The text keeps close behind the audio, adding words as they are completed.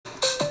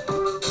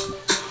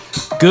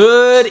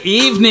Good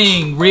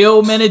evening,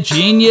 real men of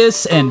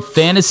genius and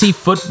fantasy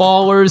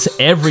footballers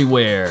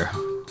everywhere.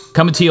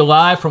 Coming to you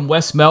live from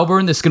West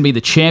Melbourne, this is going to be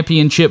the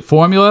Championship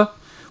Formula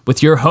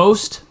with your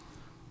host,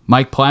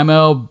 Mike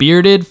Plymell,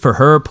 bearded for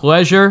her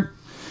pleasure.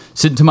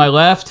 Sitting to my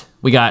left,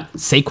 we got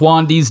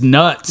Saquon D's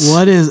Nuts.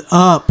 What is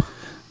up?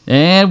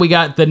 And we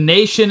got the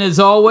Nation as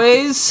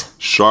always.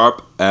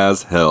 Sharp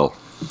as hell.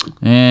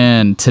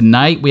 And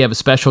tonight we have a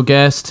special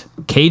guest,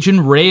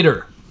 Cajun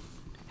Raider.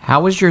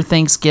 How was your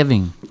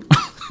Thanksgiving?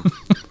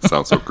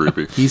 Sounds so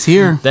creepy. He's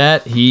here.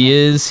 That he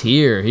is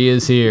here. He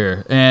is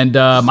here. And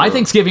my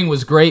Thanksgiving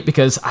was great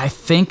because I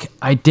think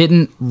I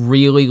didn't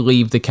really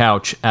leave the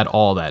couch at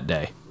all that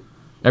day.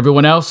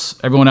 Everyone else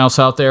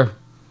out there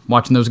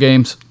watching those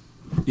games?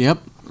 Yep.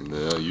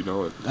 Yeah, you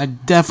know it. I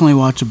definitely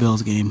watched a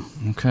Bills game.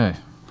 Okay.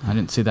 I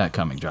didn't see that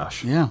coming,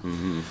 Josh. Yeah.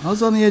 I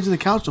was on the edge of the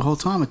couch the whole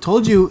time. I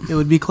told you it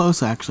would be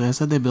close, actually. I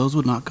said the Bills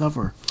would not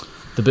cover.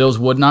 The Bills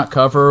would not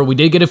cover. We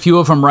did get a few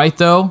of them right,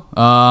 though.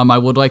 I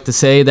would like to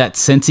say that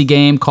Cincy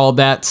game called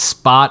that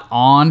spot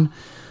on.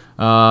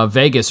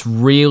 Vegas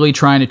really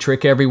trying to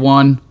trick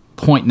everyone.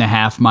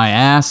 1.5 my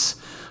ass.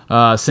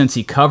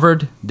 Cincy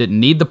covered.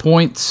 Didn't need the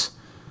points.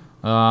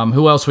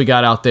 Who else we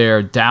got out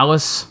there?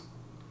 Dallas.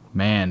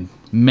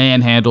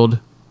 Manhandled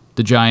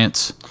the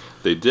Giants.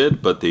 They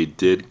did, but they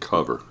did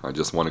cover. I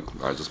just want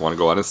to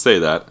go out and say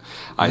that.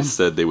 I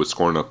said they would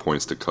score enough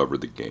points to cover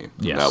the game.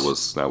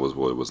 Yes. That was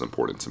what was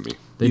important to me.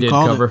 They You did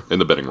called cover. In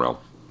the betting realm.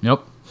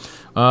 Yep.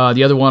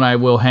 The other one I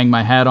will hang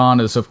my hat on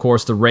is, of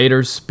course, the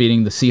Raiders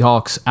beating the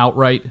Seahawks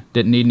outright.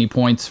 Didn't need any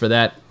points for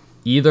that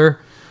either.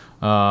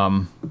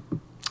 Not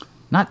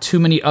too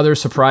many other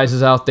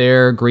surprises out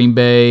there. Green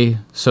Bay,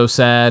 so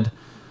sad.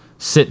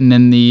 Sitting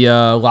in the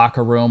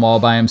locker room all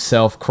by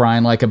himself,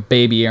 crying like a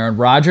baby Aaron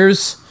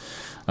Rodgers.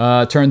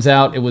 Turns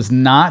out it was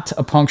not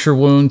a puncture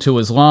wound to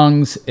his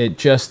lungs. It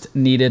just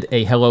needed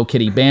a Hello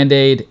Kitty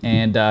Band-Aid,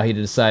 and he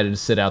decided to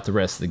sit out the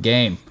rest of the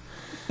game.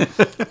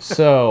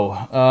 So,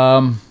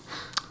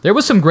 there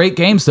was some great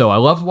games, though. I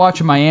loved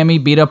watching Miami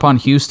beat up on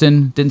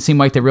Houston. Didn't seem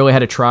like they really had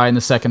to try in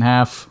the second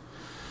half.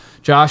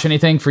 Josh,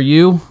 anything for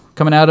you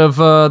coming out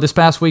of this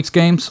past week's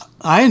games?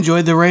 I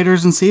enjoyed the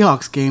Raiders and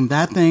Seahawks game.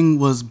 That thing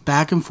was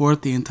back and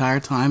forth the entire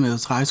time. It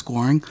was high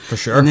scoring. For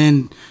sure. And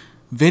then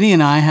Vinny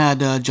and I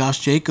had Josh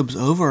Jacobs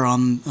over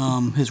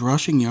on his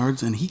rushing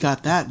yards, and he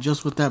got that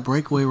just with that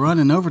breakaway run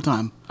in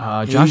overtime.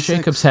 Josh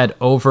Jacobs had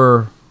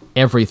over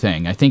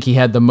everything. I think he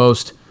had the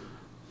most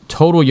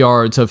total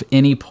yards of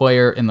any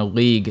player in the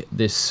league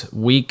this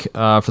week.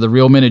 For the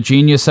real men of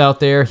genius out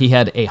there, he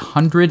had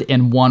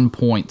 101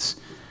 points.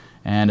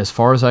 And as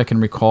far as I can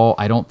recall,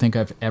 I don't think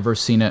I've ever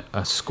seen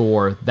a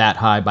score that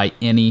high by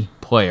any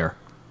player.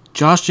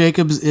 Josh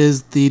Jacobs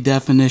is the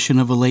definition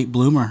of a late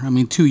bloomer. I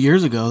mean, 2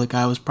 years ago, the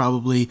guy was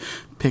probably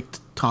picked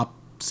top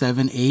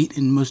 7, 8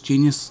 in most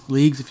genius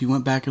leagues if you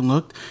went back and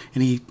looked,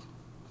 and he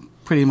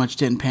pretty much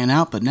didn't pan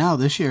out. But now,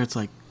 this year, it's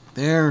like,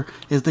 there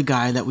is the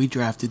guy that we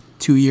drafted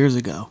 2 years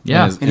ago.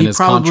 Yeah, in his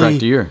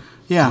contract year.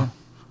 Yeah.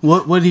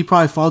 What did he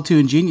probably fall to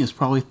in genius?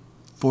 Probably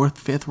 4th,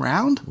 5th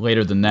round?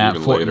 Later than that.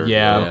 Even later,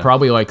 yeah, yeah.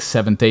 probably like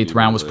 7th, 8th Even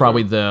round was later.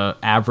 probably the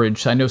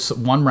average. I know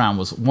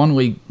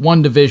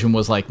one division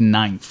was like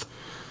 9th.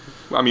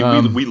 I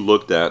mean, we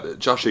looked at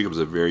Josh Jacobs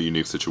is a very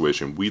unique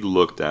situation. We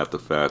looked at the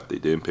fact they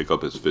didn't pick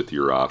up his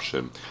 5th-year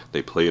option.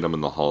 They played him in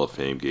the Hall of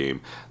Fame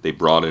game. They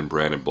brought in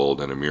Brandon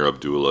Bolden, Amir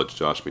Abdullah,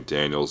 Josh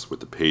McDaniels with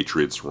the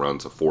Patriots,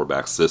 runs a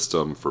 4-back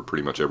system for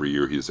pretty much every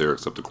year he's there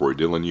except the Corey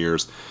Dillon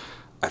years.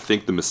 I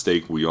think the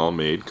mistake we all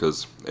made,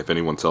 because if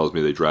anyone tells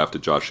me they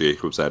drafted Josh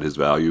Jacobs at his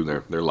value,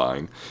 they're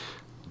lying.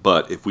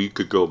 But if we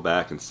could go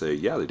back and say,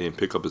 yeah, they didn't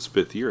pick up his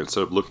 5th year,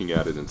 instead of looking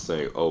at it and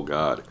saying, oh,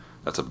 God,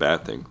 that's a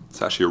bad thing. It's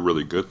actually a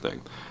really good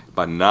thing.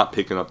 By not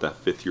picking up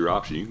that 5th-year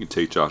option, you can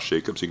take Josh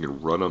Jacobs, you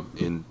can run him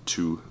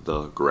into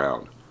the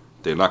ground.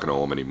 They're not going to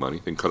owe him any money.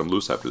 They can cut him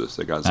loose after this.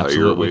 They got Zaire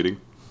Absolutely.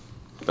 waiting.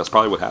 That's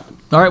probably what happened.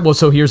 All right, well,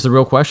 so here's the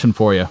real question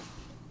for you.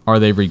 Are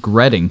they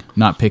regretting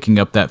not picking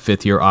up that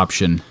 5th-year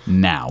option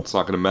now? It's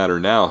not going to matter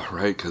now,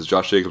 right? Because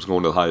Josh Jacobs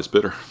going to the highest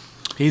bidder.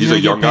 He's He's gonna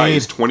a young get guy. paid.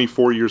 He's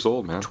 24 years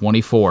old, man.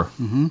 24.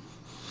 Mm-hmm.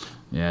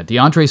 Yeah,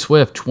 DeAndre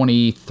Swift,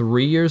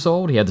 23 years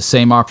old. He had the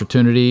same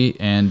opportunity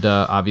and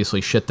obviously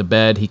shit the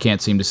bed. He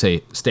can't seem to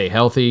stay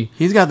healthy.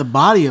 He's got the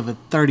body of a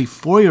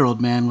 34-year-old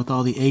man with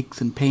all the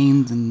aches and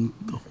pains and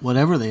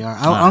whatever they are.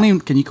 I don't even.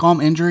 Can you call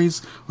them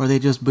injuries or are they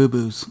just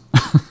boo-boos?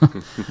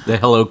 The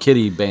Hello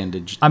Kitty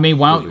bandage. I mean,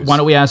 why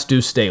don't we ask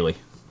Deuce Staley?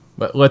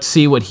 Let's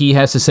see what he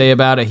has to say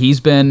about it.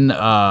 He's been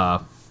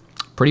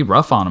pretty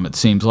rough on him, it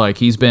seems like.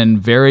 He's been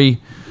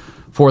very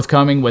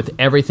forthcoming with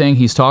everything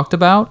he's talked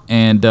about,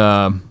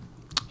 and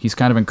he's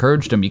kind of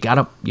encouraged him. You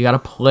gotta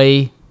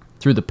play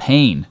through the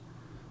pain.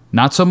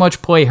 Not so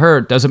much play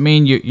hurt. Doesn't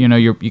mean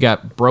you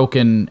got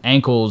broken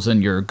ankles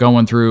and you're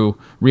going through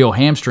real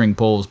hamstring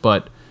pulls,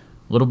 but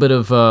a little bit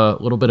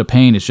of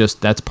pain is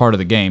just that's part of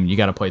the game. You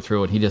got to play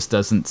through it. He just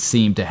doesn't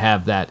seem to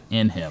have that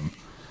in him.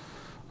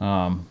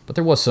 But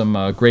there was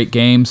some great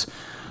games.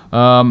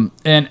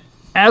 And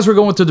as we're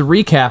going through the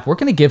recap, we're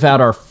going to give out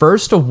our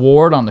first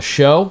award on the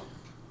show.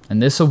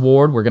 And this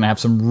award, we're going to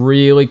have some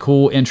really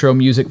cool intro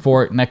music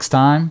for it next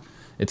time.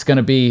 It's going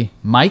to be,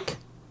 Mike,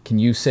 can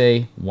you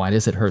say, "Why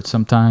does it hurt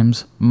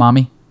sometimes,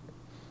 Mommy?"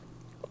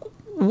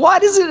 Why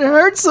does it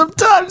hurt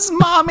sometimes,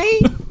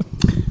 Mommy?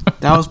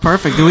 That was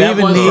perfect. Do we That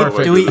even was need?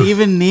 perfect. Do we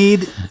even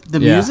need the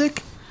Yeah.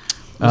 music?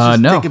 Let's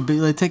No.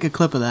 Take a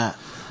clip of that.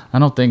 I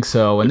don't think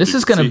so. And this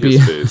is going to be...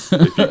 his face.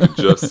 If you could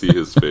just see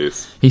his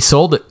face, He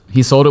sold it.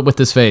 He sold it with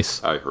his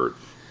face. I hurt.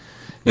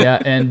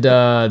 Yeah, and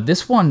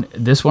this one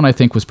I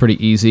think was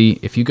pretty easy.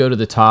 If you go to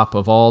the top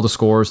of all the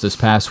scores this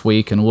past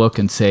week and look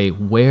and say,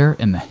 where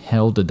in the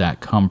hell did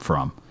that come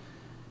from?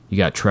 You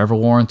got Trevor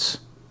Lawrence,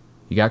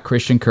 you got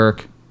Christian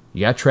Kirk,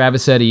 you got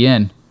Travis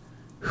Etienne.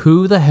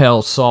 Who the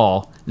hell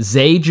saw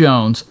Zay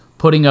Jones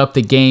putting up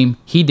the game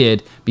he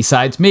did,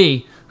 besides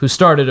me, who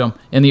started him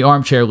in the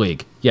Armchair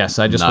League? Yes,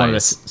 I just wanted to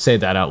Nice. say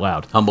that out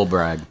loud. Humble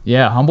brag.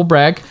 Yeah, humble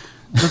brag.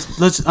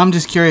 I'm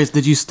just curious.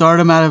 Did you start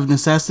him out of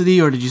necessity,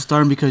 or did you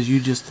start him because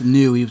you just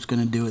knew he was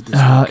going to do it this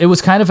week? It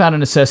was kind of out of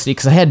necessity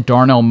because I had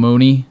Darnell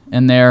Mooney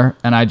in there,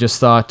 and I just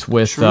thought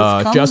with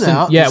Truth comes Justin,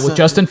 out. yeah, It's, with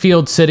Justin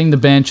Fields sitting the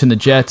bench and the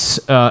Jets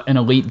an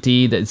elite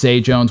D, that Zay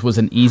Jones was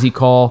an easy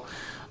call.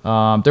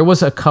 There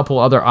was a couple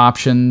other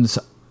options,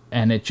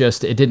 and it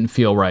didn't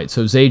feel right.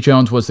 So Zay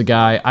Jones was the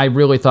guy. I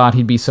really thought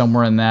he'd be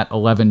somewhere in that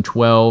 11,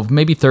 12,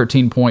 maybe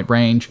 13-point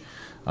range.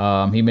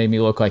 He made me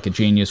look like a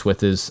genius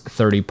with his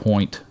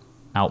 30-point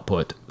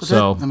output. But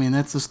So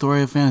that's the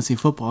story of fantasy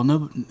football.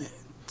 No,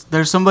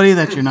 there's somebody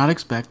that you're not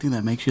expecting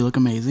that makes you look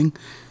amazing.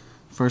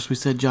 First we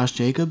said Josh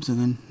Jacobs, and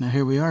then now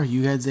here we are.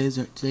 You had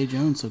Zay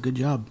Jones, so good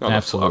job. On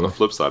Absolutely. the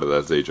flip side of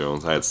that, Zay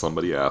Jones, I had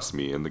somebody ask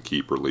me in the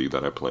keeper league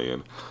that I play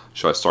in,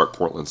 should I start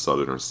Cortland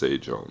Sutton or Zay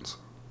Jones?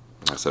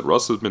 I said,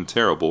 Russ has been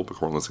terrible, but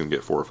Cortland's going to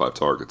get 4 or 5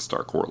 targets.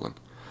 Start Cortland.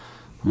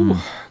 Whew,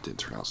 didn't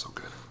turn out so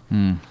good.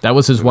 that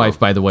was his wife,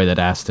 by the way, that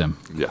asked him.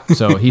 Yeah.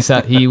 So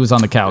he was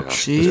on the couch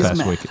She's this past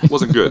mad. week.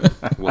 Wasn't good.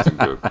 Wasn't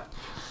good.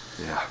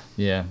 Yeah.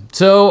 Yeah.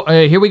 So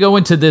here we go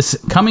into this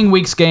coming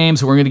week's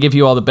games. We're going to give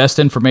you all the best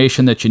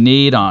information that you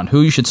need on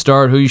who you should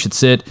start, who you should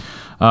sit.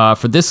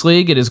 For this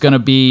league, it is going to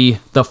be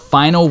the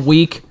final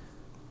week.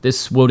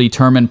 This will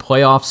determine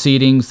playoff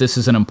seedings. This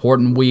is an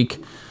important week.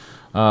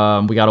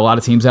 We got a lot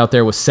of teams out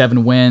there with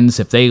 7 wins.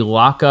 If they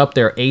lock up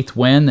their 8th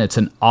win, it's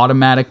an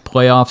automatic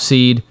playoff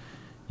seed.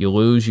 You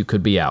lose, you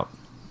could be out.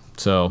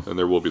 So And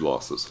there will be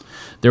losses.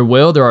 there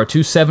are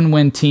 2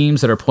 7-win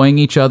teams that are playing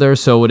each other,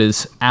 so it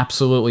is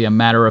absolutely a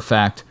matter of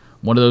fact.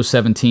 One of those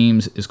 7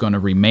 teams is going to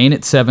remain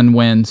at 7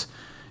 wins,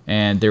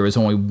 and there is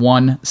only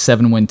one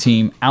 7-win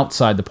team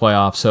outside the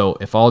playoffs. So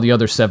if all the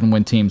other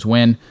 7-win teams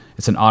win,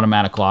 it's an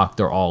automatic lock.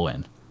 They're all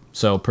in.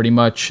 So pretty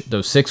much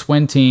those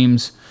 6-win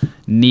teams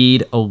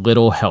need a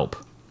little help.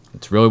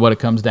 It's really what it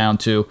comes down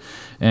to.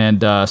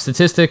 And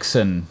statistics,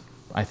 and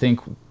I think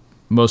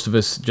most of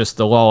us, just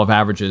the law of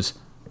averages,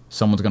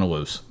 someone's going to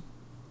lose.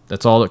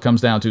 That's all it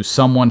comes down to.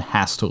 Someone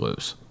has to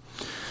lose.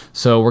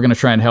 So we're going to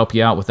try and help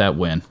you out with that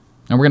win.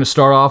 And we're going to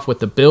start off with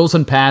the Bills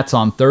and Pats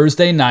on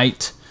Thursday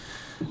night.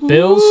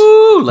 Bills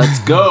Woo, let's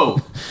go.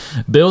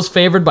 Bills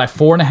favored by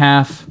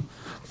 4.5.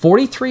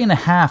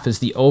 43.5 is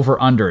the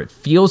over-under. It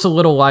feels a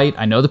little light.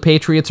 I know the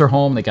Patriots are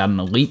home. They got an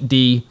elite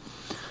D.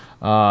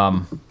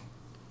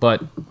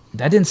 But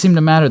that didn't seem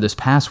to matter this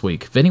past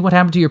week. Vinny, what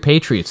happened to your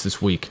Patriots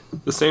this week?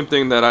 The same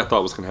thing that I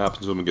thought was going to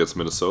happen to him against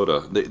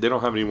Minnesota. They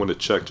don't have anyone to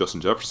check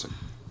Justin Jefferson.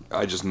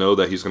 I just know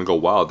that he's going to go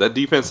wild. That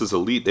defense is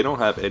elite. They don't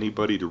have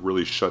anybody to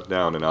really shut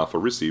down an alpha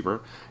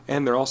receiver.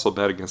 And they're also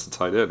bad against the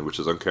tight end, which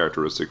is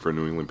uncharacteristic for a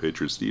New England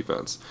Patriots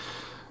defense.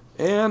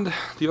 And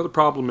the other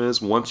problem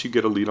is, once you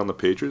get a lead on the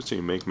Patriots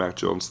and you make Mac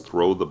Jones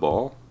throw the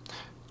ball,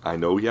 I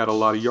know he had a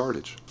lot of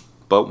yardage.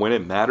 But when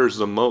it matters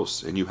the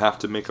most and you have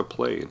to make a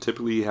play, and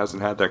typically he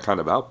hasn't had that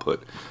kind of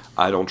output,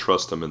 I don't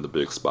trust him in the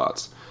big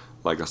spots.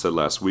 Like I said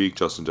last week,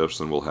 Justin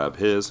Jefferson will have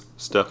his.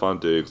 Stephon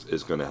Diggs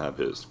is going to have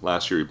his.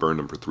 Last year he burned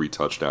him for 3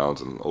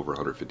 touchdowns and over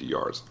 150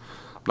 yards.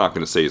 I'm not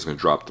going to say he's going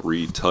to drop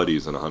 3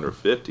 tutties and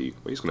 150,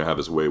 but he's going to have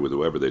his way with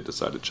whoever they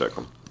decide to check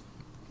him.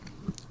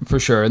 For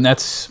sure, and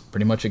that's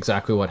pretty much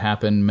exactly what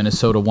happened.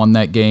 Minnesota won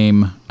that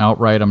game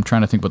outright. I'm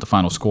trying to think what the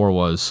final score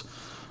was.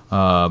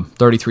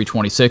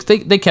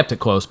 33-26. They kept it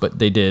close, but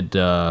they did.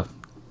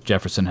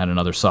 Jefferson had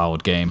another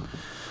solid game.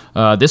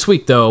 This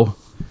week, though,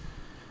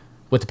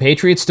 with the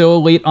Patriots still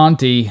elite on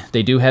D,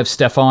 they do have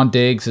Stephon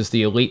Diggs as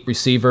the elite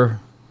receiver.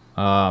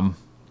 I'm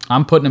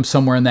putting him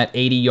somewhere in that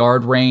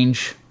 80-yard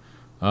range,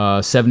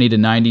 70 to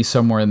 90,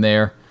 somewhere in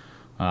there.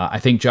 I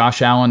think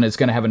Josh Allen is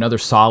going to have another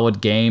solid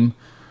game.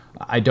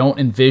 I don't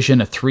envision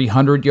a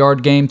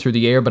 300-yard game through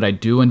the air, but I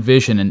do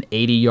envision an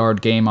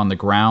 80-yard game on the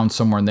ground,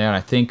 somewhere in there.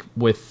 I think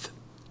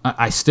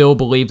I still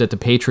believe that the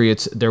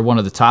Patriots, they're one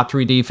of the top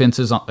 3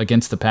 defenses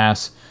against the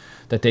pass,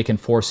 that they can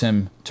force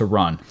him to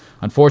run.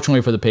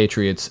 Unfortunately for the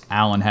Patriots,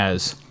 Allen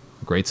has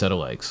a great set of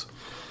legs.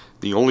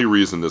 The only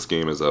reason this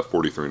game is at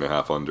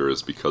 43.5 under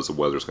is because the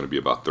weather's going to be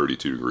about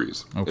 32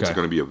 degrees. Okay. It's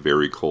going to be a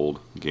very cold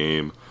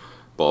game.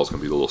 Ball's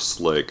going to be a little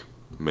slick,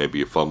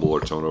 maybe a fumble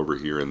or turnover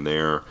here and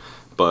there.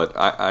 But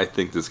I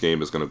think this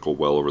game is going to go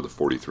well over the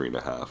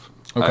 43.5.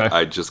 Okay.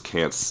 I just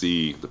can't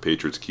see the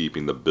Patriots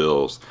keeping the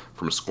Bills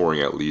from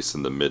scoring at least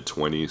in the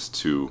mid-20s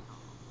to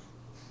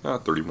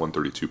 31,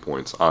 32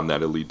 points on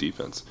that elite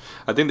defense.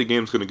 I think the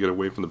game's going to get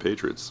away from the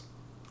Patriots.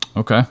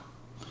 Okay.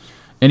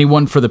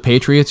 Anyone for the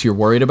Patriots you're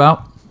worried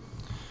about?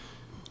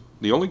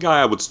 The only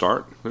guy I would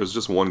start, there's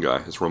just one guy,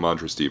 it's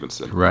Ramondre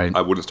Stevenson. Right.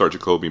 I wouldn't start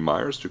Jacoby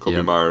Myers.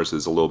 Jacoby Myers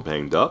is a little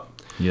banged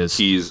up. Yes.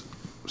 He's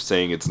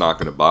saying it's not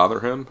going to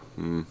bother him.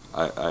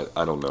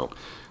 I don't know.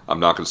 I'm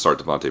not going to start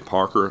Devontae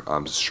Parker.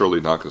 I'm surely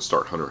not going to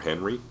start Hunter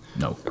Henry.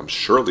 No. I'm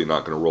surely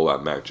not going to roll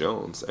out Mac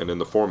Jones. And in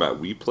the format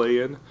we play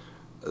in,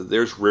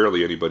 there's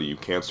rarely anybody you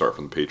can start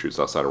from the Patriots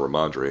outside of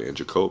Ramondre and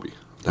Jacoby.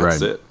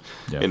 That's it.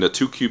 Yeah. In a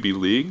 2 QB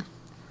league,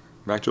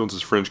 Mac Jones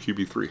is fringe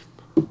QB3.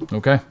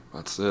 Okay.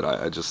 That's it.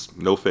 I just,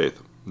 no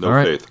faith. No All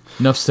right. faith.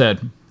 Enough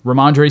said.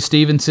 Ramondre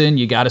Stevenson,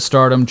 you got to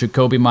start him.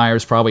 Jacoby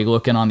Myers probably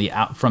looking on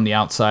from the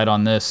outside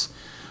on this.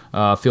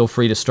 Feel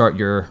free to start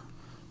your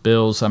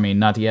Bills. I mean,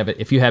 not that you have it.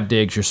 If you have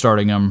Diggs, you're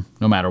starting him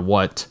no matter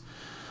what.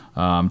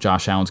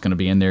 Josh Allen's going to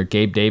be in there.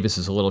 Gabe Davis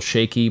is a little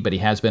shaky, but he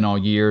has been all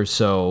year,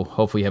 so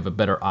hopefully you have a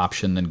better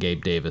option than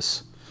Gabe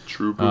Davis.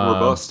 True boomer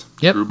bust.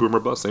 Yep. True boomer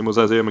bust. Same as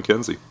Isaiah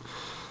McKenzie.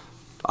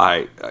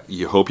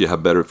 You hope you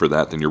have better for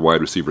that than your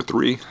wide receiver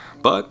 3,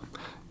 but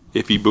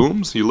if he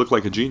booms, you look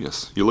like a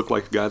genius. You look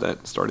like a guy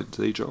that started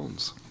Zay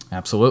Jones.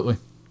 Absolutely.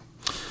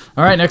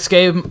 All right, next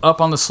game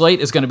up on the slate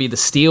is going to be the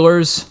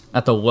Steelers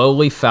at the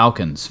lowly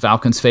Falcons.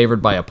 Falcons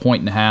favored by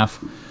 1.5,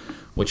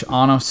 which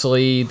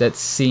honestly, that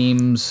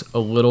seems a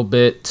little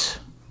bit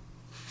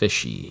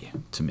fishy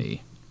to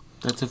me.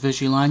 That's a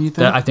fishy line, you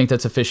think? I think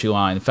that's a fishy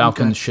line. The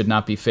Falcons should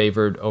not be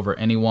favored over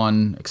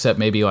anyone except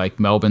maybe like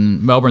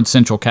Melbourne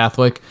Central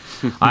Catholic.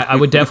 I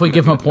would definitely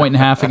give them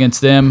 1.5 against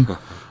them.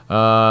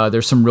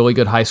 There's some really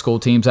good high school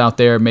teams out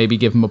there. Maybe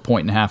give them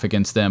 1.5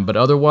 against them. But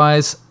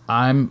otherwise,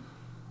 I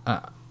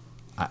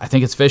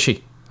think it's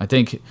fishy. I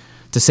think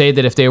to say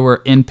that if they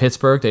were in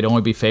Pittsburgh, they'd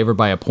only be favored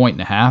by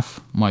 1.5.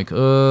 I'm like,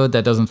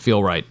 that doesn't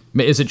feel right.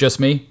 Is it just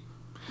me?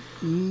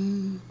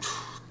 Man,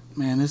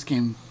 this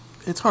game,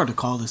 it's hard to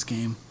call this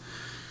game.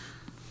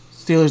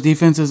 Steelers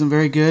defense isn't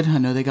very good. I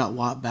know they got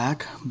Watt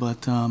back,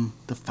 but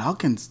the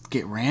Falcons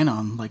get ran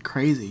on like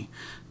crazy.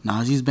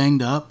 Najee's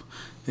banged up.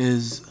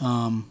 Who's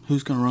going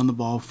to run the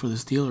ball for the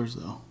Steelers,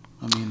 though?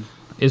 I mean,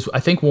 I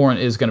think Warren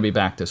is going to be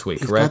back this week,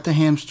 he's correct? got the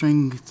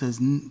hamstring. It says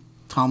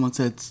Tomlin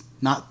said it's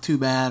not too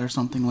bad or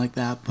something like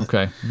that. But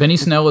okay. Benny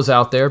Snell is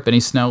out there. Benny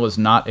Snell is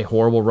not a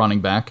horrible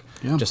running back.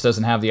 Yeah. Just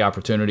doesn't have the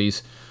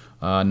opportunities.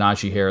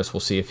 Najee Harris, we'll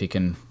see if he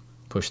can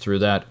push through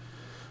that.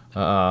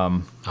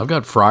 I've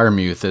got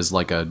Freiermuth as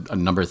like a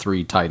number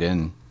 3 tight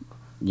end,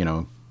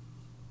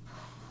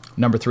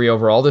 Number 3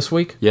 overall this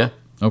week? Yeah.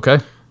 Okay.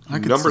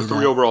 Number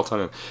 3 overall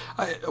tight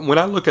end. When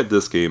I look at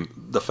this game,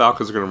 the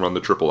Falcons are going to run the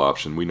triple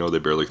option. We know they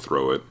barely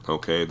throw it.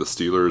 Okay, the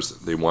Steelers,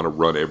 they want to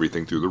run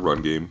everything through the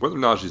run game. Whether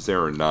Najee's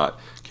there or not,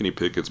 Kenny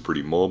Pickett's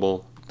pretty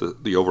mobile.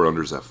 The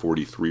over-under's at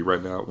 43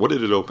 right now. What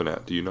did it open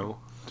at? Do you know?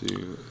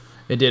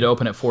 It did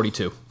open at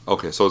 42.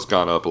 Okay, so it's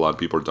gone up. A lot of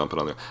people are dumping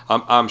on there.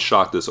 I'm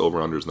shocked this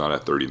over/under is not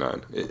at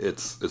 39.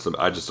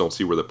 I just don't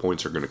see where the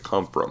points are going to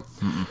come from.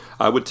 Mm-mm.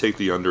 I would take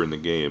the under in the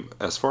game.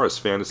 As far as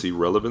fantasy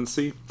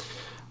relevancy,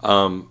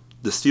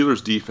 the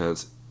Steelers'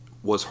 defense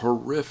was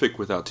horrific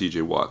without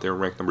T.J. Watt. They were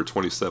ranked number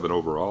 27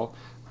 overall.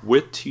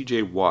 With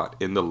T.J. Watt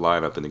in the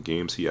lineup in the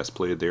games he has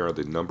played, they are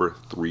the number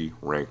 3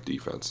 ranked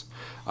defense.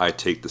 I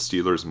take the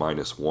Steelers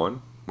 -1,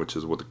 which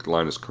is what the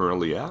line is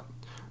currently at,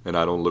 and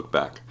I don't look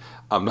back.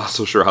 I'm not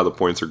so sure how the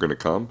points are going to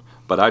come,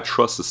 but I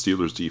trust the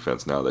Steelers'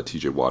 defense now that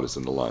T.J. Watt is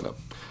in the lineup.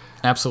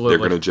 Absolutely.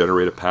 They're going to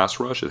generate a pass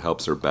rush. It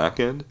helps their back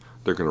end.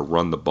 They're going to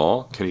run the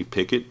ball. Kenny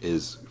Pickett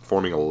is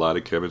forming a lot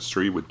of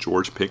chemistry with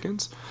George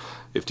Pickens.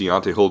 If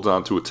Deontay holds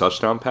on to a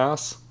touchdown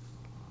pass,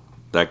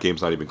 that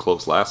game's not even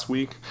close last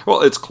week.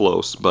 Well, it's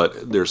close,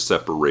 but there's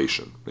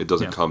separation. It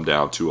doesn't come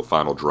down to a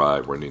final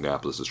drive where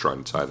Indianapolis is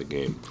trying to tie the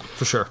game.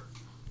 For sure.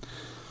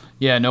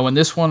 Yeah, no, in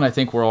this one, I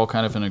think we're all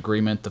kind of in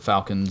agreement. The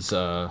Falcons,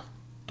 they're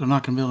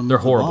not going to be able to move they're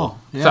the horrible. ball.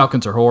 Yeah.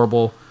 Falcons are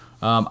horrible.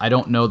 I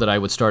don't know that I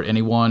would start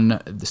anyone.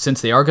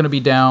 Since they are going to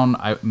be down,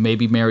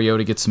 maybe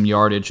Mariota gets some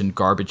yardage in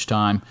garbage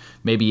time.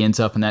 Maybe he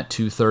ends up in that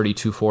 230,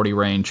 240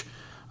 range.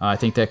 I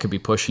think that could be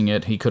pushing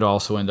it. He could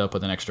also end up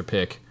with an extra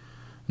pick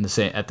in the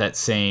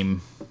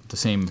same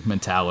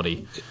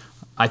mentality.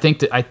 I think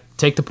that I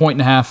take the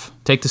 1.5,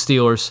 take the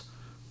Steelers.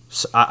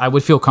 So I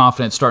would feel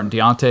confident starting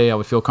Deontay. I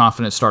would feel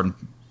confident starting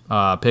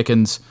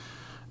Pickens.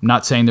 I'm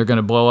not saying they're going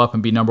to blow up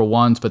and be number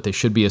 1s, but they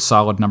should be a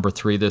solid number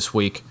 3 this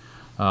week.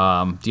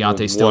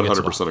 Deontay still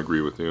 100%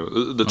 agree with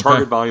you. The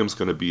target volume's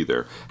going to be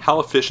there. How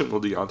efficient will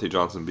Deontay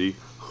Johnson be?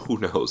 Who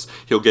knows?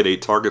 He'll get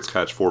 8 targets,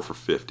 catch 4 for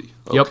 50.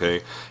 Okay,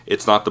 Yep.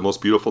 It's not the most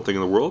beautiful thing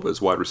in the world, but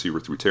it's wide receiver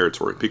 3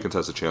 territory. Pickens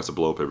has a chance to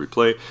blow up every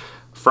play.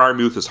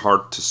 Freiermuth is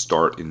hard to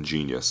start in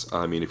Genius.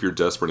 I mean, if you're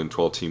desperate in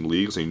 12-team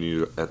leagues and you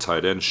need a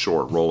tight end,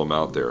 sure, roll him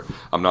out there.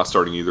 I'm not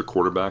starting either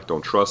quarterback.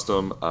 Don't trust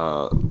them.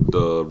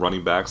 The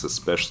running backs,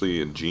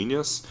 especially in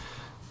Genius,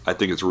 I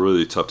think it's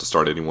really tough to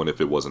start anyone if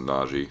it wasn't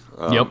Najee.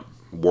 Yep.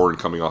 Warren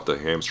coming off the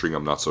hamstring,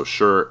 I'm not so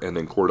sure. And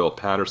then Cordell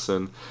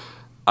Patterson.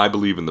 I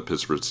believe in the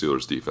Pittsburgh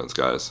Steelers defense,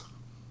 guys.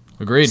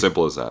 Agreed.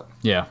 Simple as that.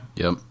 Yeah.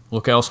 Yep.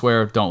 Look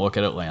elsewhere. Don't look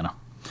at Atlanta.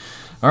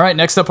 All right,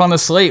 next up on the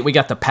slate, we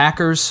got the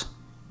Packers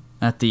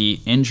at the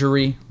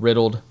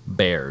injury-riddled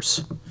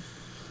Bears.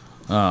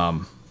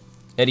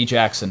 Eddie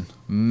Jackson,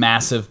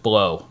 massive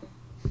blow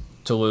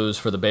to lose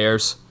for the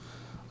Bears.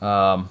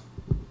 I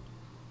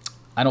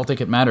don't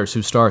think it matters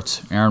who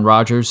starts, Aaron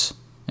Rodgers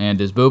and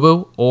his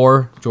boo-boo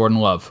or Jordan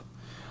Love.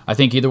 I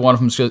think either one of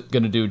them is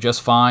going to do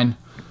just fine.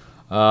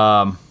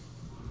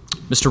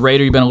 Mr.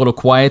 Raider, you've been a little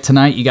quiet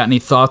tonight. You got any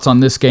thoughts on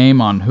this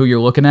game, on who you're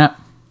looking at?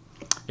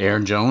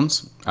 Aaron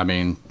Jones. I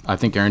mean, I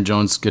think Aaron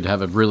Jones could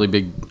have a really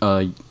big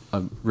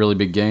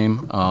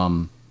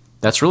game.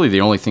 That's really the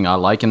only thing I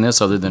like in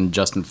this, other than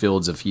Justin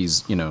Fields, if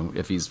he's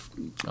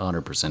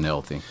 100%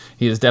 healthy.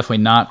 He is definitely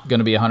not going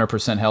to be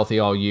 100% healthy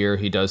all year.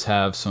 He does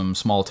have some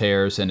small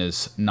tears in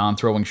his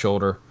non-throwing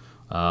shoulder.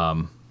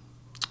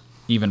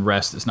 Even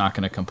rest is not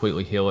going to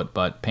completely heal it,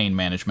 but pain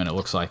management, it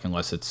looks like,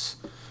 unless it's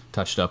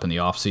touched up in the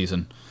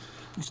offseason.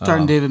 You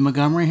starting David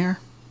Montgomery here?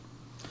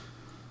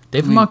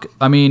 David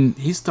I mean,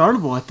 he's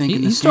startable, I think.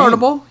 He's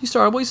startable. He's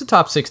startable. He's a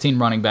top 16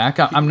 running back.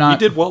 I'm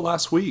not. He did well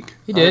last week.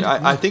 He did.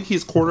 I think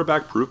he's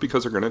quarterback proof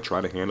because they're going to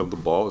try to handle the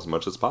ball as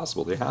much as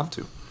possible. They have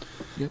to.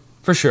 Yep.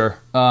 For sure.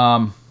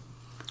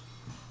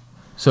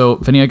 So,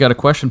 Vinny, I got a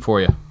question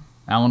for you.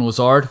 Allen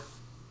Lazard,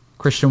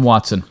 Christian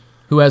Watson.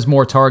 Who has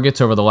more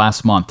targets over the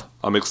last month?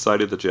 I'm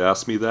excited that you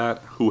asked me that.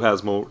 Who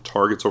has more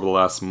targets over the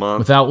last month?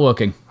 Without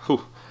looking.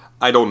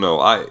 I don't know.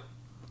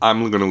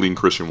 I'm going to lean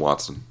Christian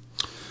Watson.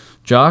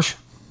 Josh?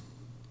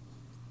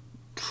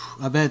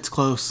 I bet it's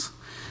close.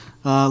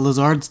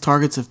 Lazard's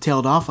targets have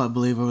tailed off, I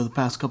believe, over the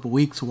past couple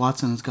weeks.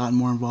 Watson has gotten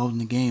more involved in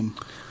the game.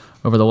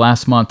 Over the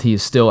last month, he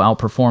is still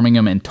outperforming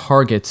him in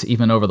targets,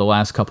 even over the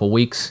last couple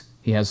weeks.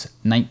 He has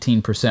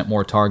 19%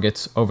 more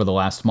targets over the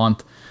last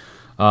month.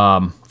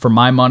 For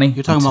my money...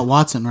 You're talking about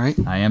Watson, right?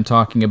 I am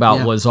talking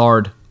about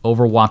Lazard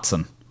over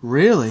Watson.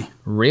 Really?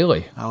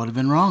 Really. I would have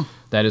been wrong.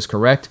 That is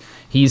correct.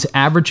 He's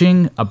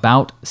averaging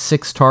about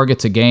 6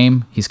 targets a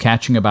game. He's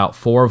catching about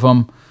 4 of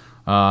them.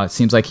 It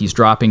seems like he's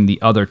dropping the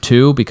other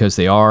 2 because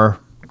they are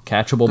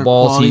catchable They're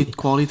balls.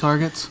 Quality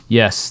targets?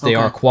 Yes, they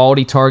are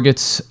quality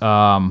targets.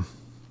 Now,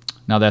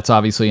 that's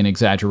obviously an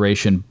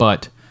exaggeration,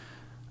 but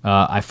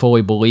I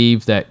fully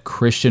believe that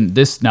Christian...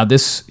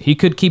 he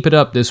could keep it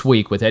up this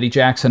week with Eddie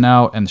Jackson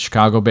out and the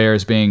Chicago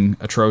Bears being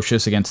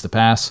atrocious against the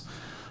pass.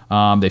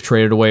 They've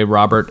traded away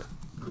Robert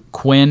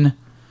Quinn,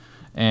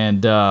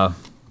 and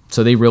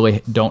so they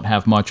really don't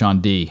have much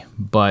on D.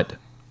 But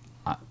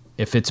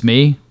if it's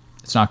me...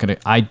 It's not going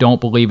to. I don't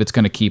believe it's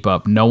going to keep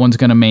up. No one's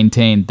going to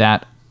maintain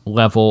that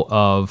level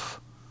of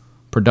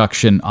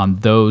production on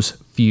those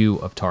few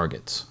of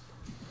targets.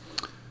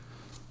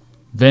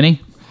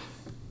 Vinny?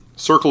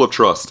 Circle of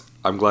trust.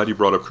 I'm glad you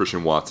brought up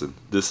Christian Watson.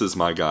 This is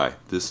my guy.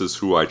 This is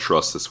who I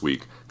trust this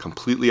week.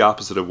 Completely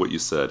opposite of what you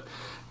said.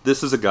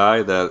 This is a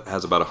guy that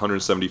has about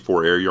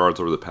 174 air yards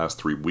over the past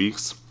 3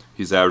 weeks.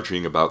 He's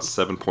averaging about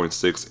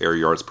 7.6 air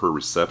yards per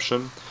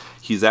reception.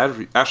 He's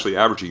actually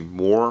averaging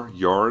more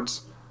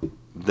yards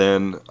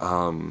than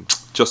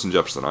Justin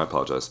Jefferson. I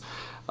apologize.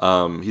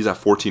 He's at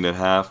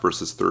 14.5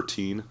 versus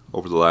 13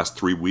 over the last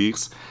 3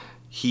 weeks.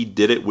 He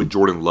did it with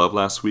Jordan Love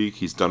last week.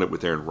 He's done it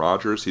with Aaron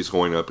Rodgers. He's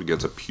going up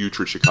against a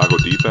putrid Chicago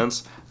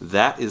defense.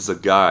 That is a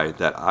guy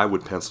that I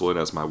would pencil in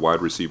as my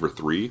wide receiver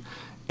 3,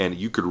 and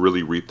you could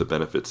really reap the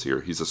benefits here.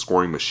 He's a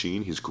scoring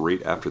machine. He's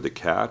great after the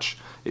catch.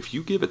 If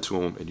you give it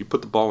to him and you put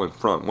the ball in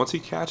front, once he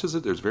catches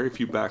it, there's very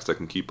few backs that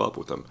can keep up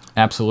with him.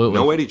 Absolutely.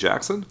 No Eddie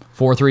Jackson?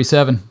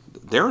 4-3-7.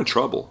 They're in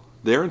trouble.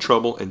 They're in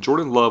trouble, and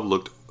Jordan Love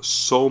looked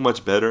so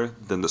much better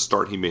than the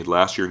start he made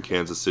last year in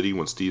Kansas City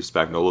when Steve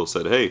Spagnuolo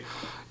said, hey,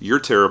 you're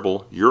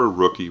terrible, you're a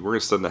rookie, we're going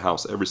to send the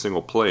house every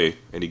single play,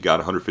 and he got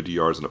 150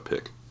 yards and a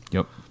pick.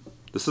 Yep.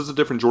 This is a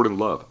different Jordan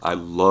Love. I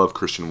love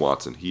Christian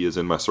Watson. He is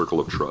in my circle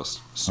of trust.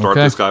 Start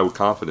this guy with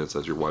confidence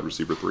as your wide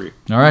receiver 3.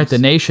 All right, the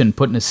nation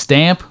putting a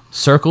stamp,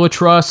 circle of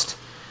trust.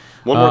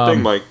 One more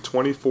thing, Mike,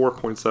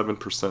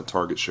 24.7%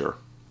 target share.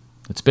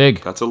 That's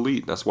big. That's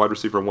elite. That's wide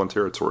receiver 1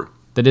 territory.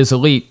 That is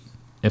elite.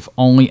 If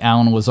only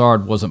Allen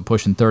Lazard wasn't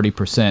pushing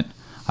 30%,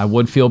 I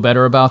would feel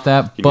better about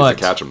that. He needs to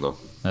catch him, though.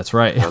 That's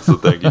right. That's the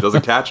thing. He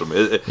doesn't catch them.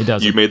 He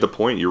doesn't. You made the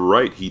point. You're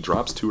right. He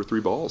drops 2 or 3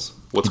 balls.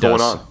 What's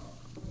going on?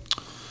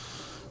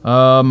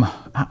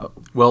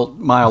 Well,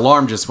 my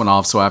alarm just went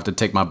off, so I have to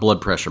take my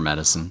blood pressure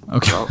medicine.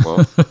 Okay.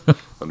 Oh, well,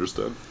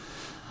 understood.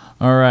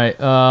 All right.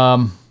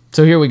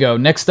 So here we go.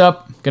 Next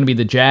up, going to be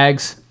the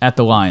Jags at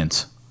the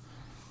Lions.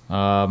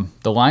 The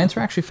Lions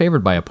are actually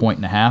favored by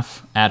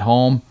 1.5 at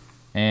home.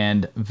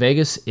 And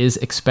Vegas is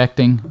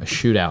expecting a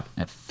shootout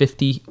at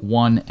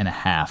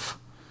 51.5.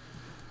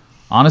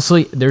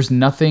 Honestly, there's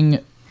nothing,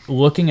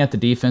 looking at the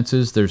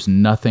defenses, there's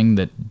nothing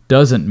that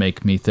doesn't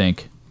make me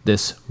think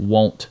this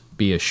won't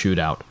be a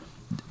shootout.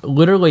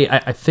 Literally,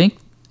 I think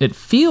it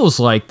feels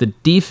like the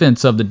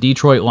defense of the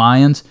Detroit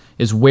Lions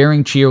is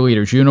wearing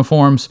cheerleaders'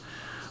 uniforms,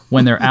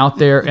 when they're out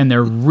there and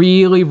they're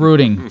really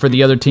rooting for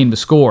the other team to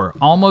score,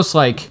 almost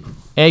like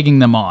egging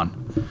them on.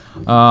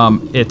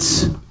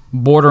 It's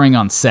bordering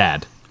on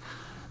sad.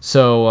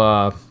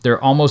 So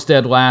they're almost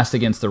dead last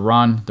against the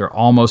run. They're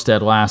almost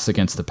dead last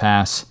against the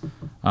pass.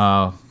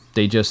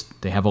 They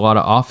have a lot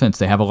of offense.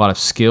 They have a lot of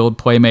skilled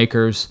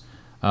playmakers.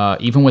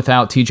 Even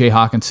without T.J.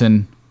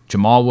 Hawkinson,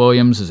 Jamal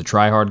Williams is a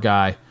try-hard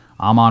guy.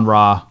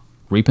 Amon-Ra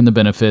reaping the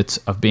benefits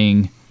of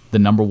being the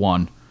number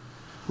one.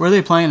 Where are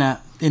they playing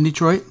at? In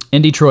Detroit?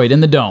 In Detroit, in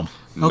the Dome.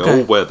 Okay.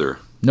 No weather.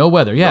 No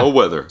weather, yeah. No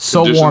weather.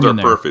 So Conditions warm are in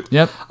there. perfect.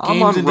 Yep.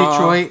 Games in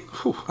Amon-Ra.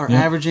 Detroit are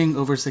averaging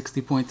over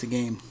 60 points a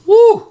game.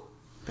 Woo!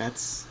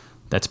 That's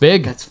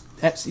Big.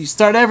 that's you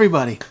start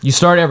everybody. You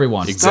start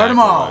everyone. Start them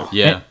all.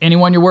 Yeah.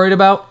 Anyone you're worried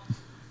about?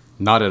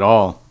 Not at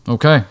all.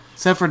 Okay.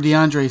 Except for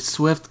DeAndre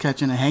Swift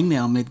catching a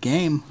hangnail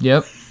mid-game.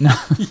 Yep.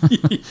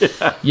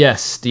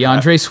 Yes,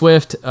 DeAndre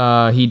Swift,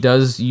 he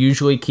does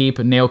usually keep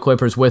nail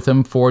clippers with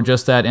him for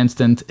just that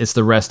instant. It's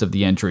the rest of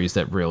the injuries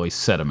that really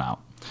set him out.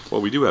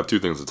 Well, we do have two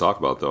things to talk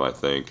about, though, I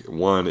think.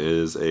 One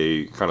is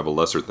a kind of a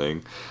lesser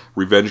thing.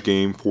 Revenge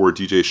game for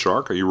DJ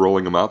Shark. Are you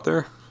rolling him out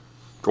there?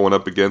 Going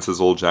up against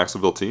his old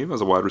Jacksonville team as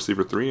a wide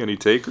receiver 3. Any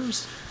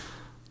takers?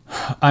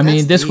 I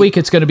mean, this week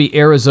it's going to be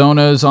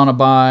Arizona's on a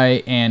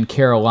bye and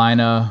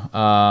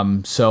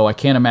Carolina. So I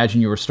can't imagine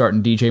you were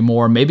starting DJ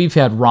Moore. Maybe if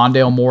you had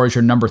Rondale Moore as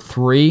your number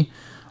 3,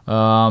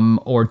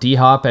 or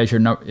D-Hop as your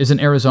number. Isn't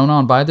Arizona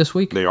on bye this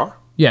week? They are.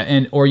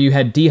 Yeah, or you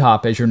had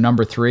D-Hop as your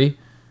number 3.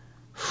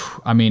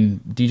 I mean,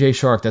 DJ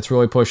Shark, that's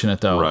really pushing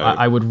it, though. Right.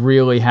 I would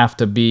really have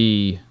to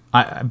be...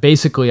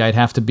 I'd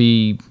have to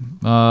be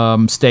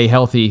stay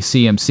healthy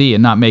CMC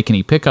and not make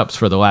any pickups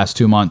for the last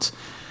 2 months.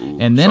 Ooh,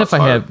 and then shots if I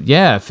fired.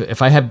 have,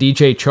 if I have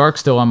DJ Chark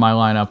still on my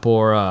lineup,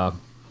 or I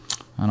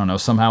don't know,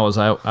 somehow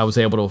I was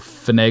able to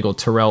finagle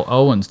Terrell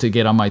Owens to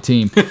get on my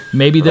team,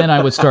 maybe then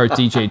I would start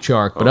DJ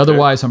Chark. But Okay.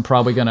 otherwise, I'm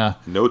probably gonna.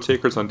 No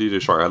takers on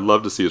DJ Shark. I'd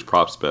love to see his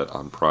props bet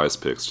on Prize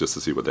Picks just to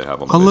see what they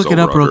have on I'll his look it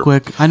up real over-under.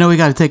 quick. I know we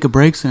got to take a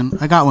break soon.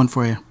 I got one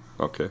for you.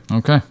 Okay.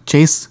 Okay.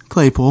 Chase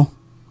Claypool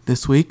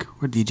this week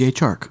or DJ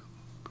Chark?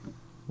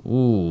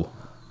 Ooh.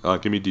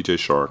 Give me DJ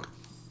Shark.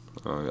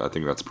 I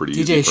think that's pretty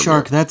easy. DJ from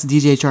Shark. there. That's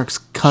DJ Shark's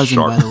cousin,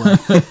 Shark. by the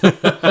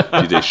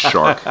way. DJ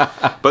Shark.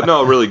 But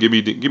no, really, give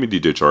me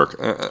DJ Shark.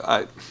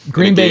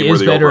 Green Bay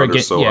is better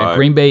against. So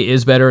Green Bay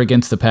is better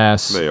against the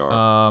pass. They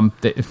are.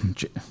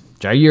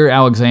 Jair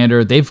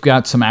Alexander. They've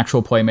got some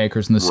actual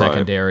playmakers in the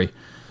secondary,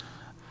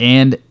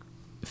 and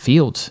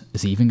Fields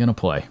is even going to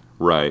play.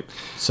 Right.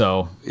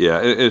 So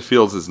Yeah, it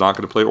Fields is not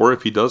going to play, or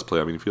if he does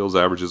play, I mean, Fields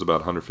averages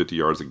about 150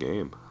 yards a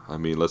game. I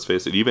mean, let's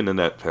face it, even in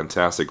that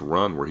fantastic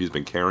run where he's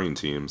been carrying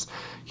teams,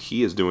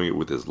 he is doing it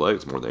with his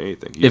legs more than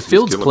anything. If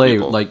Fields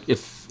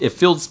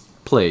Fields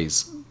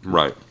plays,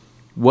 Right.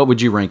 what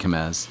would you rank him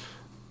as?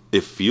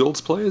 If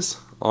Fields plays,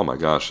 oh my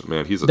gosh,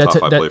 man, he's a That's top a-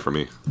 5 that- play for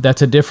me.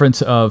 that's a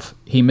difference of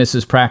he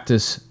misses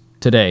practice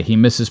today, he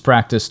misses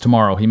practice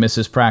tomorrow, he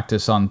misses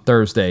practice on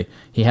Thursday,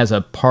 he has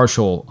a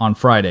partial on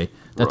Friday.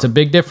 That's a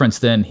big difference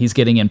than he's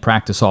getting in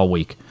practice all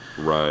week.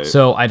 Right.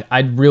 So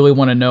I'd really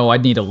want to know.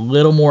 I'd need a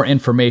little more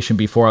information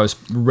before I was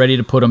ready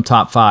to put him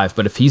top 5.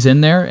 But if he's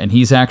in there and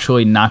he's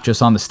actually not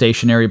just on the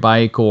stationary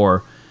bike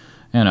or,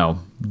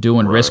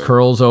 doing wrist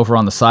curls over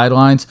on the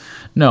sidelines,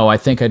 no, I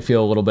think I'd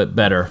feel a little bit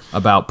better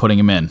about putting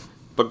him in.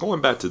 But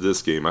going back to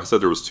this game, I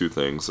said there was two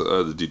things.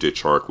 The DJ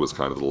Chark was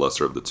kind of the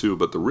lesser of the two,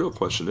 but the real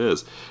question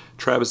is,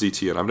 Travis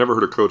Etienne. I've never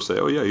heard a coach say,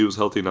 oh yeah, he was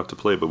healthy enough to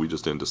play, but we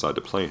just didn't decide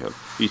to play him.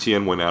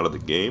 Etienne went out of the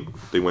game.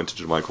 They went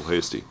to JaMychal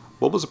Hasty.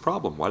 What was the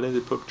problem? Why did they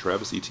put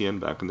Travis Etienne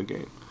back in the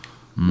game?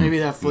 Maybe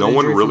that foot No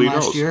one injury really from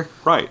last knows. year.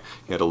 Right.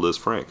 He had a Liz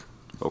Frank.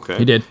 Okay?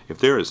 He did. If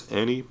there is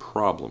any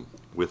problem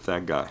with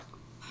that guy,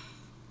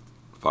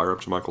 fire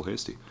up JaMychal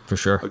Hasty. For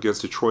sure.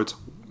 Against Detroit's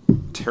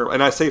terrible.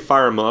 And I say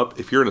fire him up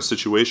if you're in a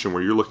situation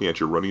where you're looking at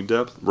your running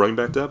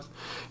back depth,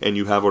 and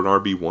you have an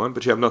RB1,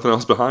 but you have nothing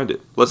else behind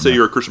it. Let's say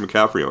you're a Christian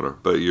McCaffrey owner,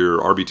 but your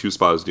RB2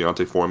 spot is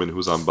Deontay Foreman,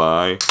 who's on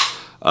bye.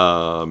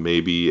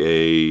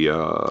 Maybe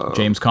a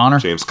James Conner.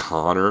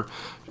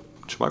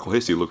 JaMychal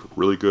Hasty looked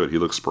really good. He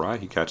looks spry.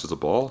 He catches the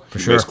ball. He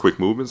sure. makes quick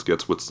movements,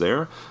 gets what's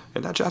there.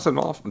 And that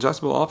Jacksonville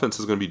offense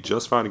is going to be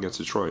just fine against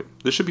Detroit.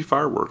 This should be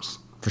fireworks.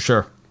 For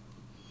sure.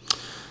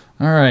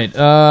 All right.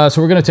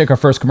 So we're going to take our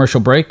first commercial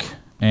break.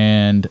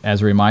 And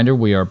as a reminder,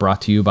 we are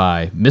brought to you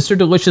by Mr.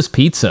 Delicious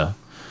Pizza,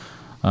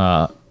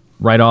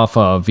 right off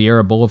of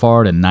Vieira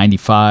Boulevard and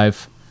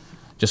 95.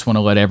 Just want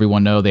to let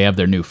everyone know they have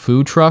their new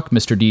food truck,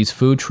 Mr. D's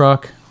Food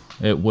Truck.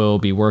 It will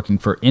be working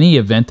for any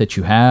event that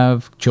you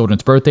have,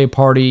 children's birthday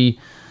party,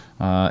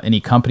 any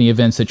company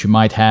events that you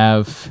might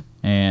have.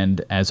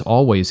 And as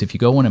always, if you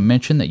go in and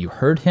mention that you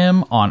heard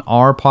him on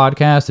our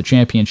podcast, The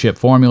Championship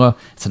Formula,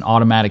 it's an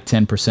automatic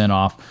 10%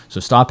 off.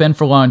 So stop in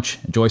for lunch,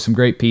 enjoy some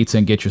great pizza,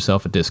 and get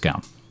yourself a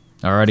discount.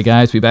 Alrighty,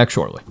 guys, be back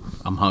shortly.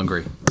 I'm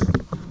hungry.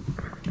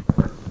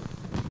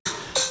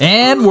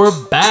 And we're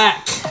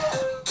back.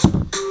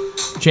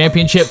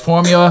 Championship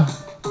Formula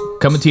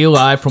coming to you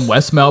live from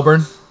West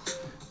Melbourne.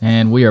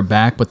 And we are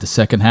back with the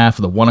second half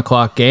of the 1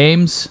 o'clock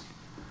games.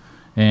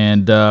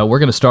 And we're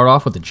going to start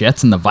off with the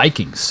Jets and the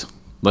Vikings.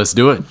 Let's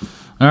do it.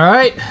 All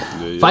right.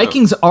 Yeah.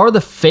 Vikings are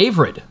the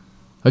favorite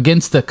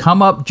against the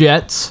come-up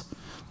Jets.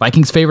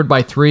 Vikings favored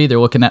by 3. They're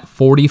looking at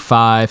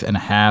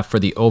 45.5 for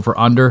the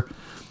over-under.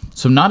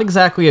 So not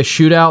exactly a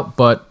shootout,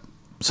 but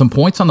some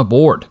points on the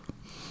board.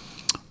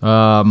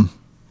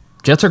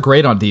 Jets are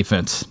great on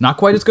defense. Not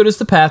quite as good as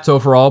the Pats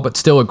overall, but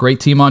still a great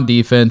team on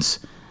defense.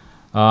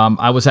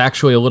 I was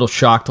actually a little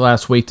shocked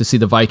last week to see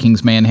the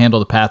Vikings manhandle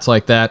the Pats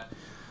like that.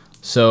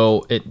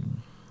 So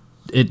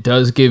it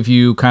does give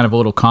you kind of a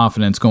little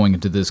confidence going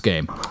into this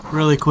game.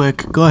 Really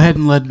quick, go ahead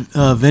and let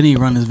Vinny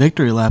run his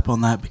victory lap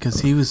on that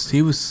because he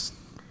was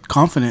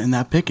confident in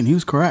that pick and he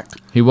was correct.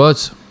 He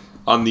was.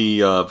 On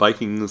the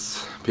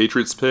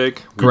Vikings-Patriots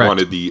pick, we Correct.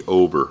 wanted the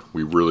over.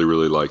 We really,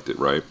 really liked it,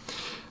 right?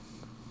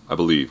 I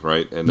believe,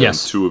 right? And then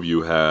Yes. two of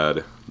you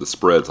had the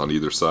spreads on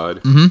either side.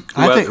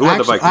 Mm-hmm. Who had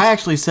the Vikings? I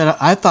actually said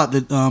I thought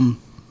that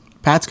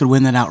Pats could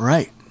win that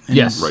outright. And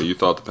Yes. Right, you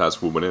thought the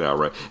Pats would win it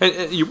outright.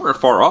 And you weren't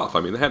far off.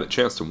 I mean, they had a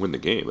chance to win the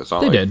game. It's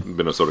not They like did.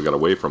 Minnesota got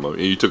away from them.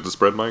 And you took the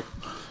spread, Mike?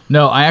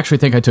 No, I actually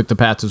think I took the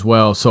Pats as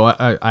well, so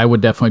I would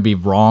definitely be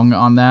wrong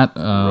on that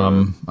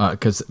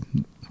because,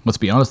 let's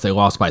be honest, they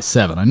lost by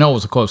 7. I know it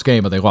was a close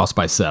game, but they lost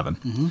by 7.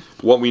 Mm-hmm.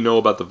 What we know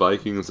about the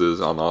Vikings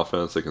is on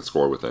offense, they can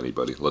score with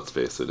anybody. Let's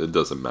face it. It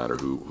doesn't matter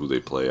who they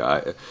play.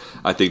 I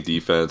think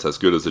defense, as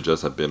good as the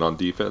Jets have been on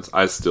defense,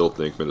 I still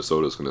think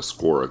Minnesota is going to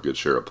score a good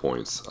share of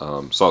points.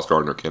 Sauce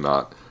Gardner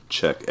cannot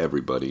check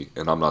everybody,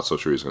 and I'm not so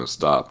sure he's going to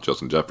stop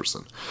Justin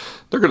Jefferson.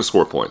 They're going to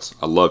score points.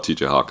 I love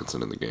T.J.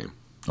 Hawkinson in the game.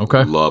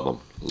 Okay. Love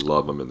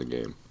him in the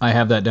game. I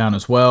have that down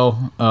as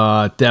well.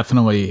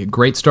 Definitely a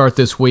great start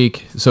this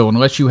week. So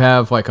unless you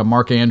have like a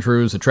Mark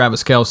Andrews, a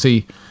Travis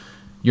Kelce,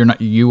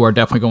 you are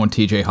definitely going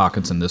T.J.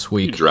 Hawkinson this You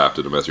week.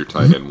 drafted him as your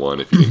tight end one.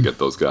 If you didn't get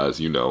those guys,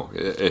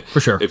 For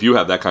sure. If you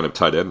have that kind of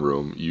tight end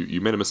room, you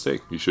made a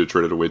mistake. You should have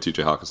traded away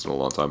T.J. Hawkinson a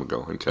long time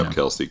ago and kept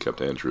Kelsey,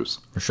 kept Andrews.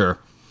 For sure.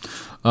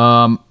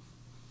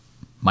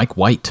 Mike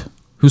White.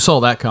 Who saw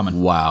that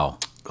coming? Wow.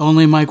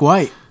 Only Mike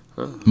White.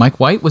 Mike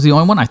White was the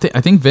only one. I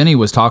think Vinny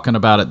was talking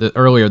about it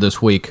earlier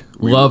this week.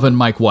 Loving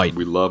Mike White.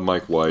 We love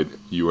Mike White.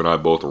 You and I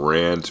both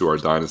ran to our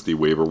Dynasty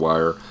waiver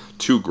wire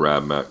to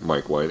grab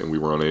Mike White, and we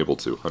were unable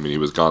to. I mean, he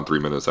was gone 3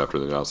 minutes after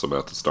they announced him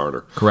at the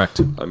starter.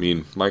 Correct. I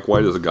mean, Mike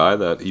White is a guy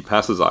that he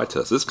passes eye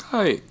test. This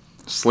guy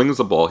slings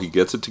the ball. He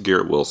gets it to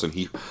Garrett Wilson.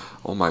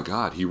 Oh my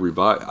God, he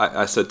revived.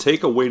 I said,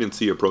 take a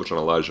wait-and-see approach on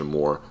Elijah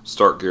Moore.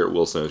 Start Garrett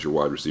Wilson as your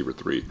wide receiver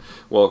 3.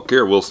 Well,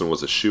 Garrett Wilson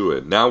was a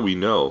shoo-in. Now we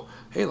know,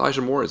 hey,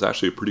 Elijah Moore is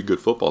actually a pretty good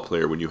football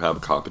player when you have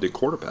a competent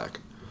quarterback.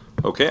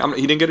 Okay,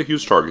 he didn't get a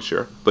huge target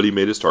share, but he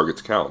made his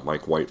targets count.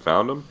 Mike White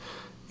found him.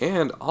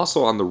 And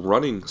also on the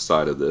running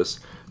side of this,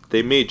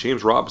 they made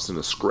James Robinson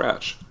a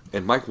scratch.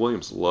 And Mike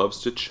Williams loves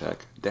to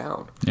check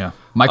down. Yeah.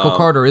 Michael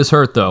Carter is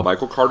hurt, though.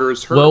 Michael Carter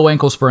is hurt. Low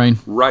ankle sprain.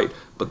 Right.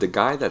 But the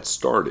guy that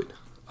started,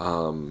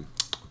 now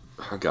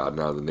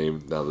the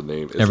name.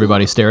 Is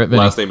Everybody stare at Vinny.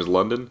 Last name is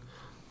London,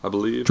 I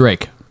believe.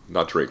 Drake.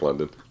 Not Drake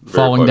London. Very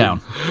Falling funny.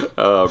 down.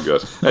 Oh,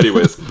 good.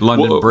 Anyways.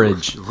 London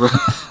Bridge. We'll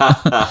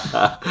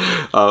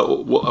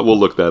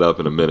look that up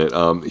in a minute.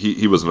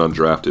 He was an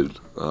undrafted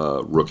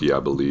rookie, I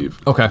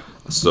believe. Okay.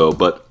 So,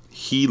 but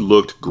he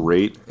looked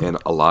great, and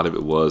a lot of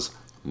it was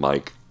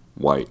Mike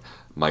White.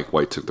 Mike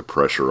White took the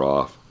pressure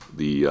off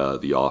the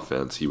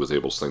offense. He was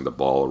able to sling the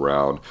ball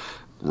around.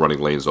 Running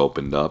lanes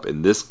opened up,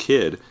 and this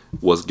kid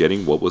was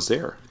getting what was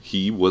there.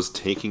 He was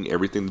taking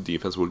everything the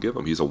defense would give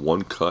him. He's a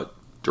one-cut,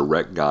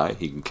 direct guy.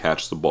 He can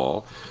catch the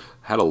ball.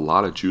 Had a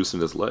lot of juice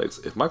in his legs.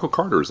 If Michael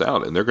Carter is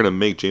out and they're going to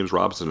make James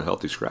Robinson a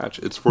healthy scratch,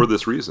 it's for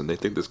this reason. They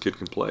think this kid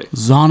can play.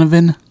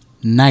 Zonovan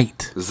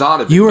Knight.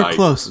 Zonovan You were Knight.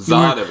 close. You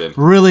were Zonovan.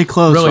 really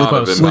close. Really with,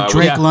 close. with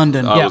Drake Yeah.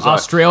 London. I Yeah, was right.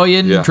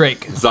 Australian Yeah.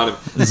 Drake.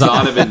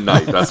 Zonovan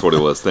Knight. That's what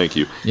it was. Thank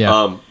you.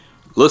 Yeah.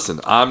 Listen,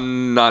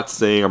 I'm not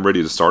saying I'm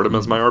ready to start him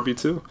as my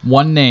RB2.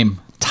 One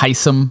name,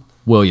 Tyson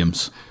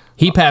Williams.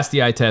 He passed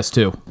the eye test,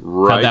 too.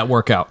 Right. How'd that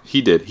work out?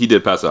 He did. He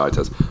did pass the eye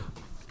test.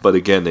 But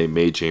again, they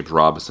made James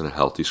Robinson a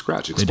healthy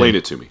scratch. Explain did.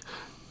 it to me.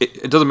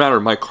 It doesn't matter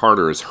if Mike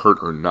Carter is hurt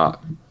or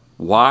not.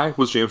 Why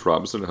was James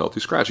Robinson a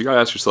healthy scratch? You got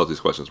to ask yourself these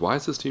questions. Why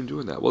is this team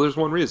doing that? Well, there's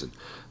one reason.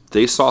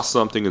 They saw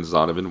something in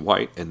Zonovan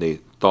White, and they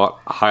thought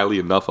highly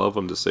enough of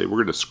him to say, we're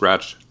going to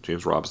scratch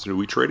James Robinson, who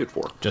we traded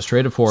for. Just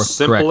traded for.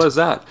 Simple Correct. as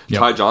that. Yep.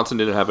 Ty Johnson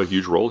didn't have a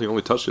huge role. He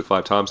only touched it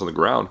 5 times on the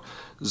ground.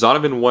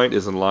 Zonovan White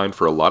is in line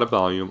for a lot of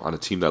volume on a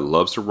team that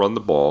loves to run the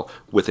ball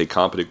with a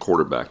competent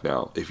quarterback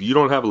now. If you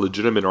don't have a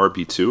legitimate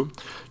RB2,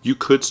 you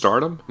could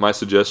start him. My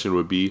suggestion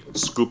would be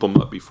scoop him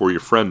up before your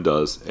friend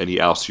does, and he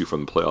ousts you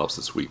from the playoffs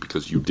this week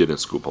because you didn't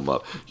scoop him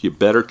up. You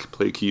better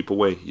play keep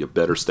away. You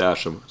better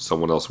stash him.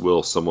 Someone else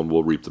will. Someone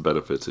will reap the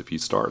benefits if he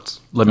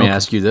starts. Let me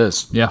ask you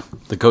this. Yeah.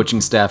 The coaching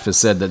staff has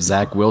said that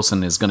Zach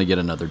Wilson is going to get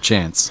another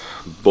chance.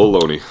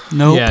 Baloney.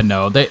 Nope. Yeah,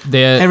 no. They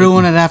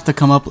Everyone would have to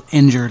come up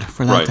injured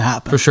for that Right. to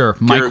happen. For sure.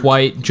 Mike Garrett-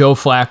 White, Joe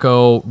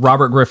Flacco,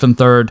 Robert Griffin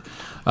III.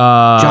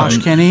 Josh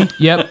Kenny.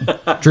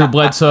 Yep. Drew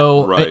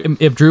Bledsoe. Right.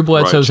 If Drew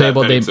Bledsoe's Chad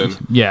able, Pennington,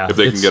 yeah. if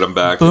they can it's- get him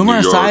back. in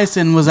Boomer New York.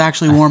 Esiason was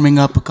actually warming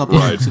up a couple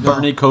weeks ago.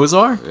 Bernie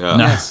Kosar? Yeah.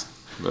 No. Yes.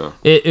 Yeah.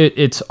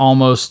 It's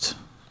almost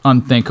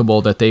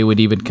unthinkable that they would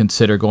even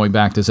consider going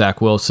back to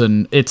Zach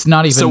Wilson. It's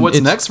not even. So what's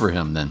it's- next for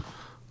him then?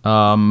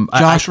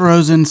 Josh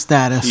Rosen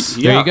status.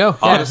 There you go. Yeah,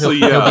 Honestly,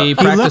 he'll yeah. be He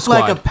practice looked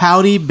like a squad.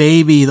 pouty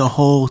baby the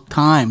whole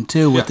time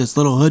too, with Yeah. his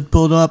little hood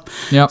pulled up.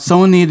 Yep.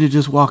 Someone needed to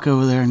just walk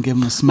over there and give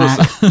him a smack.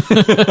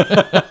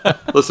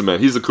 Listen, man,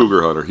 he's a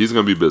Cougar hunter. He's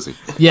going to be busy.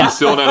 Yeah. He's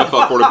still an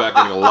NFL quarterback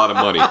getting a lot of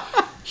money.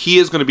 He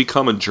is going to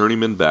become a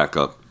journeyman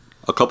backup.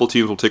 A couple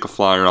teams will take a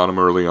flyer on him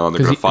early on. They're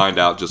 'Cause going to he- find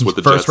out just what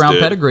the first Jets round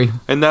did. pedigree.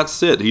 And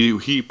that's it.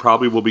 He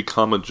probably will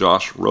become a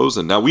Josh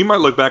Rosen. Now, we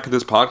might look back at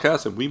this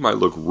podcast and we might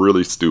look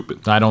really stupid.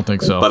 I don't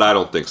think so. But I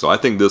don't think so. I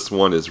think this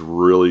one is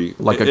really...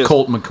 Like a it's-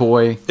 Colt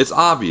McCoy? It's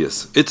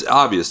obvious. It's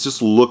obvious.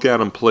 Just look at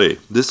him play.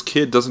 This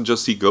kid doesn't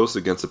just see ghosts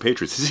against the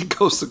Patriots. He sees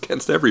ghosts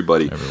against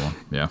everybody. Everyone,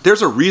 yeah.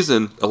 There's a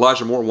reason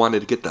Elijah Moore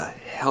wanted to get the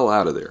hell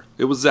out of there.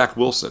 It was Zach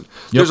Wilson.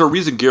 There's a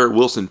reason Garrett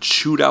Wilson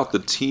chewed out the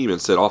team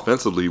and said,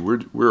 offensively,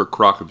 we're a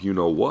crock of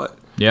you-know-what.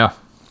 Yeah.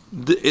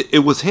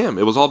 It was him.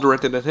 It was all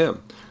directed at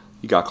him.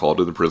 He got called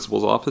to the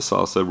principal's office.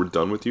 Saul said, we're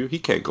done with you. He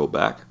can't go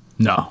back.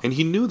 No. And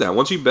he knew that.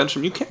 Once you bench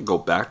him, you can't go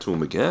back to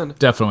him again.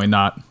 Definitely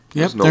not. Yep,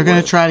 There's no they're going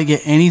way. to try to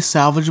get any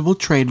salvageable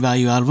trade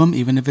value out of him,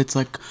 even if it's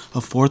like a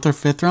 4th or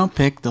 5th round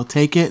pick. They'll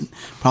take it.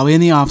 Probably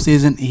in the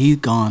offseason. He's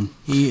gone.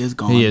 He is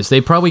gone. He is.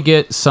 They probably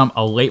get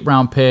a late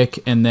round pick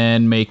and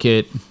then make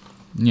it,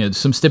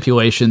 some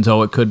stipulations.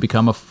 Oh, it could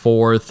become a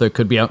 4th. It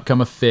could become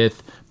a 5th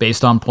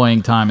based on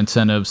playing time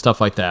incentives, stuff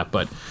like that.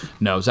 But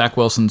no, Zach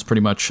Wilson's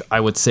pretty much, I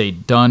would say,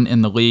 done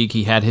in the league.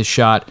 He had his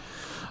shot.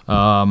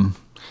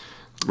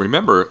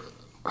 Remember,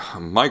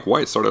 Mike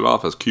White started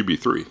off as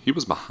QB3. He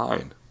was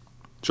behind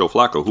Joe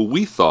Flacco, who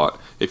we thought,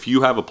 if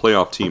you have a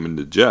playoff team in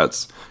the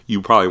Jets,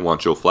 you probably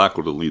want Joe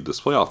Flacco to lead this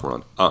playoff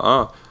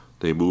run.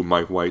 They moved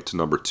Mike White to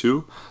number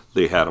 2.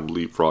 They had him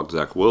leapfrog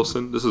Zach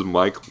Wilson. This is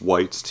Mike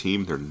White's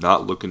team. They're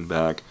not looking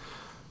back.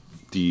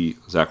 The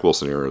Zach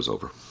Wilson era is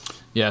over.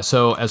 Yeah,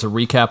 so as a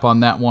recap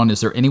on that one,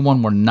 is there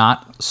anyone we're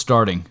not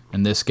starting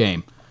in this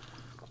game?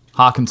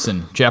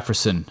 Hawkinson,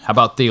 Jefferson, how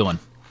about Thielen?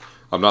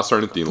 I'm not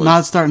starting Thielen.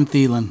 Not starting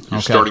Thielen. You're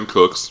Okay. starting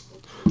Cooks.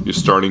 You're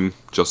starting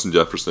Justin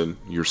Jefferson.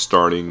 You're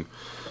starting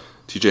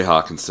TJ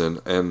Hawkinson.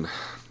 And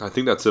I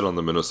think that's it on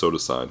the Minnesota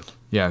side.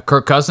 Yeah,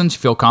 Kirk Cousins, you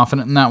feel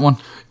confident in that one?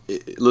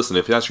 Listen,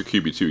 if that's your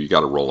QB2, you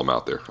got to roll him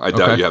out there. I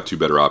doubt Okay. you have two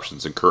better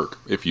options than Kirk.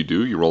 If you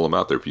do, you roll him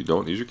out there. If you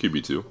don't, he's your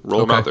QB2.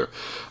 Roll him Okay. out there.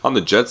 On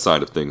the Jets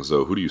side of things,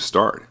 though, who do you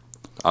start?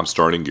 I'm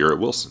starting Garrett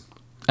Wilson.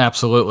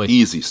 Absolutely.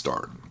 Easy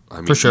start. I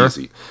mean, For sure.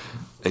 easy.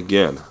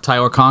 Again,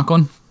 Tyler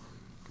Conklin,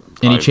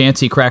 any I- chance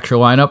he cracks your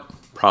lineup?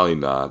 probably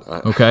not.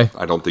 Okay.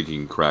 I don't think he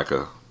can crack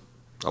a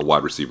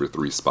wide receiver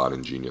 3 spot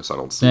in Genius. I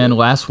don't see And it.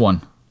 last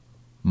one,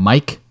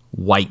 Mike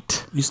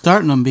White. You're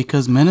starting them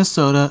because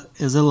Minnesota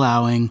is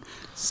allowing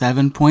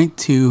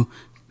 7.2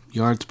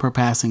 yards per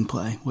passing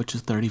play, which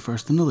is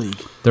 31st in the league.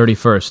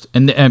 31st.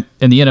 In the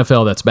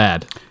NFL, that's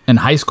bad. In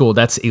high school,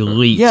 that's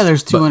elite. Yeah,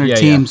 there's 200 yeah,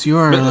 yeah. teams.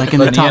 You're like in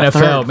But the in top the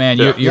NFL, third. man,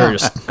 Yeah. you're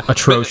just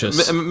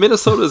atrocious.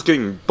 Minnesota is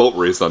getting boat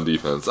raced on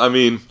defense. I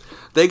mean,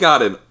 they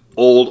got an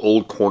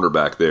old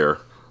cornerback there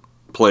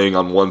playing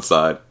on one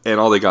side, and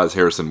all they got is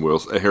Harrison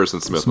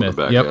Smith on the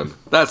back yep. end.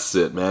 That's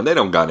it, man. They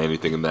don't got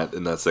anything in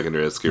that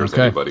secondary that scares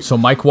Okay, anybody. so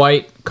Mike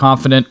White,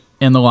 confident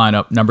in the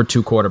lineup, number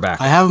 2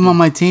 quarterback. I have him on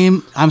my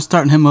team. I'm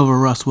starting him over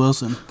Russ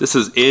Wilson. This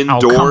is come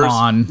indoors.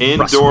 on, Russ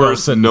Indoors,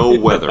 Wilson. no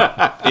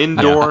weather.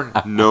 Indoor,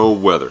 no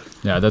weather.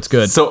 Yeah, that's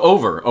good. So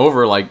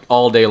over like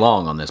all day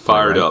long on this. play,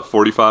 Fired right? up.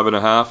 45 and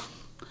a half.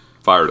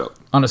 Fired up.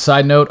 On a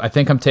side note, I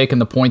think I'm taking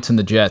the points in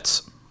the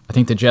Jets. I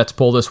think the Jets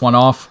pull this one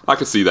off. I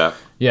can see that.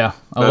 Yeah,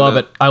 I love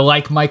it. I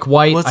like Mike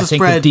White. What's I the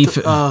think spread? the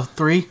defense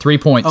 3? 3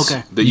 points.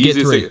 Okay. The you get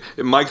easiest 3.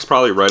 thing, Mike's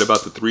probably right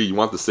about the 3. You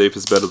want the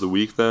safest bet of the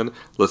week then?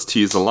 Let's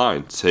tease the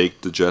line.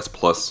 Take the Jets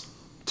plus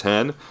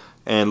 10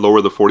 and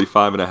lower the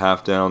 45 and a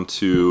half down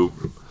to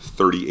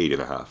 38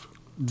 and a half.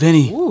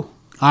 Vinny,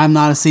 I'm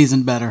not a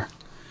seasoned better.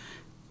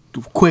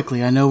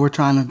 Quickly, I know we're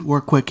trying to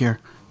work quick here.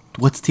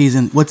 What's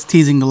teasing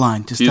the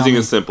line? Just tell Teasing me.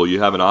 is simple.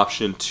 You have an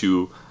option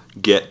to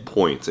get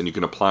points, and you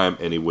can apply them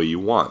any way you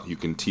want. You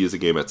can tease a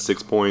game at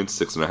 6 points,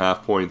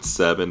 6.5 points,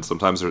 7.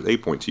 Sometimes there's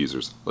 8-point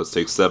teasers. Let's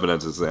take 7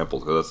 as an example,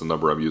 because that's the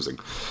number I'm using.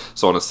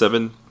 So on a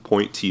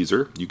 7-point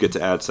teaser, you get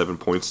to add 7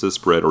 points to the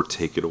spread or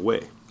take it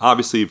away.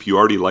 Obviously, if you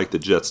already like the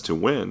Jets to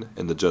win,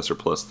 and the Jets are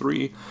plus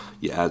 3,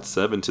 you add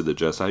 7 to the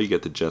Jets. Now you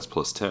get the Jets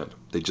plus 10.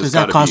 They just Does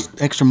that gotta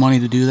cost extra money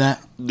to do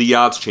that? the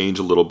odds change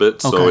a little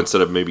bit. So Okay.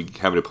 instead of maybe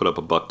having to put up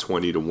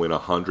 $1.20 to win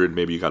 100,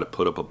 maybe you got to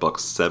put up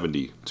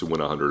 $1.70 to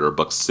win 100 or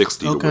 $1.60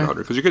 to Okay. win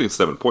 100 because you're getting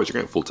 7 points.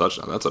 You're getting a full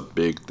touchdown. That's a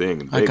big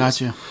thing in Vegas. I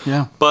got you.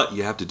 Yeah. But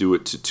you have to do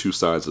it to two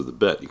sides of the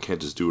bet. You can't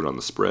just do it on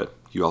the spread.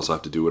 You also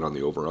have to do it on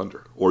the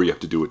over-under, or you have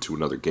to do it to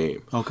another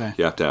game. Okay.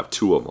 You have to have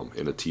 2 of them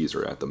in a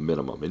teaser at the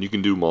minimum, and you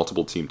can do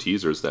multiple team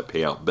teasers that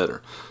pay out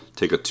better.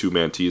 Take a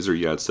 2-man teaser,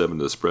 you add 7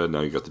 to the spread. Now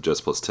you got the Jets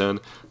plus 10.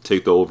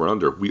 Take the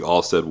over-under. We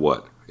all said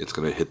what? It's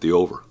going to hit the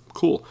over.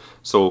 Cool.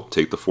 So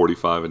take the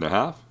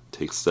 45.5,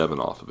 take 7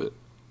 off of it.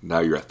 Now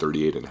you're at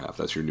 38.5.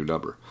 That's your new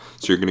number.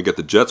 So you're going to get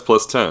the Jets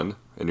plus 10,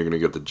 and you're going to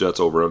get the Jets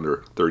over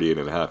under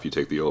 38.5. You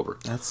take the over.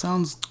 That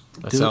sounds.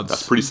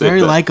 That's pretty safe.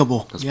 Very bet.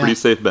 likable. That's Yeah. pretty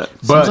safe bet.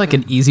 Seems like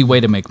an easy way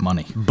to make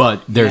money.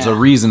 But there's a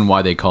reason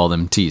why they call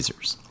them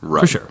teasers.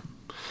 Right. For sure.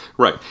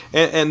 Right.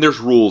 And there's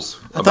rules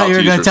I about thought you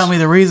were going to teasers. tell me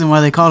the reason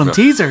why they called them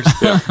teasers.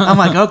 I'm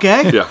like,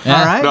 okay. Yeah.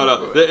 All right.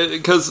 No,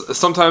 because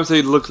sometimes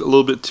they look a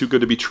little bit too good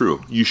to be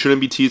true. You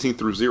shouldn't be teasing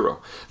through 0.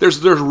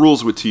 There's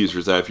rules with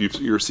teasers that if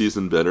you're a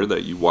seasoned better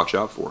that you watch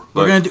out for.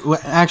 But We're going to do,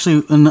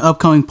 actually, in the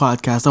upcoming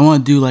podcast, I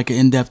want to do like an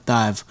in-depth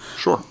dive.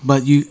 sure.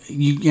 But you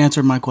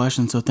answered my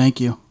question, so thank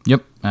you.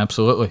 Yep,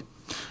 absolutely.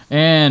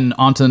 And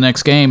on to the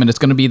next game, and it's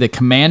going to be the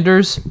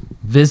Commanders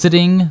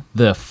visiting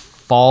the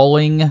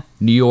falling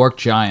New York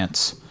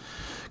Giants.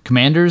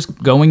 Commanders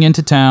going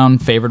into town,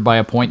 favored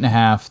by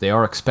 1.5. They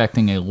are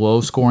expecting a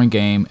low-scoring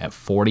game at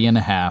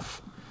 40.5.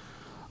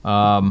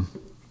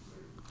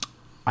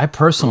 I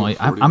personally,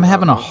 I'm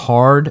having a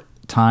hard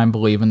time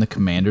believing the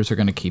Commanders are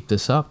going to keep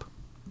this up.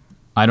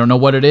 I don't know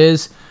what it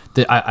is.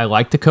 I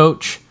like the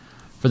coach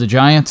for the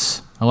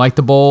Giants. I like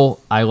the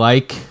bowl. I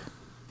like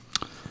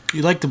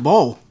You like the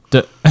bowl.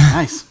 the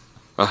Nice.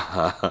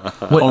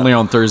 Only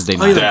on Thursday Oh,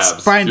 night. you like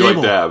Dabs. Brian You like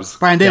Dable. Dabs?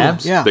 Brian Dable.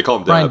 Dabs? Yeah. They call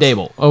them Brian Dabs.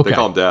 Dable, okay. They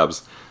call them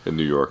Dabs in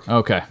New York.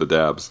 Okay. The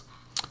Dabs.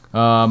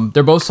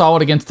 They're both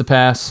solid against the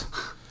pass.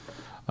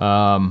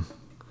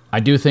 I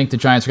do think the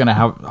Giants are going to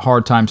have a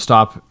hard time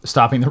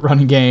stopping the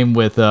running game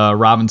with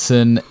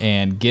Robinson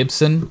and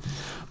Gibson,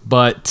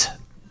 but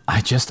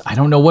I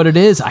don't know what it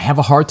is. I have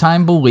a hard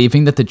time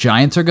believing that the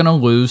Giants are going to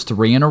lose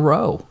 3 in a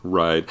row.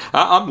 Right.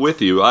 I'm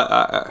with you.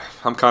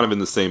 I'm kind of in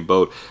the same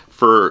boat.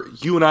 For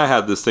you and I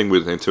had this thing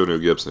with Antonio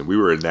Gibson. We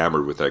were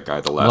enamored with that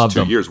guy the last Loved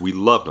 2 him. years. We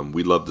loved him.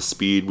 We loved the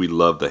speed. We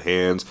loved the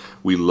hands.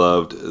 We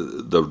loved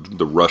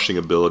the rushing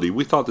ability.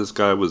 We thought this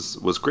guy was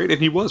great, and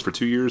he was. For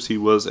 2 years, he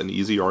was an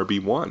easy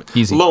RB1.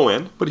 Easy. Low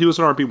end, but he was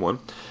an RB1.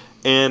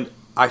 And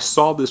I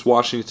saw this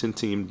Washington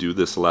team do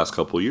this the last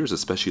couple of years,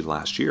 especially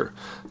last year.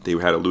 They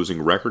had a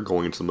losing record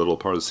going into the middle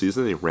part of the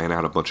season. They ran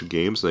out a bunch of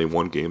games. They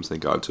won games. They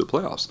got into the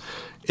playoffs.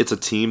 It's a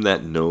team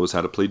that knows how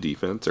to play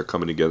defense. They're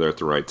coming together at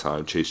the right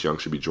time. Chase Young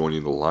should be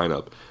joining the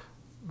lineup.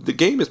 The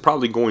game is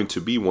probably going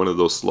to be one of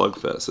those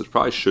slugfests. It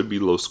probably should be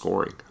low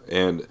scoring.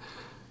 And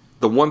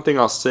the one thing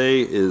I'll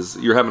say is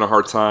you're having a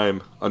hard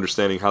time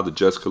understanding how the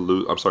Giants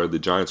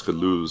could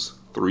lose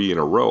 3 in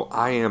a row.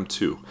 I am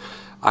too.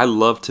 I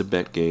love to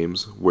bet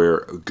games where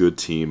a good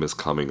team is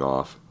coming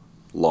off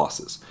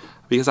losses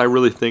because I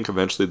really think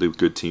eventually the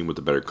good team with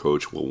the better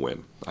coach will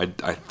win. I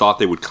thought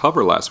they would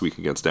cover last week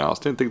against Dallas.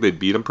 Didn't think they'd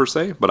beat them per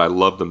se, but I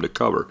love them to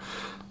cover.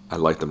 I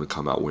like them to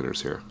come out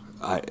winners here.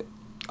 I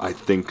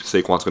think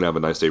Saquon's going to have a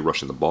nice day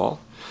rushing the ball.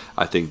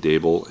 I think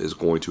Dable is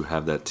going to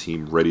have that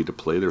team ready to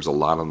play. There's a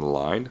lot on the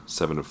line.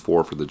 7-4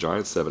 for the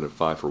Giants,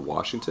 7-5 for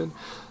Washington.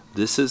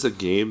 This is a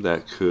game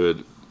that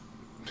could,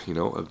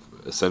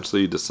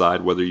 essentially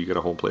decide whether you get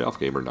a home playoff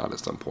game or not at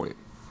some point.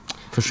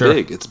 For sure.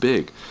 It's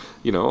big.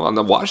 On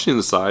the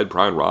Washington side,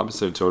 Brian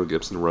Robinson and Tony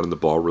Gibson running the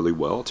ball really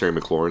well. Terry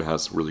McLaurin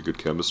has really good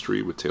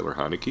chemistry with Taylor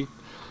Heineke.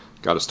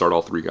 Got to start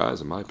all 3 guys,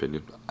 in my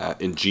opinion.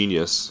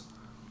 Ingenious,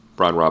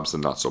 Brian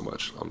Robinson, not so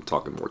much. I'm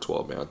talking more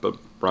 12-man. But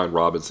Brian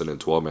Robinson in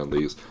 12-man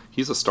leagues,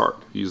 he's a start.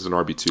 He's an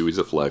RB2. He's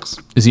a flex.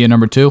 Is he a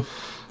number 2?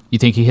 You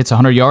think he hits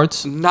 100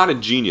 yards? Not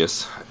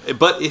ingenious,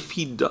 but if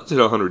he does hit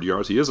 100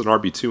 yards, he is an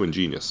RB2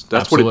 ingenious.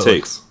 That's what Absolutely. it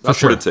takes. That's For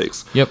sure. what it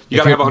takes. Yep. You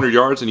got to have 100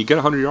 yards, and you get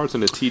 100 yards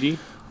in a TD,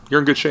 you're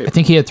in good shape. I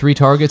think he had 3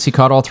 targets. He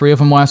caught all 3 of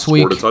them last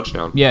week. Scored a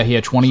touchdown. Yeah, he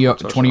had 20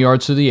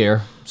 yards through the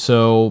air.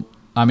 So,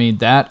 I mean,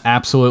 that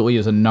absolutely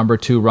is a number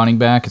 2 running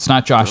back. It's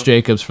not Josh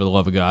Jacobs, for the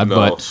love of God, No,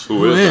 but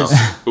who is?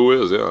 Who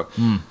is? Yeah.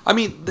 I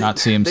mean, Not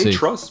CMC. They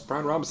trust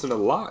Brian Robinson a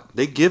lot.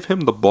 They give him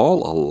the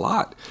ball a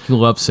lot. he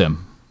loves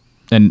him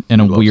in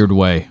a weird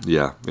way.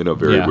 Yeah, in a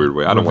very weird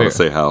way. I don't want to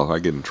Very- say how. I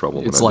get in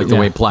trouble. It's when I like do the it.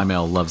 way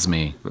Plymel loves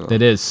me.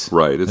 It is.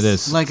 Right, It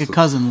it's- is. Like a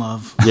cousin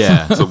love.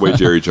 Yeah. It's the way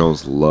Jerry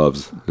Jones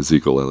loves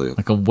Ezekiel Elliott.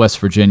 Like a West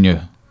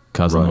Virginia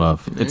cousin Right.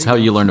 love. It's how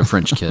you learn a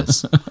French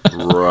kiss.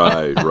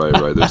 Right.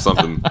 There's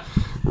something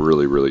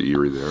really, really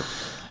eerie there.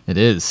 It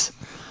is.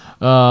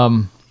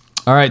 All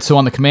right, so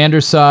on the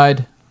Commanders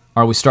side,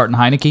 are we starting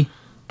Heineke?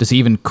 Does he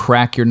even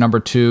crack your number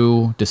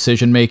 2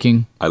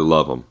 decision-making? I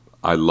love him.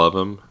 I love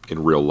him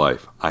in real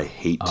life. I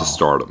hate to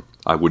start him.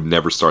 I would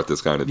never start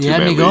this guy in a You had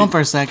two-man me going league. for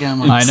a second. I'm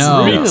like, I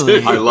know.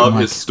 Really? I love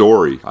his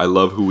story. I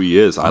love who he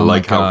is. I Oh my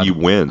like how God. he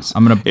wins.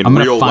 I'm gonna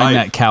real find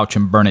life, that couch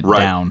and burn it right.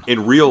 down.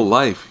 In real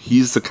life,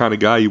 he's the kind of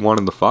guy you want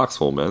in the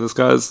foxhole, man. This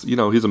guy's,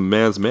 he's a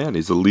man's man.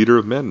 He's a leader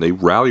of men. They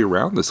rally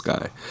around this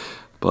guy.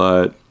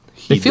 But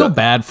They feel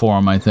bad for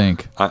him, I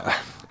think.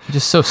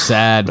 Just so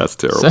sad. That's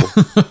terrible.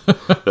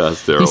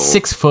 That's terrible. He's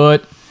 6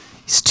 foot.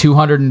 He's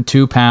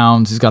 202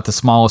 pounds. He's got the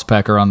smallest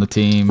pecker on the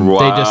team.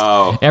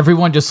 Wow.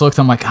 Everyone just looks.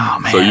 I'm like, oh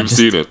man. So you've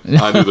seen it.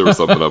 I knew there was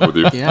something up with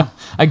you. Yeah.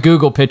 I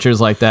Google pictures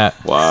like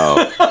that. Wow.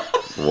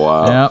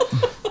 Yep.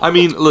 I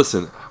mean,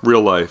 listen,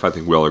 real life, I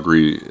think we all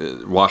agree,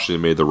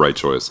 Washington made the right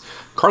choice.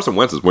 Carson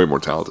Wentz is way more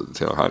talented than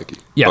Taylor Heineke.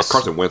 Yes. But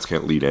Carson Wentz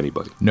can't lead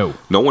anybody. No.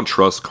 No one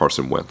trusts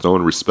Carson Wentz. No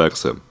one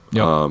respects him.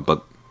 Yep.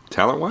 But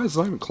talent-wise, it's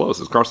not even close.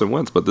 It's Carson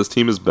Wentz. But this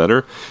team is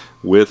better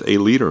with a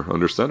leader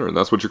under center, and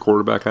that's what your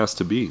quarterback has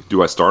to be.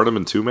 Do I start him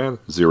in two-man?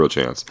 Zero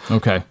chance.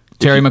 Okay.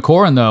 Terry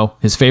McLaurin, though,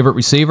 his favorite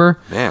receiver.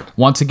 Man.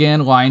 Once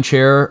again, lion's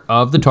share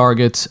of the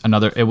targets.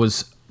 It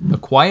was a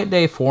quiet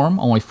day for him.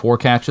 Only 4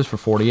 catches for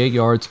 48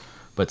 yards,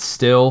 but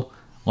still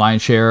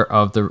lion's share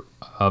of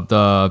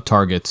the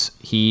targets.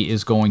 He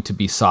is going to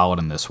be solid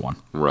in this one.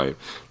 Right.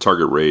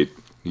 Target rate,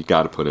 you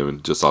got to put him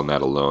in just on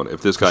that alone.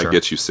 If this guy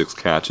gets you 6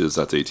 catches,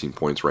 that's 18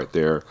 points right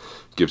there.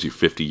 Gives you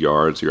 50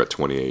 yards, you're at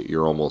 28.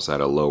 You're almost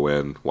at a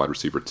low-end wide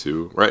receiver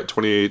 2. Right?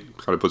 28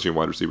 kind of puts you in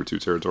wide receiver 2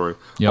 territory.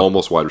 Yep.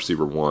 Almost wide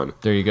receiver 1.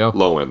 There you go.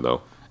 Low-end,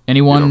 though.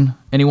 Anyone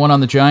on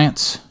the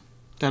Giants?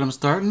 That I'm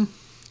starting?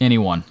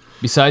 Anyone.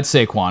 Besides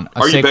Saquon.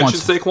 Are you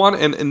benching Saquon?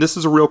 And this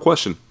is a real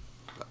question.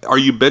 Are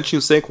you benching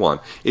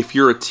Saquon? If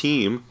you're a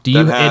team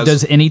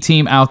does any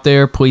team out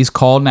there please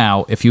call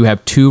now if you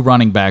have 2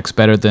 running backs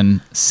better than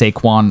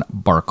Saquon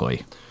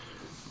Barkley?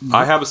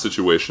 I have a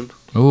situation.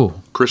 Ooh.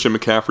 Christian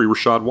McCaffrey,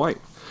 Rachaad White.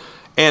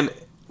 And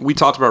we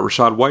talked about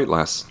Rachaad White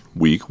last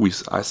week.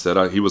 I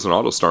said he was an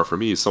auto start for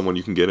me. He's someone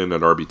you can get in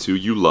at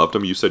RB2. You loved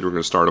him. You said you were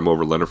going to start him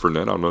over Leonard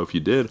Fournette. I don't know if you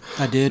did.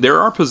 I did.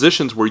 There are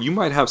positions where you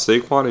might have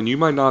Saquon and you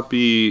might not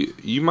be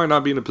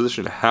in a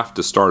position to have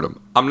to start him.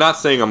 I'm not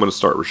saying I'm going to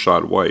start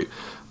Rachaad White,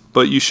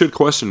 but you should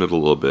question it a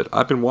little bit.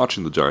 I've been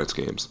watching the Giants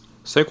games.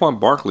 Saquon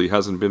Barkley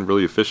hasn't been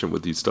really efficient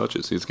with these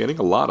touches. He's getting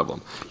a lot of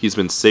them. He's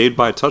been saved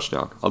by a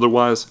touchdown.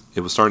 Otherwise,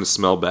 it was starting to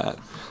smell bad.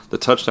 The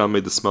touchdown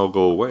made the smell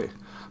go away.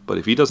 But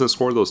if he doesn't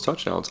score those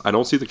touchdowns, I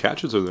don't see the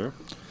catches are there.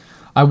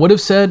 I would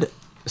have said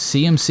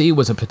CMC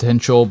was a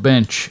potential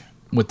bench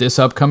with this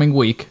upcoming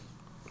week.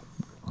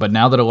 But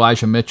now that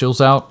Elijah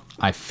Mitchell's out,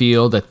 I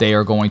feel that they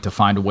are going to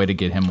find a way to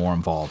get him more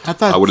involved. I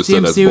thought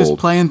CMC was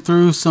playing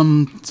through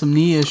some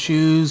knee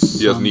issues.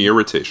 He has knee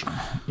irritation.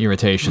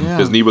 Yeah.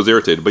 His knee was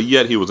irritated, but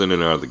yet he was in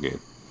and out of the game.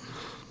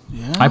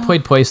 Yeah. I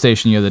played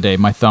PlayStation the other day.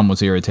 My thumb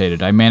was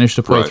irritated. I managed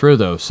to play through,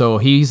 though. So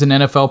he's an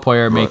NFL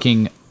player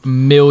making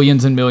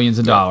millions and millions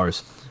of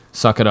dollars.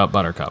 Suck it up,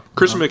 Buttercup.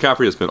 Christian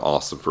McCaffrey has been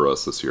awesome for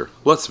us this year.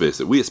 Let's face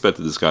it, we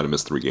expected this guy to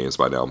miss 3 games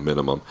by now,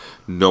 minimum.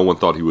 No one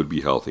thought he would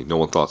be healthy. No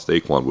one thought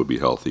Saquon would be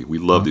healthy. We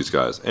love these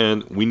guys,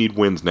 and we need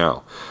wins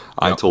now.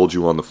 I told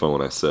you on the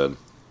phone, I said,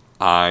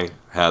 I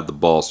had the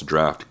balls to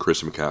draft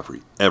Christian McCaffrey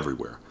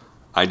everywhere.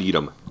 I need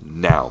him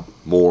now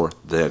more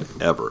than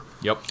ever.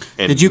 Yep.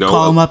 And did you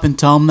call him up and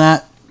tell him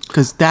that?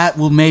 Because that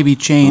will maybe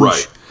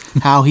change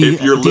how he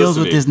deals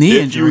with his knee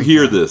injury. If you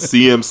hear this,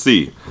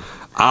 CMC,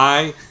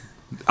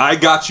 I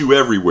got you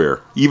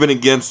everywhere, even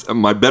against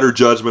my better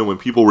judgment when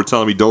people were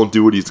telling me don't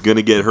do it, he's going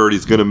to get hurt,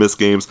 he's going to miss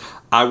games.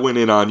 I went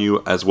in on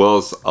you as well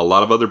as a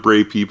lot of other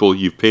brave people.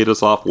 You've paid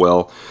us off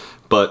well,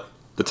 but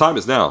the time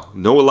is now.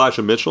 No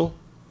Elijah Mitchell.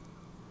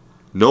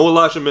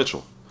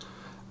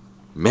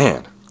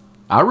 Man.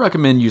 I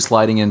recommend you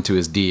sliding into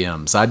his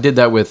DMs. I did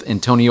that with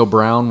Antonio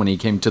Brown when he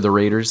came to the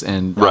Raiders,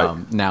 and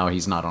now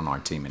he's not on our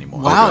team anymore.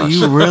 Wow,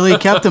 you really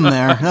kept him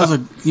there.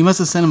 You must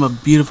have sent him a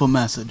beautiful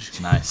message.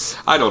 Nice.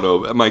 I don't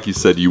know. Mikey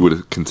said you would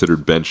have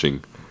considered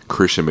benching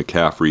Christian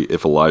McCaffrey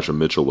if Elijah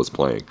Mitchell was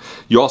playing.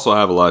 You also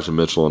have Elijah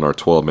Mitchell in our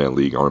 12-man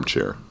league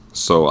armchair,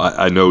 so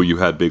I know you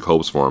had big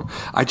hopes for him.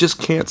 I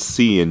just can't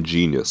see in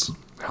genius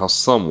how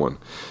someone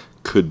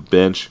could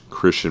bench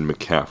Christian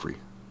McCaffrey.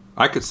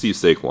 I could see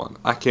Saquon.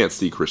 I can't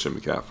see Christian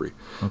McCaffrey.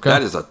 Okay.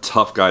 That is a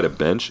tough guy to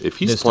bench. If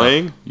he's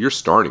playing, you're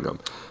starting him.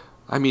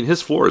 I mean,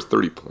 his floor is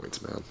 30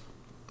 points, man.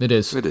 It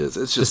is. It's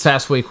just this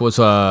past week was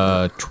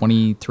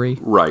 23.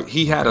 Right.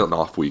 He had an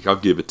off week. I'll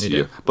give it to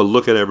you. But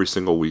look at every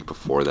single week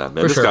before that,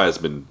 man. This guy has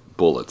been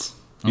bullets.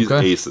 He's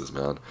aces,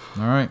 man.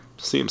 All right.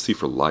 CMC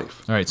for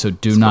life. All right. So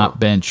do not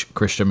bench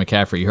Christian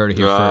McCaffrey. You heard it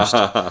here first.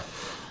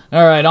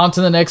 All right, on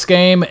to the next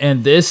game,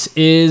 and this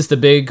is the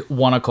big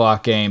 1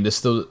 o'clock game.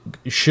 This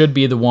should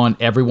be the one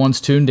everyone's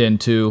tuned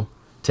into.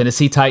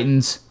 Tennessee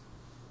Titans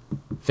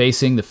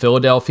facing the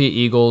Philadelphia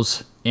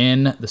Eagles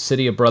in the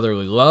city of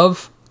brotherly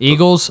love.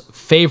 Eagles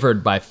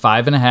favored by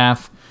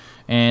 5.5,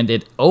 and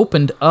it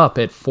opened up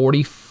at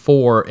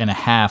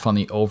 44.5 on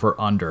the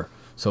over-under.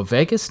 So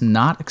Vegas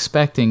not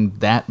expecting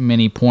that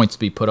many points to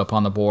be put up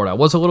on the board. I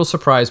was a little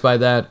surprised by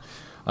that.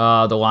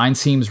 The line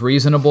seems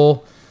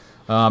reasonable.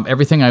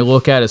 Everything I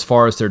look at as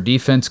far as their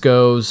defense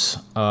goes,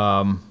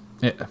 I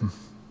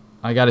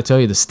got to tell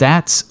you, the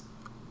stats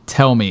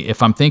tell me,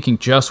 if I'm thinking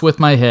just with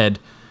my head,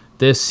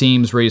 this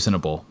seems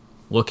reasonable.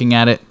 Looking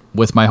at it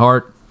with my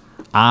heart,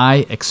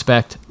 I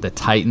expect the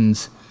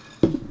Titans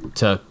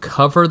to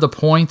cover the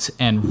points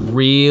and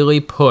really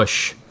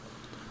push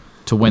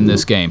to win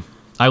this game.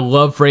 I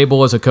love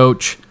Vrabel as a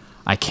coach.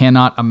 I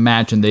cannot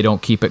imagine they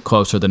don't keep it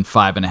closer than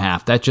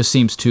 5.5. That just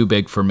seems too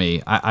big for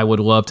me. I would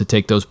love to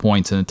take those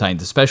points in the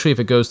Titans, especially if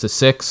it goes to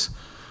 6.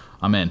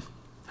 I'm in.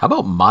 How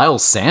about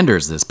Miles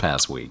Sanders this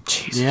past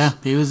week? Yeah,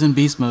 he was in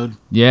beast mode.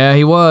 Yeah,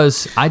 he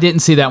was. I didn't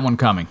see that one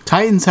coming.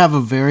 Titans have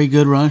a very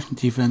good run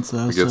defense,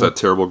 though. Against that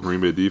terrible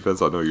Green Bay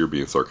defense, I know you're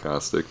being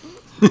sarcastic.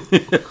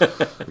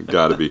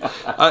 Gotta be.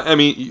 I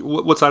mean,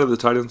 what side of the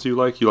Titans do you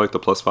like? You like the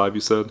 +5, you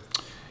said?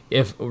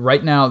 If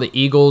right now the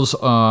Eagles,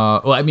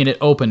 it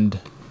opened,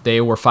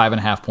 they were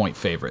 5.5 point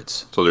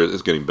favorites. So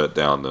it's getting bet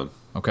down then.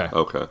 Okay.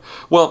 Okay.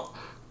 Well,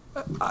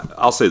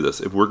 I'll say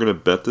this. If we're going to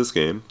bet this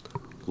game,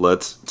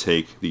 let's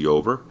take the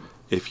over.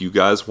 If you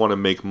guys want to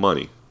make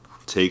money,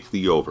 take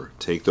the over.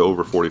 Take the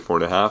over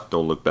 44.5.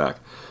 Don't look back.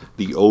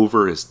 The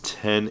over is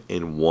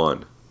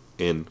 10-1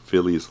 in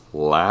Philly's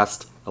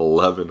last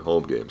 11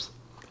 home games.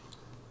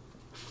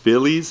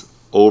 Philly's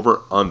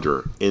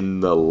over-under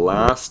in the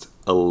last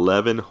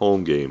 11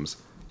 home games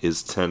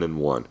is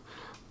 10-1.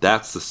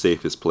 That's the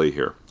safest play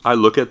here. I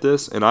look at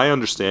this, and I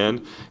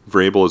understand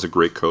Vrabel is a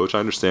great coach. I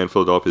understand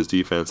Philadelphia's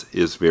defense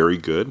is very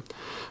good.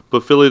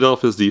 But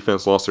Philadelphia's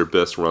defense lost their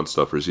best run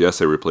stuffers. Yes,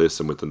 they replaced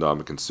them with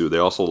Ndamukong Suh. They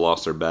also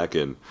lost their back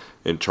in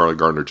Charlie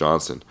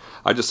Gardner-Johnson.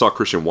 I just saw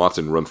Christian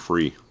Watson run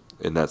free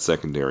in that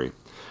secondary.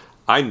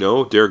 I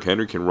know Derrick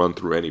Henry can run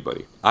through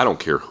anybody. I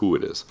don't care who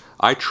it is.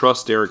 I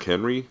trust Derrick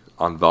Henry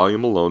on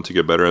volume alone to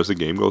get better as the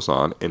game goes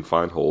on and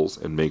find holes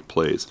and make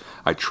plays.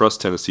 I trust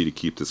Tennessee to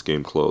keep this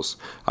game close.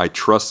 I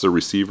trust the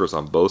receivers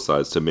on both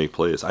sides to make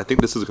plays. I think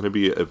this is going to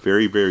be a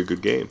very, very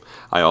good game.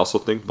 I also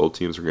think both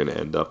teams are going to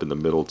end up in the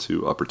middle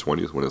to upper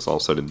 20s when it's all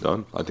said and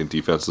done. I think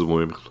defenses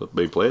will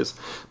make plays.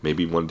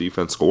 Maybe one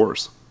defense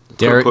scores.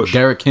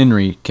 Derrick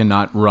Henry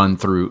cannot run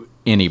through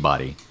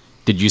anybody.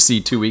 Did you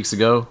see 2 weeks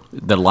ago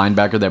the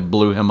linebacker that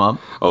blew him up?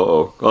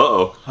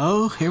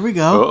 Oh, here we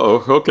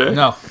go. Okay.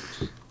 No.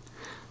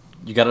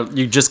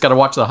 You just gotta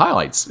watch the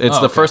highlights. It's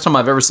the first time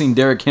I've ever seen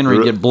Derrick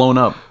Henry get blown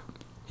up.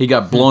 He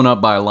got blown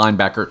up by a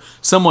linebacker.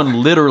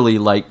 Someone literally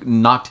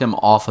knocked him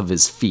off of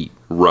his feet.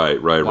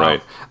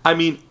 Right. I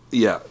mean,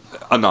 yeah,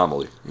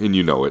 anomaly, and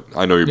you know it.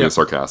 I know you're being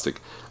sarcastic,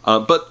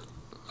 but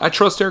I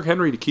trust Derrick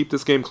Henry to keep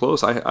this game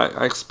close.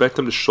 I expect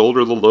him to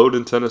shoulder the load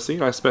in Tennessee,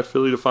 and I expect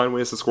Philly to find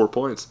ways to score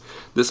points.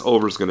 This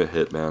over is going to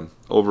hit, man.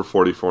 Over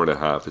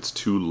 44.5. It's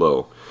too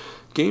low.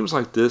 Games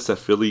like this that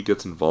Philly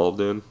gets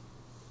involved in,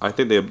 I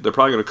think they're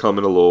probably going to come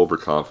in a little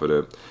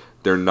overconfident.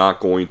 They're not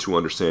going to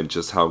understand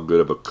just how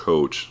good of a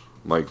coach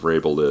Mike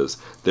Vrabel is.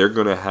 They're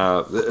going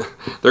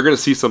to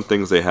see some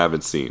things they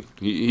haven't seen.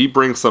 He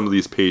brings some of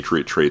these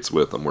Patriot traits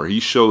with him, where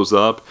he shows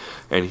up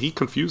and he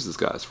confuses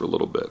guys for a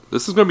little bit.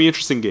 This is going to be an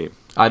interesting game.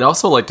 I'd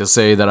also like to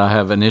say that I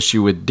have an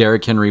issue with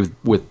Derrick Henry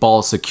with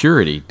ball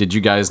security. Did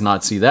you guys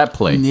not see that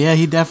play? Yeah,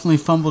 he definitely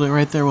fumbled it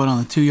right there, on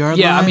the 2-yard line?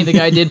 Yeah, I mean, the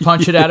guy did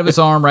punch it out of his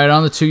arm right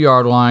on the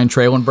 2-yard line.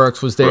 Traylon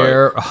Burks was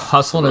there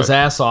hustling his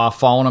ass off,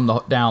 following him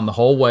down the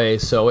whole way.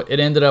 So it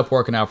ended up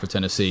working out for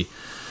Tennessee.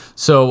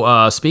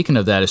 So speaking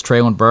of that, is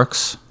Traylon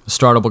Burks a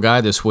startable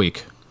guy this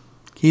week?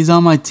 He's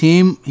on my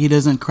team. He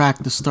doesn't crack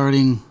the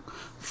starting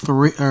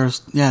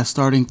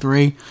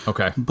three.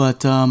 Okay.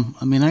 But,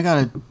 I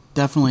got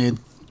definitely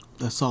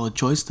a solid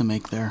choice to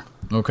make there.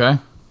 Okay.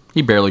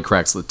 He barely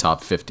cracks the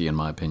top 50, in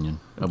my opinion,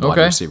 of wide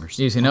receivers.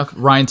 Easy enough.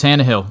 Ryan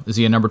Tannehill, is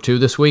he a number 2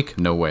 this week?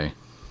 No way.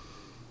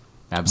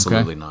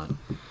 Absolutely not.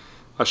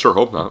 I sure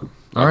hope not.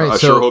 All right, I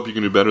sure hope you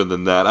can do better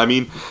than that. I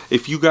mean,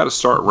 if you got to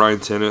start Ryan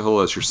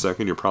Tannehill as your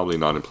second, you're probably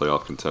not in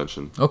playoff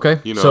contention. Okay.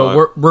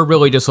 We're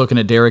really just looking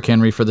at Derrick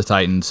Henry for the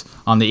Titans.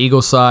 On the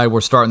Eagles side, we're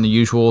starting the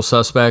usual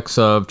suspects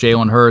of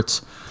Jalen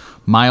Hurts.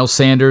 Miles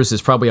Sanders is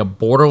probably a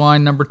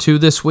borderline number 2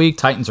 this week.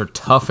 Titans are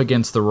tough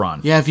against the run.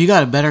 Yeah, if you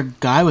got a better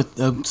guy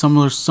with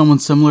someone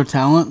similar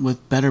talent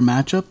with better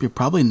matchup, you're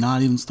probably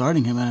not even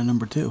starting him at a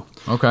number 2.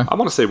 Okay. I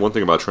want to say one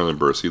thing about Traylon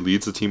Burks. He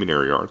leads the team in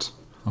air yards.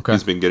 Okay.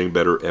 He's been getting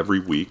better every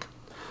week.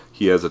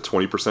 He has a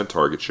 20%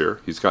 target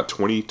share. He's got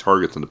 20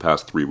 targets in the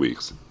past 3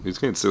 weeks. He's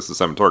getting 6 to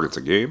 7 targets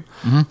a game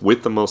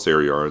with the most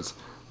air yards.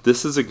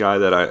 This is a guy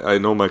that I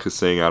know Mike is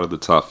saying out of the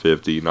top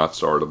 50, not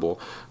startable.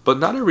 But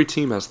not every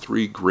team has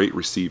 3 great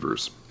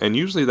receivers. And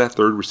usually that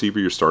third receiver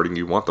you're starting,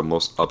 you want the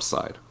most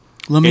upside.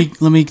 Let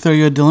me throw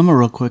you a dilemma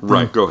real quick.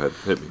 Right, go ahead.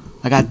 Hit me.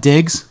 I got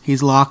Diggs.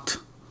 He's locked.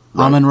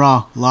 Right.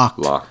 Amon-Ra, locked.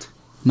 Locked.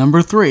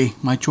 Number 3,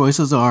 my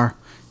choices are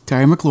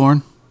Terry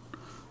McLaurin,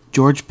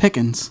 George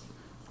Pickens,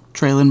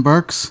 Traylon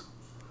Burks,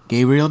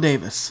 Gabriel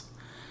Davis.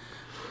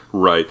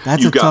 Right.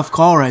 That's a tough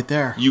call right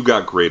there. You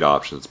got great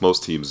options.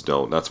 Most teams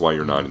don't. That's why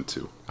you're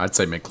 9-2. I'd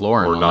say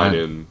McLaurin. Or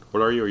 9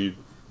 what are you? Are you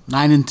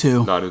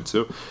 9-2?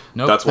 9-2.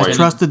 Nope. That's why I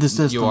trusted the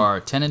system. You are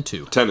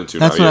 10-2. 10-2.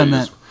 That's what I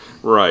meant.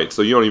 Right.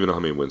 So you don't even know how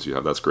many wins you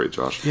have. That's great,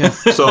 Josh. Yeah.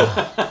 So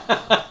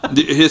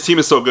his team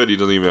is so good he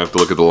doesn't even have to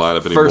look at the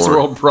lineup anymore. First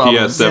world problems.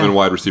 He has 7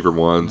 wide receiver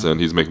ones, and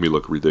he's making me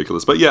look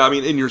ridiculous. But yeah, I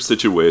mean, in your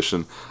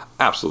situation,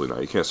 absolutely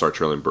not. You can't start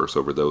Traylon Burks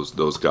over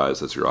those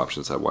guys as your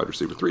options at wide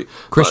receiver 3.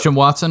 Christian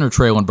Watson or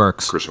Traylon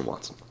Burks? Christian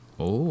Watson.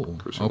 Oh,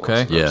 Christian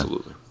okay. Watson,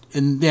 absolutely.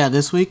 And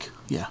this week,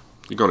 yeah.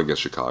 You're going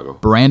against Chicago.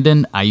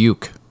 Brandon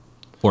Ayuk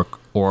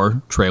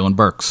or Traylon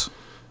Burks.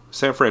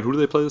 San Fran, who do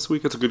they play this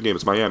week? It's a good game.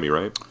 It's Miami,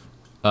 right?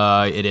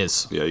 It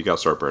is. Yeah, you got to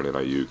start Brandon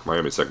Ayuk.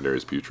 Miami secondary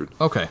is putrid.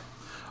 Okay.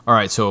 All All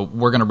right, so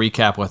we're going to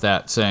recap with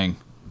that saying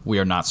we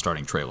are not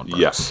starting Treylon Burks.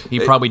 Yes. He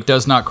probably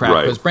does not crack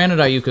Right. because Brandon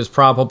Ayuk is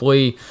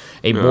probably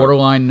a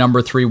borderline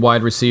number 3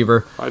 wide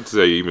receiver. I'd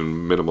say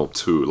even minimum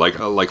 2, like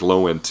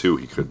low end 2.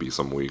 He could be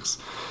some weeks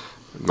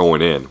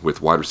going in with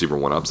wide receiver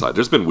 1 upside.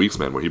 There's been weeks,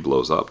 man, where he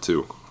blows up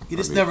too. You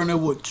just never know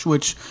which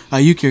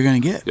Ayuk you're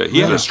going to get. Yeah, he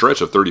had a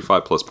stretch of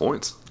 35 plus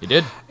points. He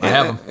did. I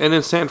have him. And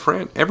in San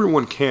Fran,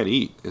 everyone can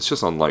eat. It's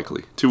just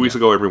unlikely. 2 weeks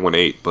ago, everyone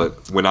ate,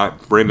 but when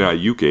Brandon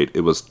Ayuk ate,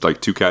 it was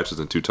like 2 catches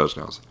and 2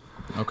 touchdowns.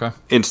 Okay.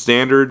 In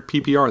standard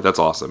PPR, that's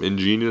awesome. In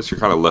Genius, you're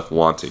kind of left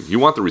wanting. You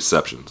want the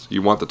receptions.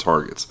 You want the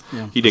targets.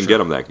 Yeah, he didn't get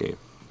them that game.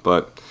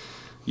 But,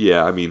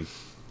 yeah, I mean,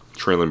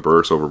 Treylon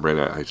Burks over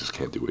Brandon, I just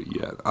can't do it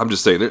yet. I'm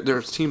just saying,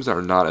 there's teams that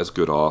are not as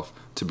good off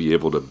to be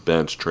able to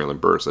bench Treylon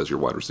Burks as your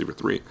wide receiver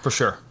 3. For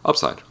sure.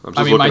 Upside. I'm just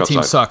I mean, my looking team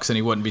upside. sucks, and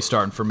he wouldn't be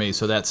starting for me,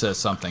 so that says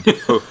something.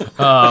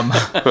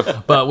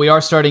 But we are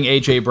starting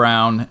A.J.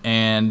 Brown,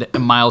 and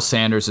Miles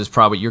Sanders is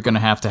probably, you're going to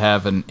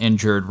have an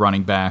injured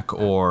running back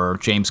or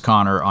James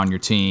Conner on your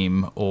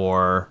team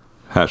or...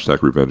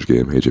 Hashtag revenge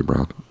game, AJ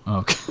Brown.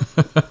 Okay.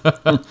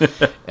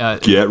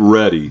 Get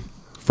ready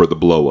for the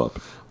blow up.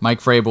 Mike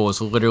Vrabel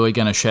is literally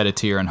going to shed a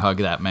tear and hug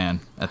that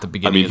man at the I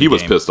beginning mean, of the he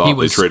was game. pissed off. He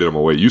was, They traded him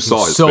away. You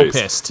saw his so face.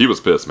 pissed. He was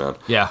pissed, man.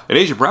 Yeah. And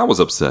AJ Brown was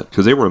upset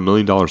because they were $1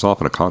 million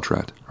off in a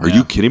contract. Are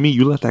you kidding me?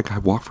 You let that guy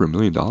walk for $1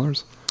 million?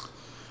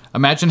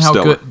 Imagine how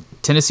Stellar. good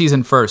Tennessee's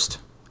in first.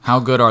 How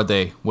good are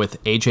they with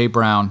A.J.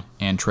 Brown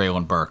and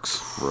Treylon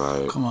Burks?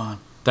 Right. Come on.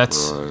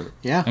 That's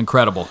Yeah.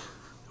 incredible.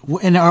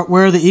 And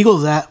where are the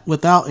Eagles at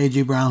without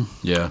A.J. Brown?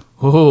 Yeah.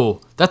 Ooh,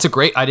 that's a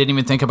great. I didn't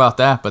even think about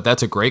that, but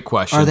that's a great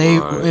question. Are they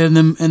in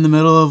the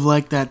middle of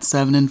like that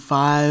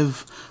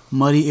 7-5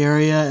 muddy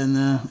area in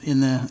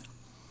the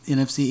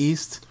NFC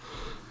East?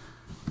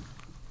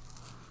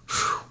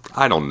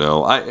 I don't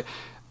know.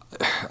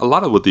 A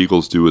lot of what the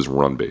Eagles do is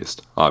run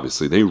based.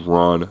 Obviously, they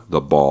run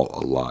the ball a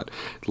lot.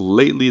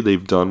 Lately,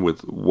 they've done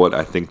with what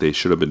I think they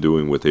should have been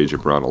doing with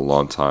AJ Brown a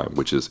long time,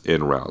 which is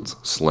in routes,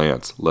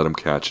 slants, let him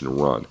catch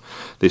and run.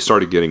 They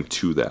started getting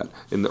to that.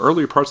 In the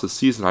earlier parts of the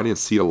season, I didn't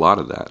see a lot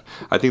of that.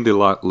 I think they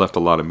left a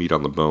lot of meat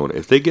on the bone.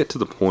 If they get to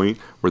the point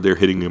where they're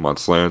hitting him on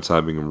slants,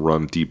 having him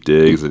run deep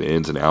digs and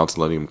ins and outs,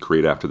 letting him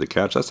create after the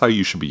catch, that's how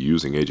you should be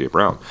using AJ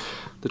Brown.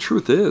 The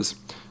truth is,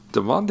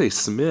 Devontae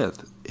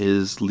Smith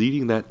is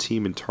leading that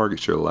team in target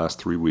share the last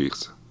 3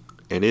 weeks.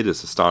 And it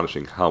is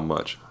astonishing how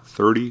much.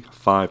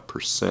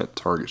 35%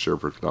 target share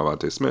for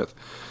Devontae Smith.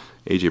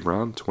 A.J.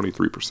 Brown,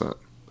 23%.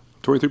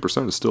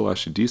 23% is still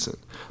actually decent.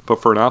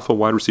 But for an alpha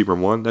wide receiver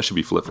 1, that should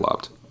be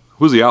flip-flopped.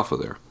 Who's the alpha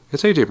there?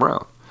 It's A.J.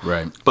 Brown.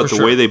 Right. But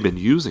the way they've been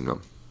using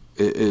him,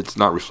 it's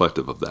not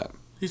reflective of that.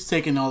 He's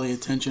taking all the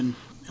attention,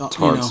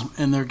 Tons.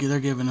 and they're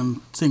giving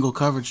him single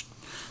coverage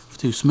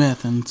to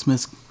Smith, and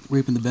Smith's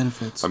reaping the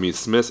benefits. I mean,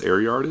 Smith's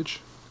air yardage,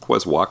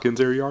 Quez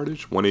Watkins' air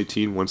yardage,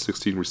 118,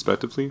 116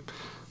 respectively.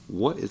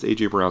 What is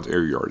A.J. Brown's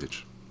air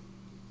yardage?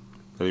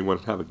 Anyone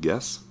have a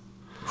guess?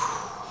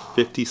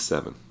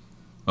 57.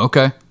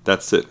 Okay.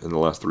 That's it in the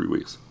last 3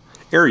 weeks.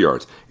 Air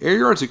yards. Air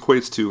yards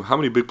equates to how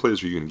many big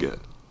plays are you going to get?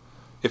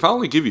 If I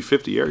only give you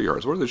 50 air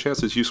yards, what are the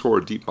chances you score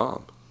a deep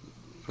bomb?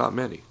 Not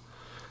many.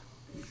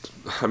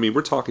 I mean,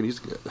 we're talking,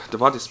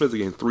 Devontae Smith is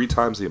getting 3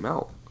 times the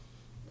amount.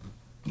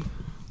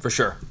 For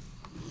sure.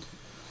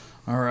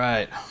 All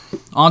right.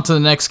 On to the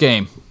next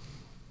game.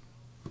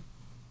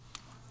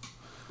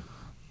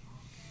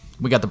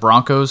 We got the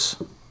Broncos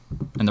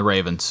and the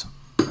Ravens.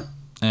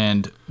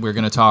 And we're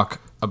going to talk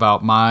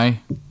about my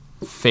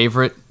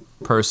favorite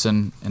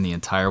person in the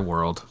entire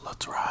world.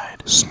 Let's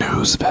ride.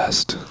 Snooze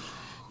fest.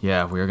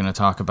 Yeah, we are going to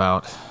talk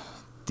about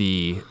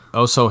the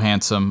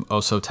oh-so-handsome,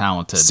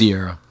 oh-so-talented.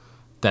 Sierra.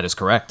 That is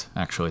correct.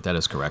 Actually, that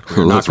is correct.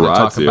 We're Let's not going to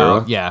ride, talk Sierra.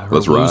 about her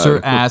Let's ride.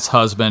 loser-ass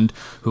husband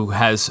who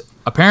has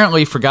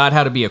apparently forgot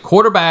how to be a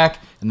quarterback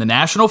in the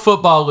National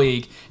Football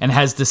League and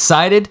has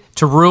decided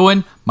to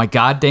ruin my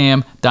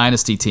goddamn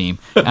dynasty team.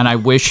 And I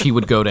wish he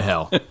would go to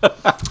hell.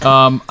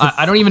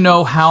 I don't even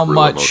know how Real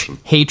much emotion.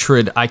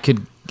 hatred I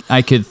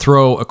could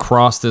throw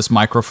across this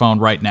microphone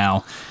right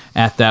now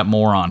at that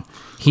moron.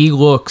 He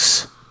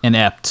looks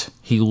inept.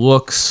 He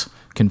looks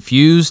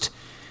confused.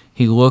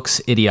 He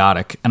looks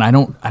idiotic, and I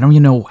don't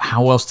even know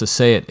how else to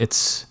say it.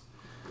 It's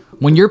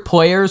when your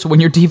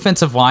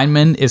defensive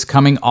lineman is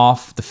coming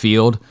off the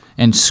field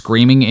and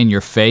screaming in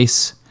your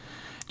face,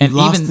 and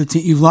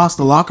You've lost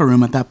the locker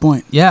room at that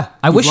point. yeah,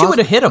 I wish he lost would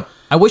have hit him.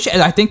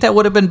 I think that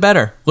would have been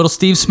better. Little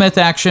Steve Smith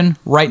action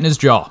right in his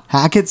jaw.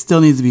 Hackett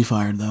still needs to be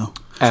fired, though.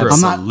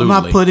 Absolutely.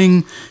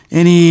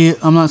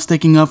 I'm not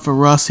sticking up for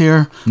Russ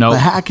here. Nope. But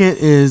Hackett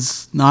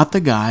is not the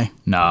guy,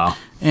 No,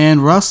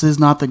 and Russ is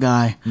not the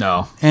guy.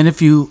 no. And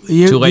if you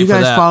Too late for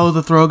guys that. follow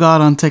the Throw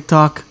God on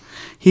TikTok,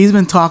 he's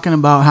been talking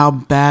about how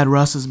bad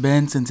Russ has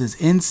been since his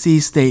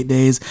NC State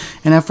days.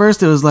 And at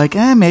first it was like,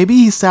 maybe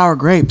he's sour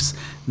grapes.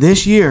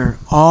 This year,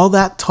 all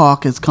that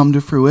talk has come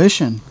to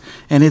fruition.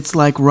 And it's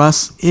like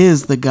Russ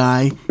is the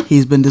guy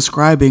he's been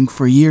describing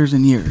for years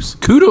and years.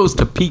 Kudos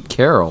to Pete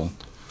Carroll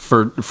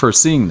for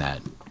seeing that.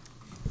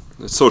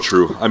 It's so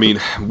true. I mean,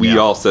 we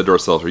all said to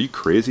ourselves, are you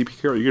crazy, Pete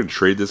Carroll? Are you going to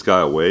trade this guy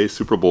away?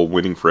 Super Bowl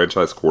winning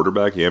franchise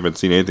quarterback. You haven't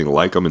seen anything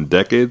like him in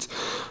decades.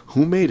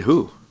 Who made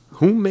who?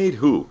 Who made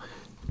who?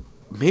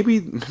 Maybe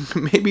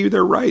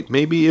they're right.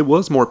 Maybe it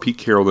was more Pete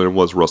Carroll than it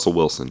was Russell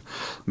Wilson.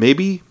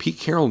 Maybe Pete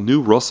Carroll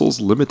knew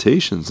Russell's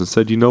limitations and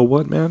said, you know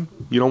what, man?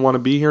 You don't want to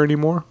be here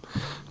anymore?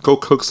 Go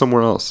cook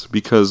somewhere else.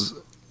 Because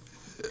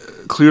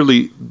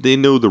clearly they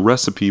knew the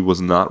recipe was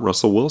not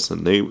Russell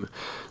Wilson.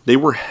 They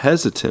were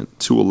hesitant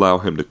to allow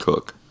him to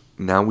cook.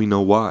 Now we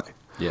know why.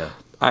 Yeah.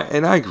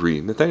 I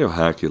agree. Nathaniel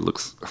Hackett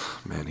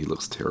he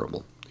looks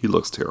terrible. He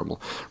looks terrible.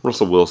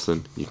 Russell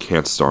Wilson, you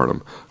can't start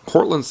him.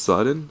 Cortland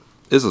Sutton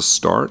is a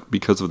start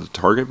because of the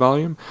target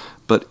volume,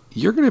 but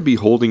you're going to be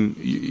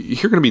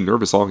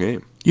nervous all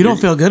game. You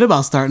don't feel good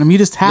about starting him. You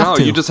just have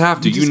to. No, you just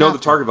have to. You know the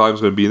target volume is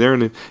going to be there,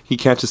 and if he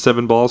catches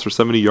 7 balls for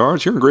 70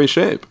 yards, you're in great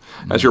shape.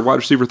 As your wide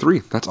receiver 3,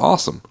 that's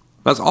awesome.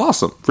 That's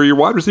awesome. For your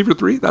wide receiver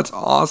 3, that's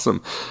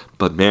awesome.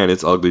 But, man,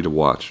 it's ugly to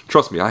watch.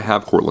 Trust me, I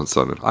have Cortland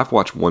Sutton. I've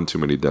watched one too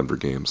many Denver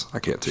games. I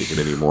can't take it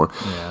anymore.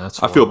 Yeah,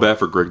 that's I feel bad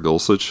for Greg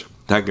Dulcich.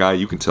 That guy,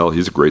 you can tell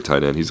he's a great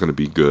tight end. He's going to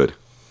be good.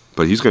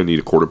 But he's going to need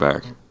a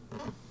quarterback.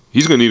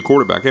 He's going to need a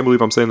quarterback. I can't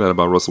believe I'm saying that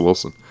about Russell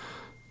Wilson.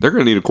 They're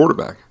going to need a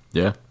quarterback.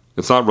 Yeah.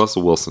 It's not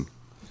Russell Wilson.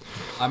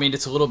 I mean,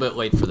 it's a little bit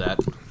late for that.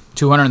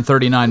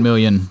 $239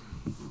 million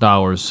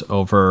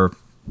over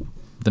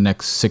the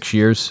next 6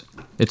 years.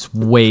 It's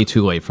way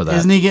too late for that.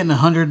 Isn't he getting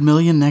 $100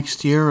 million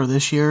next year or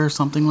this year or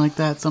something like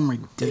that?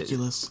 Something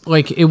ridiculous.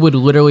 Like, it would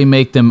literally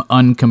make them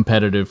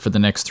uncompetitive for the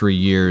next 3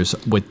 years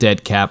with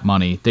dead cap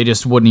money. They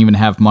just wouldn't even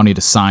have money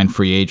to sign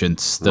free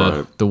agents.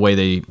 The way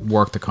they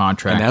work the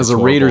contract. And as a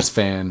Raiders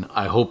fan,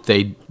 I hope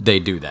they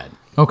do that.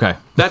 Okay.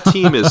 That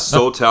team is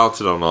so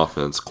talented on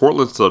offense.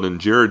 Cortland Sutton,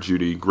 Jared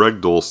Jeudy,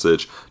 Greg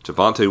Dulcich,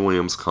 Javonte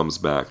Williams comes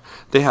back.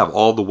 They have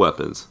all the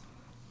weapons.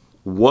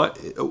 What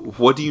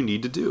do you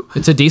need to do?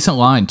 It's a decent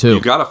line, too.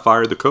 You got to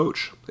fire the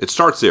coach. It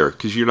starts there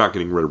because you're not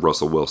getting rid of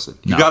Russell Wilson.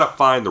 You got to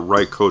find the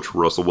right coach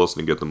for Russell Wilson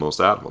and get the most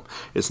out of him.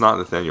 It's not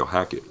Nathaniel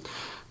Hackett.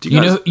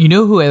 You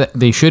know who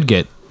they should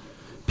get?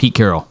 Pete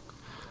Carroll.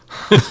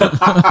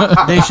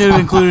 They should have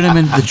included him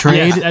in the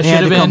trade. That They should had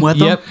have to been. come with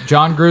him. Yep,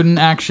 John Gruden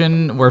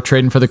action. We're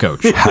trading for the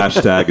coach.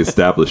 Hashtag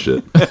establish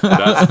it.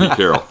 That's Pete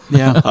Carroll.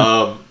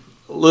 Yeah.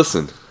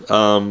 Listen.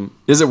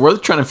 Is it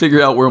worth trying to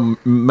figure out where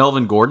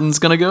Melvin Gordon's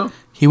going to go?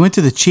 He went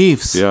to the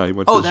Chiefs. Yeah, he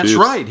went to the Chiefs. Oh,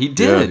 that's right. He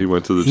did. Yeah, he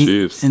went to the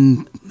Chiefs.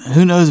 And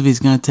who knows if he's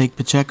going to take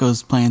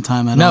Pacheco's playing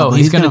time at all. No, but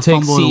he's going to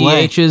take fumble it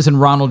away. CEHs and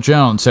Ronald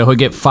Jones, so he'll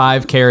get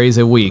 5 carries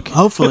a week.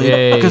 Hopefully.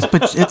 Yay.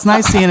 Because it's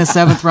nice seeing a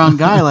 7th-round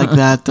guy like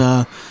that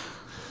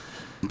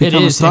It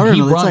become a is, starter. and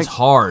he It's runs like-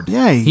 hard.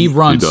 Yeah, he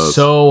runs He does.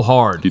 so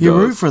hard. He You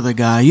root does. for the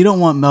guy. You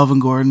don't want Melvin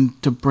Gordon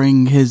to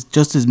bring his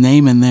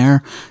name in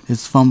there,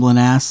 his fumbling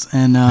ass,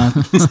 and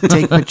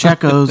take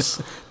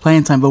Pacheco's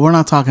playing time. But we're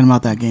not talking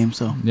about that game,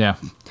 so. Yeah.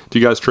 Do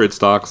you guys trade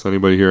stocks?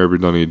 Anybody here ever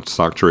done any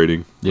stock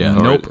trading? Yeah.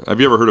 All Nope. right. Have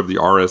you ever heard of the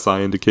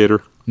RSI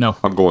indicator? No.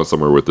 I'm going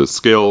somewhere with this.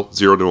 Scale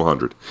 0 to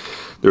 100.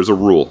 There's a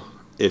rule.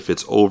 If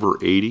it's over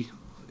 80,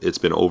 it's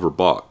been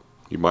overbought.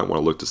 You might want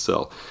to look to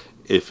sell.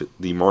 If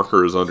the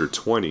marker is under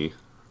 20,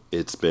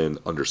 it's been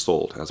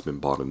undersold, hasn't been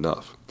bought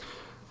enough.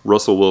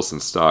 Russell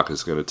Wilson's stock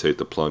is going to take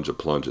the plunge of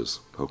plunges,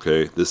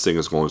 okay? This thing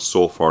is going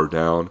so far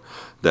down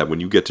that when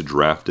you get to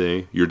draft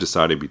day, you're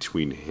deciding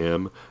between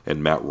him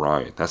and Matt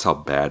Ryan. That's how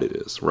bad it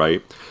is,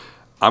 right?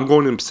 I'm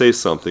going to say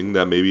something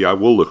that maybe I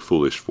will look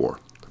foolish for,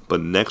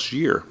 but next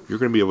year, you're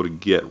going to be able to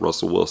get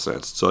Russell Wilson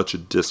at such a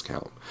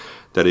discount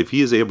that if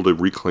he is able to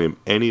reclaim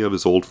any of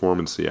his old form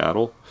in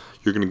Seattle,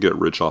 you're going to get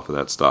rich off of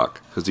that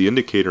stock. Because the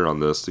indicator on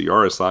this, the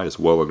RSI is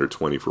well under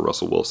 20 for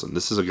Russell Wilson.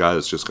 This is a guy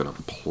that's just going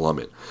to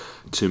plummet.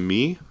 To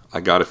me, I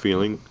got a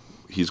feeling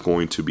he's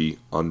going to be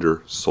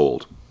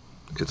undersold.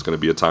 It's going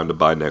to be a time to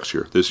buy next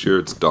year. This year,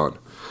 it's done.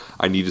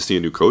 I need to see a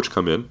new coach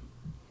come in,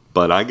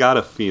 but I got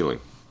a feeling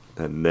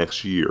that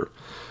next year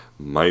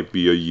might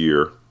be a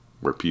year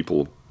where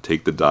people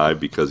take the dive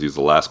because he's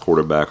the last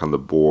quarterback on the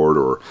board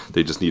or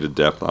they just need a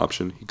depth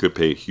option. He could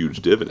pay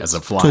huge dividends. As a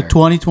To flyer.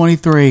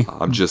 2023,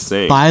 I'm just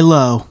saying. buy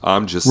low.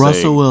 I'm just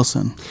Russell saying.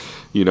 Wilson.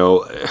 You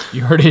know,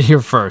 You heard it here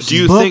first. do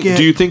you Book think it.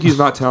 do you think he's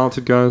not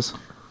talented, guys?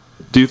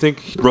 Do you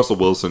think Russell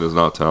Wilson is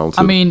not talented?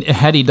 I mean,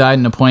 had he died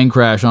in a plane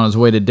crash on his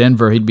way to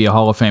Denver, he'd be a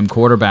Hall of Fame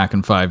quarterback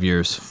in 5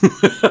 years.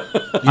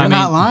 You're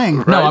not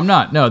lying. No, I'm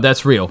not. No,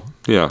 that's real.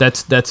 Yeah.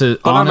 That's a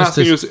but I'm honest.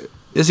 asking you,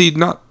 is he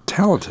not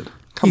talented?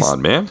 Come He's-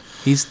 on, man.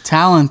 He's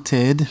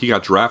talented. He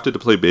got drafted to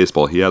play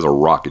baseball. He has a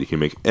rocket. He can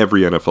make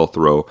every NFL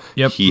throw.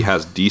 Yep. He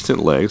has decent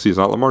legs. He's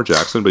not Lamar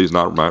Jackson, but he's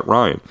not Matt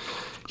Ryan.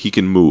 He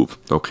can move.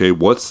 Okay,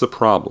 what's the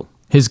problem?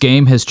 His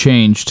game has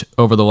changed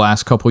over the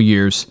last couple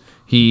years.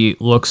 He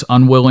looks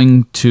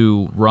unwilling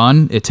to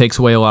run. It takes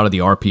away a lot of the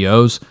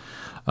RPOs.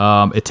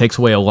 It takes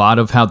away a lot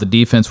of how the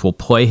defense will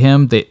play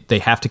him. They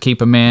have to keep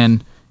a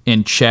man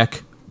in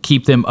check,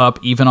 keep them up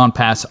even on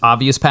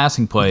obvious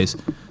passing plays.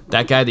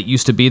 That guy that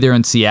used to be there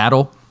in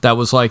Seattle, that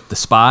was like the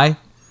spy.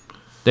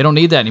 They don't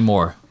need that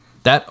anymore.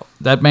 That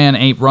man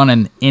ain't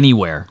running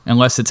anywhere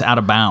unless it's out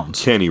of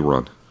bounds. Can he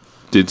run?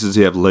 Does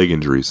he have leg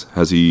injuries?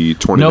 Has he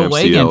torn No an MCL?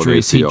 leg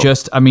injuries. An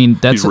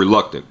ACL? That's he's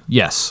reluctant.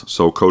 Yes.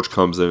 So coach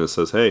comes in and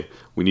says, hey,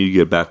 we need to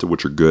get back to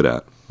what you're good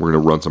at. We're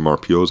going to run some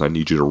RPOs. I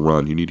need you to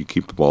run. You need to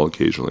keep the ball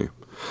occasionally.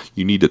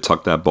 You need to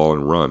tuck that ball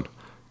and run.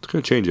 It's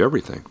going to change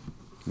everything.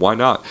 Why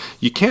not?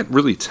 You can't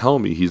really tell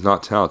me he's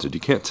not talented.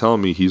 You can't tell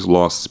me he's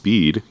lost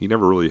speed. He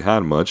never really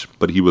had much,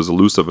 but he was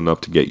elusive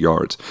enough to get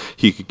yards.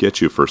 He could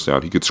get you a first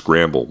down. He could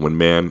scramble. When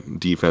man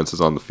defense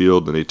is on the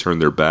field and they turn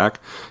their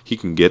back, he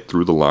can get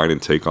through the line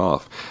and take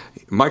off.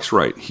 Mike's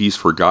right. He's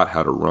forgot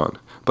how to run.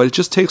 But it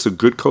just takes a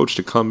good coach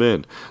to come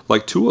in,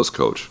 like Tua's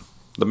coach,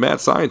 the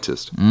mad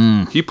scientist.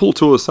 He pulled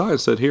Tua aside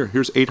and said,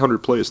 here's 800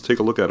 plays. Take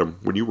a look at them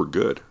when you were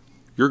good.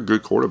 You're a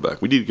good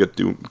quarterback. We need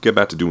to get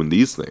back to doing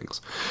these things.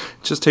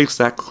 It just takes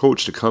that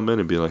coach to come in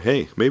and be like,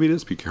 hey, maybe it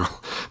is Pete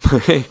Carroll.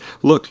 But hey,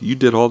 look, you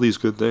did all these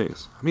good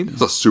things. I mean,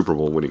 it's a Super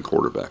Bowl winning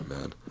quarterback,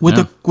 man. With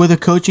a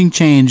coaching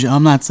change,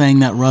 I'm not saying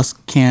that Russ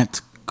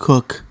can't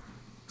cook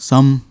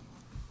some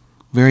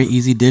very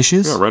easy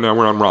dishes. Yeah, right now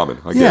we're on ramen.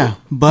 I get it.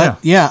 But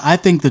I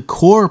think the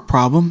core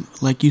problem,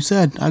 like you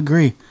said, I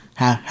agree.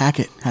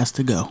 Hackett has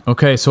to go.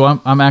 Okay, so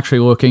I'm actually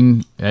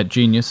looking at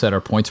Genius at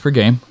our points per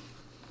game.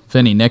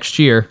 Vinny, next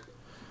year,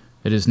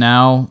 it is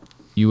now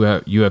you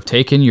have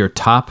taken your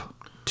top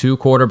 2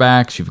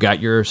 quarterbacks. You've got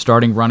your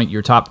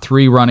your top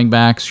 3 running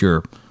backs,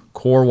 your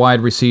core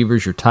wide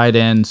receivers, your tight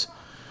ends.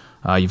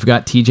 You've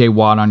got T.J.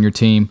 Watt on your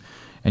team,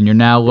 and you're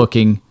now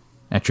looking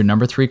at your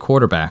number 3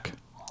 quarterback,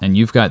 and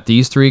you've got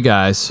these 3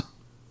 guys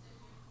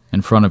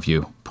in front of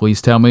you.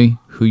 Please tell me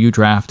who you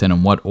draft and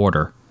in what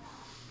order.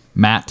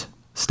 Matt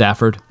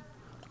Stafford,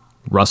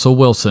 Russell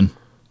Wilson,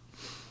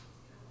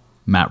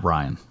 Matt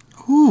Ryan.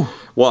 Ooh.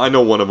 Well, I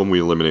know one of them we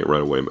eliminate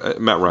right away.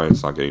 Matt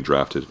Ryan's not getting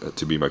drafted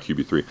to be my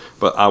QB3,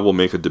 but I will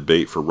make a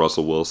debate for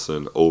Russell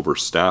Wilson over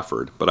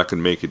Stafford, but I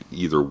can make it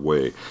either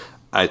way.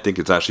 I think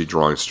it's actually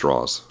drawing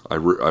straws. I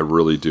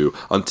really do.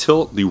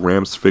 Until the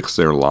Rams fix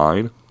their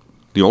line,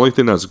 the only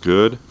thing that's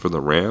good for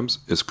the Rams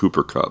is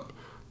Cooper Kupp.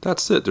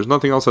 That's it. There's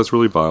nothing else that's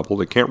really viable.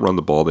 They can't run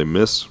the ball. They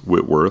miss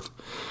Whitworth.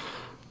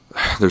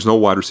 There's no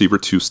wide receiver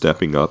 2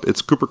 stepping up.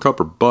 It's Cooper Kupp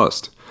or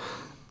bust.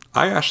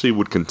 I actually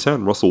would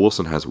contend Russell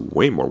Wilson has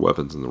way more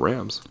weapons than the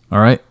Rams. All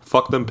right.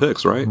 Fuck them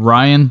picks, right?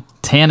 Ryan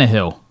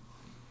Tannehill.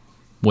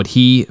 Would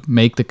he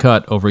make the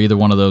cut over either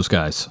one of those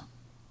guys?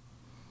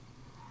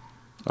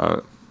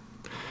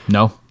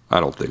 No? I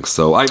don't think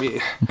so. I mean,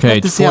 okay,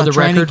 have to see how for the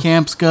training record,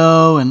 camps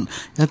go, and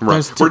We're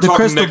the talking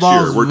crystal next ball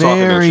year. is We're talking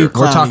next very year. we're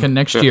cloudy. talking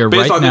next year.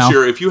 based right on now, this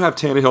year, if you have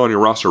Tannehill on your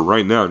roster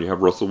right now and you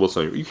have Russell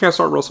Wilson, you can't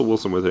start Russell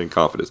Wilson with any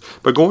confidence.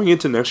 But going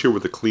into next year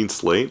with a clean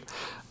slate,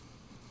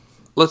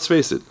 let's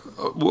face it,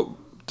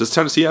 does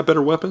Tennessee have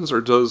better weapons or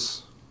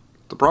does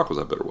the Broncos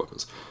have better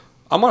weapons?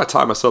 I'm going to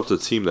tie myself to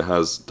the team that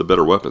has the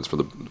better weapons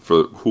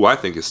for who I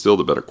think is still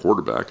the better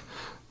quarterback.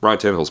 Ryan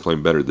Tannehill's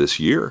playing better this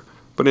year,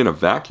 but in a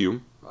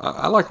vacuum,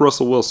 I like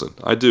Russell Wilson.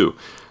 I do.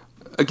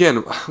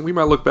 Again, we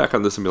might look back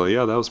on this and be like,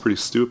 yeah, that was pretty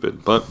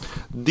stupid. But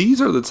these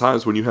are the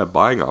times when you have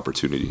buying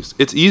opportunities.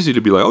 It's easy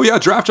to be like, oh, yeah,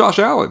 draft Josh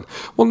Allen.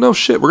 Well, no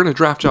shit, we're going to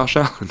draft Josh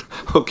Allen,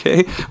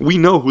 okay? We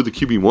know who the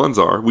QB1s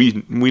are.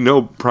 We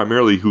know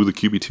primarily who the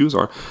QB2s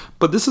are.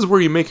 But this is where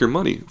you make your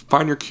money.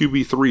 Find your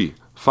QB3.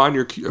 Find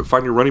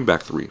your running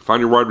back 3. Find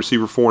your wide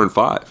receiver 4 and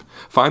 5.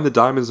 Find the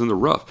diamonds in the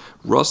rough.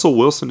 Russell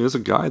Wilson is a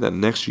guy that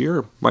next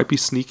year might be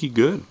sneaky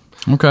good.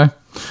 Okay.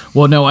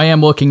 Well, no, I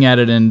am looking at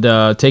it and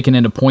taking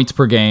into points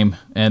per game,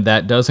 and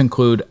that does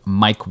include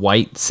Mike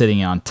White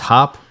sitting on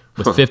top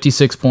with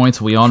 56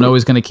 points. We all know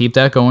he's going to keep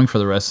that going for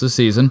the rest of the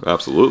season.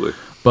 Absolutely.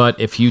 But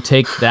if you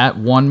take that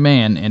one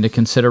man into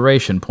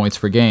consideration, points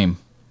per game,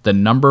 the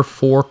number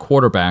 4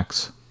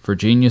 quarterbacks for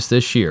Genius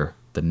this year,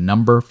 the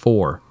number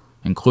 4,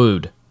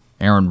 include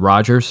Aaron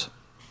Rodgers,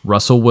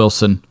 Russell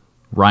Wilson,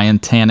 Ryan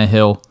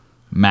Tannehill,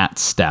 Matt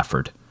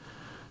Stafford.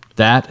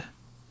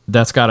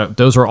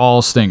 Those are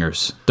all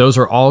stingers. Those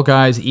are all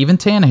guys. Even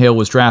Tannehill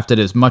was drafted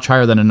as much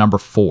higher than a number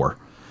 4.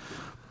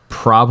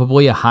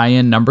 Probably a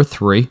high-end number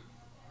 3.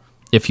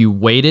 If you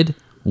waited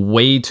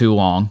way too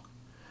long,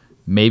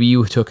 maybe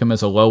you took him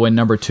as a low-end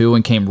number 2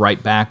 and came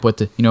right back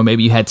with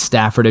maybe you had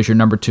Stafford as your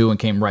number 2 and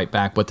came right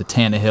back with the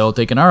Tannehill,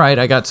 thinking, all right,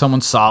 I got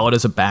someone solid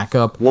as a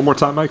backup. One more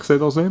time, Mike, say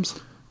those names.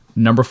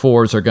 Number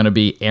 4s are going to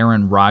be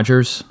Aaron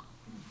Rodgers,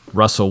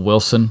 Russell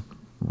Wilson,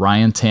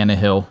 Ryan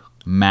Tannehill,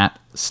 Matt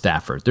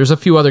Stafford. There's a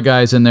few other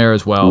guys in there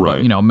as well.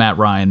 Right. But, Matt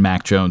Ryan,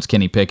 Mac Jones,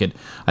 Kenny Pickett.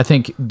 I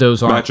think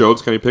those are Matt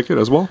Jones, Kenny Pickett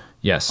as well?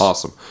 Yes.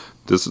 Awesome.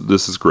 This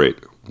is great.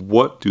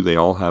 What do they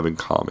all have in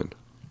common?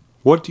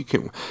 What do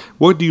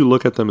you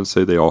look at them and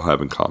say they all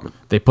have in common?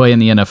 They play in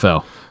the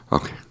NFL.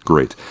 Okay,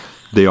 great.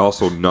 They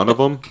also, none of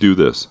them do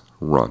this,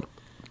 run.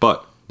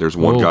 But there's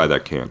one guy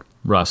that can.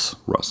 Russ.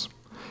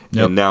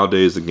 Yep. And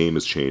nowadays the game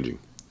is changing.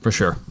 For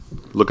sure.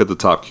 Look at the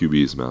top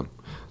QBs, man.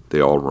 They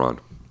all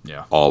run.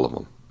 Yeah. All of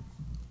them.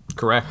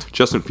 Correct.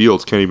 Justin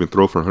Fields can't even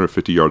throw for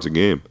 150 yards a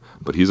game,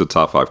 but he's a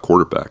top 5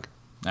 quarterback.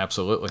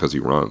 Absolutely. Because he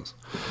runs.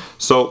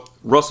 So,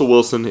 Russell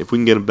Wilson, if we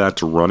can get him back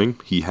to running,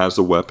 he has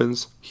the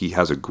weapons. He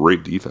has a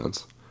great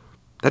defense.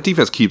 That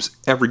defense keeps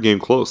every game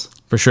close.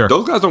 For sure.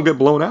 Those guys don't get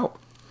blown out.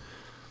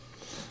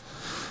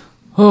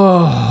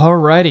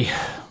 Alrighty.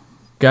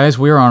 Guys,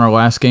 we are on our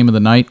last game of the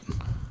night,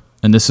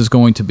 and this is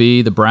going to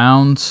be the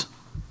Browns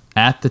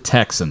at the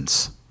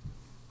Texans.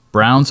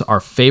 Browns are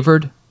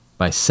favored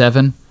by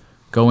 7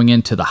 going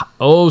into the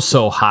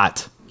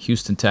oh-so-hot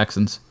Houston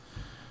Texans.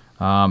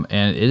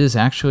 And it is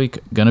actually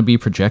going to be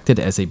projected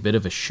as a bit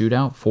of a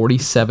shootout.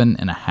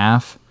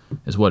 47.5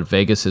 is what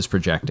Vegas is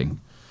projecting.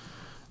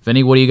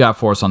 Vinny, what do you got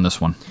for us on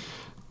this one?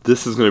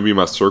 This is going to be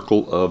my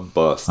circle of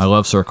bust. I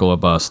love circle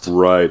of bust.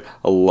 Right.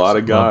 A lot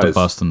of guys. Love the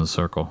bust in the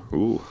circle.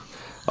 Ooh.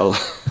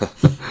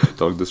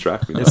 Don't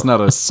distract me now. It's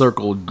not a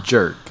circle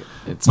jerk.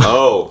 It's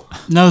Oh.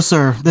 No,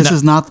 sir. This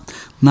is not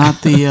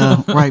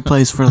the right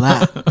place for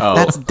that.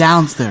 That's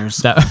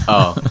downstairs.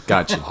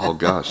 gotcha. Oh,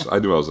 gosh. I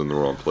knew I was in the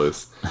wrong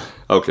place.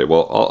 Okay,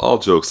 well, all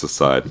jokes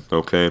aside,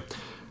 okay?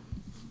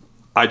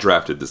 I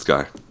drafted this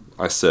guy.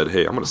 I said,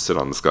 hey, I'm going to sit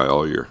on this guy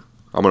all year.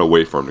 I'm going to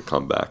wait for him to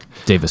come back.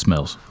 Davis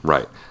Mills.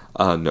 Right.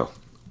 No.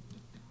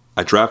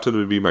 I drafted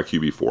him to be my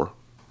QB4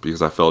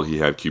 because I felt he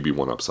had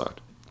QB1 upside.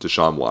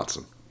 Deshaun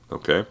Watson.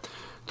 Okay?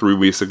 3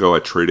 weeks ago, I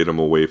traded him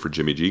away for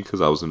Jimmy G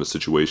because I was in a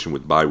situation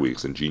with bye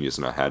weeks and Genius,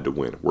 and I had to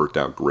win. It worked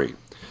out great.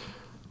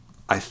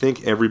 I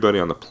think everybody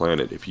on the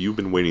planet, if you've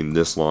been waiting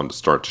this long to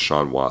start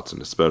Deshaun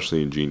Watson,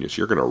 especially in Genius,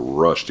 you're going to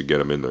rush to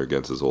get him in there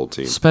against his old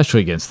team.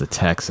 Especially against the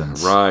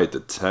Texans. Right, the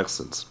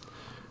Texans.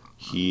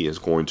 He is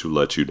going to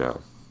let you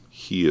down.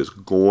 He is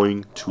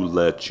going to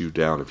let you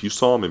down. If you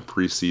saw him in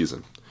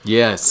preseason,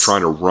 Yes.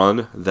 trying to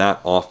run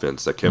that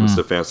offense that Kevin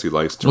Stefanski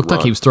likes to Looked run.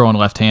 like he was throwing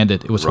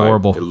left-handed. It was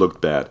horrible. It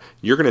looked bad.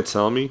 You're going to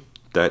tell me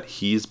that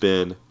he's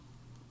been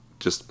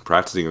just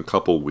practicing a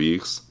couple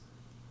weeks,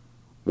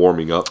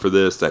 warming up for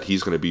this, that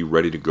he's going to be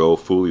ready to go,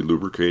 fully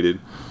lubricated,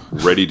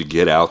 ready to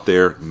get out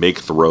there, make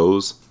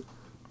throws?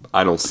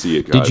 I don't see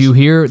it, guys. Did you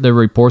hear the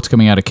reports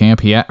coming out of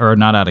camp? Or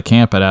not out of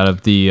camp, but out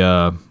of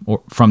the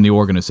from the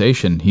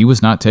organization. He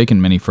was not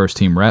taking many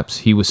first-team reps.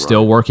 He was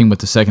still working with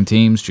the second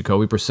teams.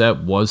 Jacoby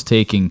Brissett was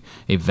taking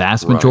a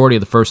vast majority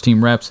of the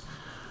first-team reps.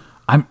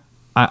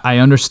 I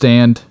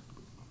understand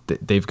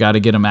that they've got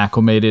to get him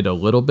acclimated a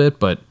little bit,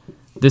 but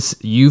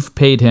you've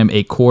paid him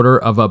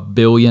 $250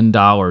 million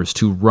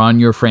to run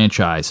your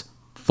franchise,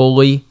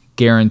 fully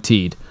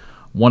guaranteed.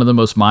 One of the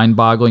most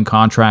mind-boggling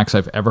contracts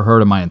I've ever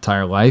heard in my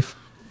entire life.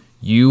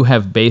 You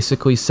have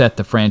basically set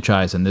the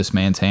franchise in this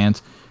man's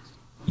hands.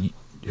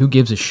 Who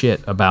gives a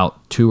shit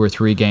about 2 or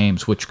 3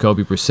 games with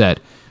Jacoby Brissett?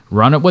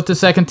 Run it with the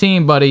second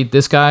team, buddy.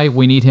 This guy,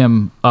 we need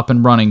him up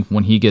and running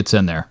when he gets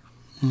in there.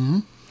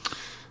 Mm-hmm.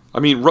 I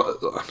mean,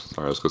 sorry,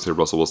 I was going to say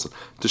Russell Wilson.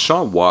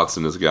 Deshaun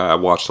Watson is a guy I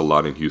watched a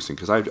lot in Houston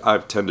because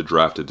I've tended to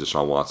drafted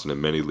Deshaun Watson in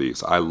many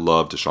leagues. I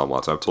love Deshaun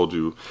Watson. I've told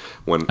you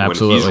when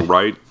he's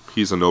right,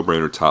 he's a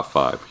no-brainer top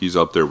 5. He's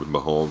up there with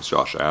Mahomes,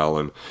 Josh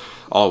Allen,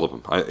 all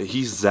of them.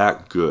 He's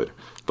that good.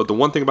 But the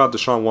one thing about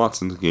Deshaun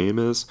Watson's game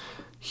is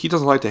he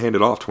doesn't like to hand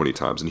it off 20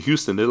 times. In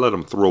Houston, they let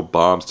him throw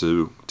bombs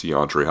to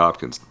DeAndre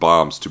Hopkins,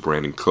 bombs to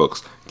Brandon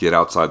Cooks, get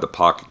outside the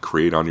pocket,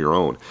 create on your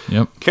own.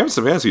 Yep. Kevin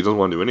Stefanski doesn't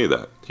want to do any of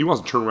that. He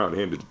wants to turn around and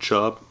hand it to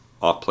Chubb,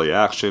 off-play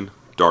action,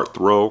 dart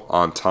throw,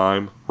 on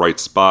time, right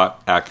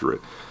spot,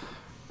 accurate.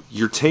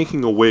 You're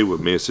taking away what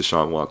makes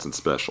Deshaun Watson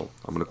special.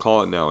 I'm going to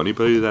call it now.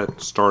 Anybody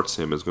that starts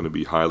him is going to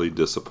be highly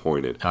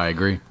disappointed. I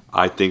agree.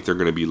 I think they're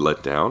going to be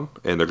let down,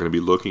 and they're going to be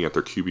looking at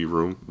their QB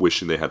room,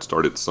 wishing they had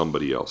started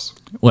somebody else.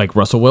 Like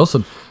Russell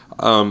Wilson.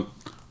 I'm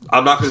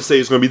not going to say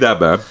it's going to be that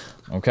bad.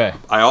 Okay.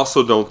 I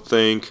also don't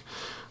think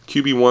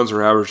QB1s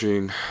are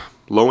averaging,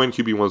 low-end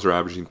QB1s are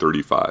averaging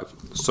 35.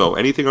 So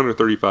anything under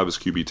 35 is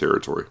QB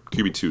territory,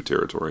 QB2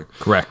 territory.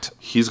 Correct.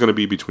 He's going to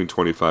be between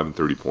 25 and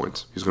 30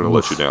 points. He's going to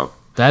let you down.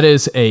 That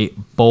is a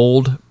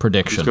bold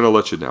prediction. He's going to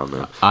let you down,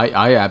 man.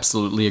 I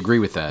absolutely agree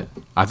with that.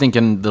 I think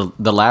in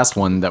the last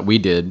one that we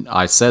did,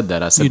 I said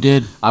that. I said You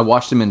did. I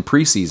watched him in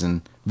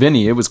preseason.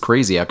 Vinny, it was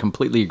crazy. I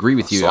completely agree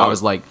with you. saw I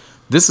was it. like,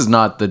 this is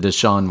not the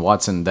Deshaun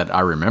Watson that I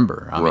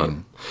remember. I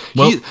mean,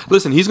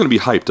 Listen, he's going to be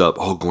hyped up.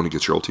 Oh, going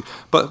against your old team.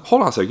 But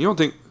hold on a second. You don't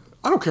think...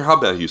 I don't care how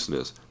bad Houston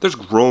is. There's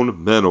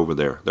grown men over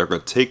there. They're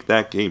going to take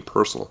that game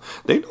personal.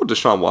 They know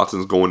Deshaun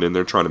Watson's going in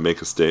there trying to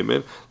make a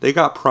statement. They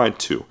got pride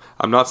too.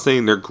 I'm not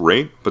saying they're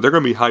great, but they're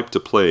going to be hyped to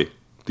play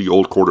the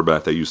old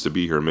quarterback that used to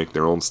be here and make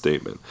their own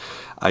statement.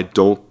 I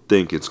don't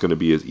think it's going to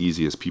be as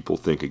easy as people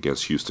think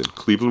against Houston.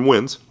 Cleveland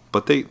wins,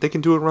 but they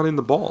can do it running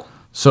the ball.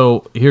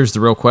 So here's the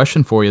real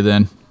question for you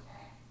then.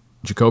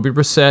 Jacoby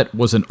Brissett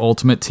was an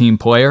ultimate team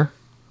player,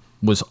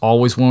 was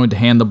always willing to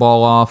hand the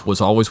ball off,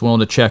 was always willing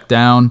to check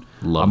down.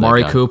 Love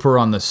Amari that guy. Cooper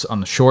on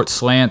the short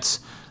slants,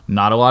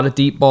 not a lot of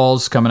deep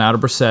balls coming out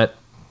of Brissett.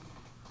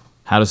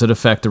 How does it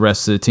affect the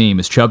rest of the team?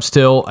 Is Chubb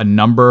still a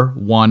number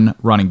 1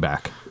 running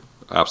back?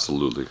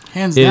 Absolutely.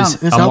 Hands down. Is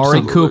This helps Amari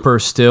him. Cooper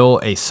still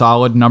a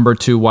solid number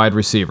 2 wide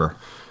receiver?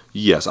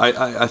 Yes,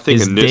 I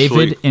think Is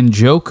initially David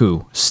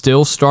Njoku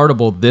still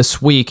startable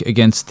this week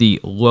against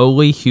the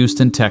lowly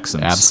Houston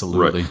Texans?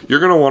 Absolutely. Right. You're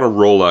going to want to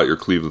roll out your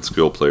Cleveland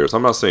skill players.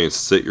 I'm not saying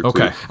sit your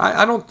Okay.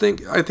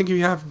 Cleveland. I think if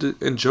you have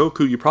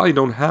Njoku, you probably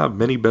don't have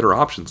many better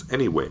options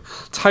anyway.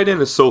 Tight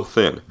end is so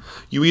thin.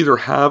 You either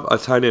have a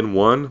tight end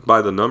one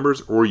by the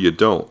numbers or you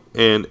don't.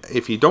 And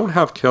if you don't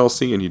have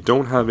Kelsey and you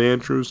don't have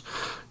Andrews,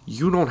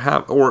 you don't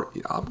have, or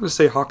I'm going to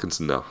say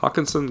Hawkinson now.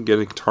 Hawkinson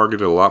getting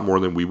targeted a lot more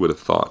than we would have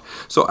thought.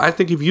 So I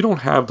think if you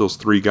don't have those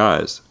three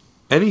guys,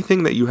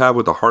 anything that you have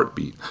with a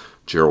heartbeat,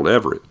 Gerald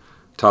Everett,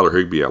 Tyler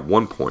Higbee at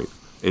one point,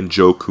 and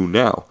Njoku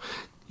now,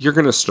 you're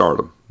going to start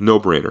them. No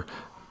brainer.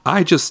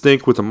 I just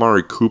think with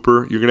Amari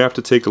Cooper, you're going to have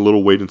to take a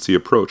little wait-and-see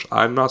approach.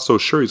 I'm not so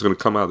sure he's going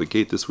to come out of the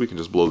gate this week and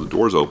just blow the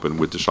doors open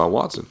with Deshaun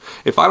Watson.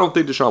 If I don't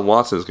think Deshaun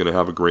Watson is going to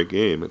have a great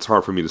game, it's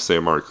hard for me to say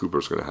Amari Cooper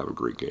is going to have a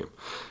great game.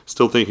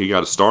 Still think you got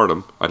to start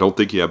him. I don't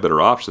think you have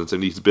better options,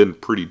 and he's been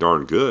pretty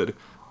darn good.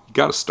 You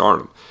got to start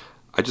him.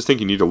 I just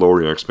think you need to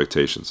lower your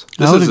expectations.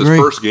 This is his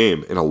first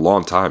game in a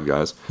long time,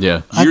 guys.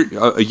 Yeah.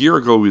 A year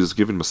ago, he was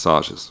giving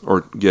massages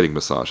or getting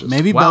massages.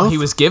 Maybe Wow, both. he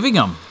was giving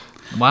them.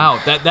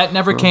 Wow, that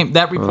never came.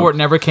 That report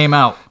never came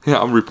out. Yeah,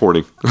 I'm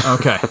reporting.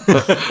 Okay.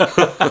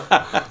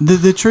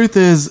 The truth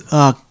is,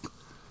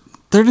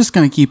 they're just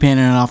going to keep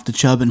handing it off to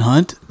Chubb and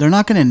Hunt. They're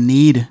not going to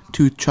need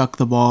to chuck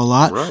the ball a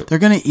lot. Right. They're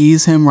going to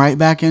ease him right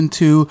back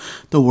into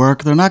the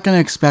work. They're not going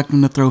to expect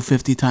him to throw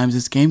 50 times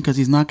this game because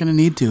he's not going to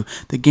need to.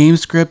 The game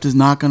script is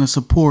not going to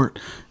support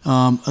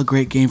a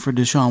great game for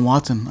Deshaun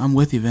Watson. I'm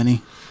with you,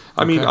 Vinny.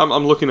 I mean, Okay.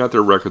 I'm looking at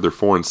their record. They're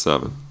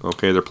 4-7.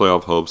 Okay, their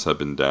playoff hopes have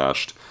been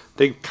dashed.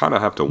 They kind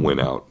of have to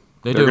win out.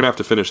 They They're do. going to have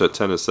to finish at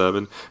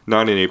 10-7.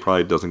 9-8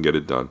 probably doesn't get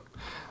it done.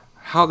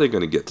 How are they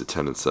going to get to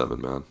 10-7,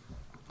 man?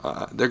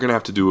 They're going to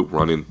have to do it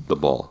running the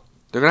ball.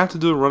 They're going to have to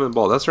do it running the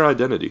ball. That's their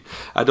identity.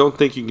 I don't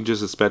think you can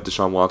just expect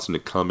Deshaun Watson to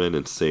come in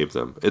and save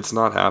them. It's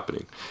not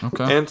happening.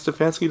 Okay. And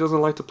Stefanski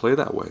doesn't like to play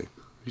that way.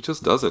 He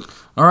just doesn't.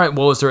 All right.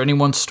 Well, is there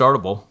anyone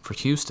startable for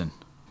Houston?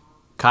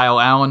 Kyle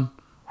Allen?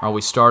 Are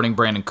we starting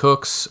Brandon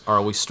Cooks?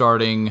 Are we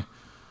starting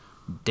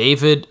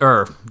Damian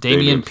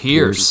Damian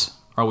Pierce?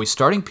 Are we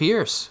starting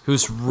Pierce,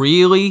 who's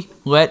really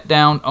let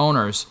down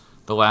owners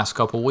the last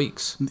couple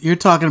weeks? You're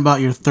talking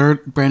about your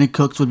third. Brandon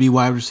Cooks would be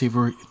wide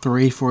receiver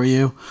 3 for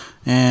you,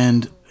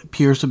 and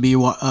Pierce would be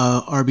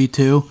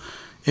RB2.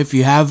 If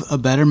you have a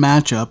better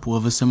matchup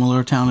with a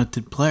similar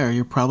talented player,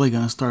 you're probably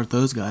going to start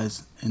those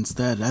guys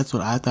instead.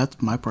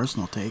 That's my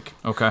personal take.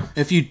 Okay.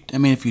 If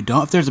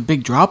there's a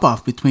big drop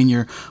off between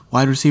your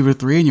wide receiver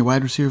 3 and your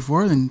wide receiver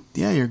 4, then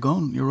yeah, you're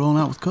rolling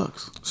out with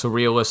Cooks. So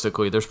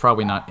realistically, there's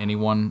probably not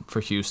anyone for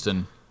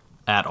Houston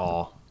at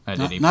all at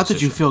any Not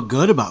that you position. feel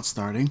good about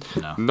starting.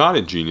 Not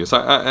in Genius.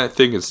 I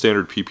think in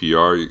standard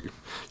PPR,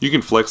 you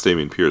can flex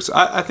Damian Pierce.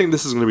 I think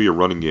this is going to be a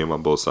running game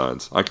on both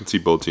sides. I can see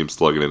both teams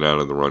slugging it out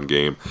in the run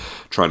game,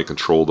 trying to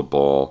control the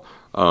ball.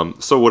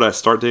 So would I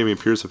start Damian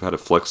Pierce if I had a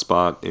flex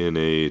spot in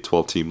a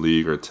 12-team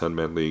league or a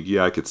 10-man league?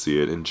 Yeah, I could see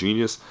it. In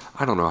Genius,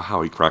 I don't know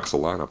how he cracks the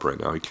lineup right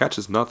now. He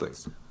catches nothing.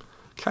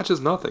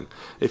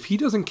 If he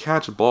doesn't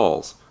catch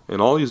balls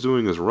and all he's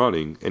doing is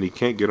running and he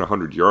can't get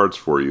 100 yards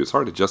for you, it's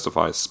hard to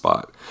justify his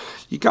spot.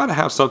 You got to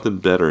have something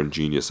better in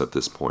Genius at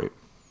this point.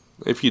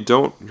 If you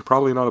don't, you're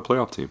probably not a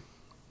playoff team.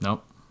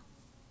 Nope.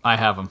 I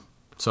have him.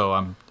 So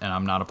I'm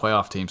not a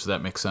playoff team, so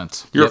that makes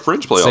sense. You're Yep, a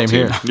fringe playoff same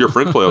team. here. You're a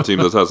fringe playoff team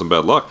that's had some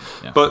bad luck.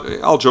 Yeah.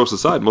 But all jokes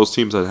aside, most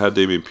teams that had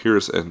Damian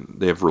Pierce and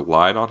they have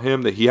relied on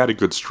him, that he had a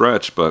good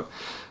stretch, but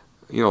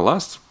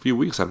last few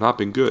weeks have not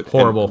been good.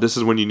 Horrible. And this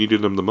is when you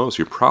needed him the most.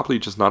 You're probably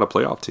just not a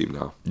playoff team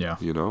now. Yeah.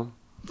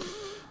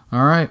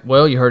 All right.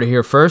 Well, you heard it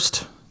here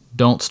first.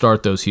 Don't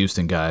start those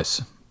Houston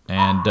guys.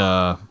 And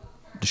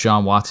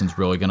Deshaun Watson's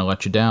really going to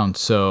let you down.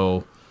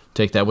 So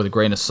take that with a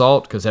grain of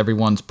salt because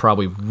everyone's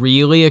probably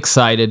really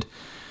excited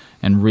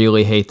and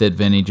really hate that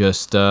Vinny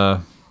just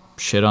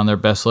shit on their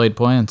best laid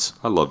plans.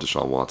 I love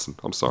Deshaun Watson.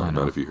 I'm sorry,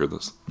 man, if you hear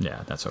this.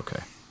 Yeah, that's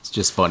okay. It's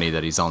just funny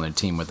that he's on their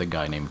team with a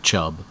guy named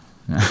Chubb.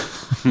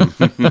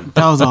 That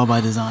was all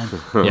by design.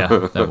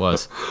 Yeah, that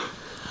was.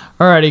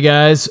 Alrighty,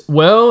 guys.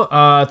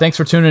 Well, thanks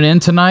for tuning in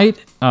tonight.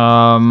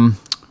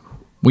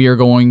 We are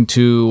going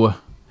to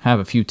have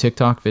a few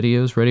TikTok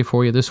videos ready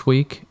for you this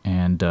week,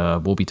 and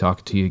we'll be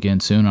talking to you again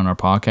soon on our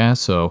podcast,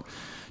 so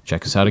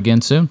check us out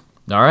again soon.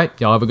 All right,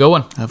 y'all have a good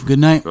one. Have a good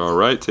night. All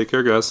right, take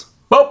care, guys.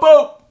 Boop,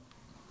 boop.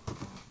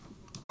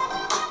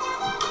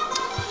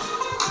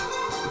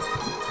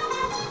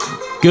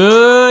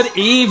 Good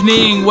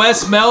evening,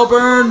 West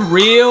Melbourne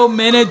Real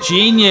Minute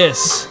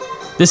Genius.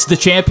 This is the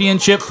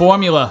championship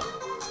formula.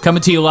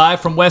 Coming to you live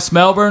from West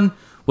Melbourne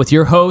with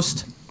your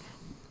host,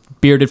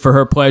 bearded for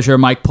her pleasure,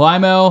 Mike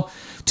Plymell.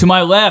 To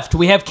my left,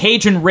 we have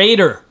Cajun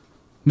Raider,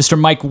 Mr.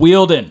 Mike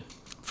Wielden.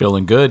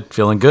 Feeling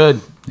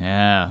good.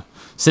 Yeah.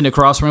 Sitting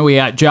across from me, we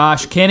got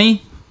Josh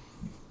Kinney.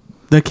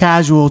 The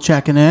casual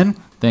checking in.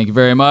 Thank you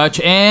very much.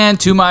 And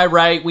to my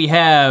right, we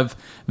have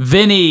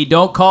Vinny.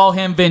 Don't call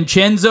him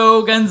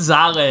Vincenzo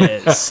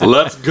Gonzalez.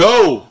 Let's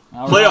go.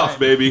 Playoffs,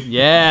 baby.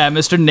 Yeah,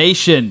 Mr.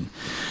 Nation.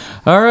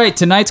 All right,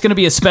 tonight's going to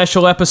be a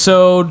special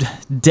episode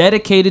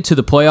dedicated to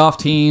the playoff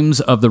teams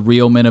of the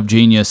Real Men of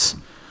Genius.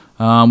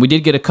 We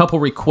did get a couple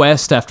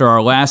requests after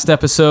our last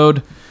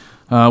episode.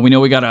 We know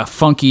we got a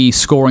funky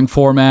scoring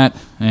format,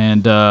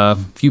 and a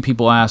few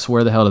people asked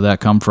where the hell did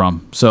that come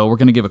from. So we're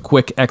going to give a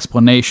quick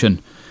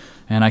explanation,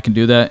 and I can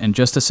do that in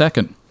just a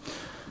second.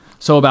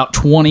 So about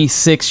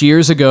 26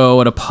 years ago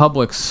at a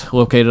Publix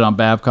located on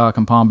Babcock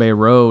and Palm Bay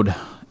Road,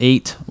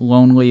 8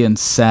 lonely and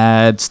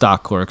sad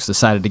stock clerks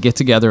decided to get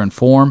together and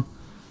form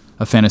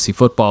a fantasy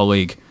football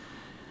league.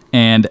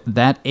 And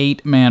that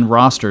 8-man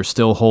roster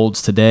still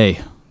holds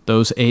today.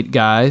 Those 8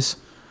 guys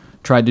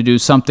tried to do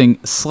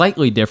something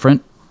slightly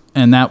different,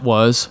 and that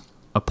was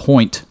a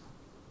point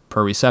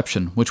per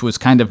reception, which was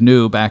kind of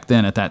new back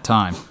then at that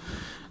time.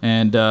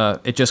 And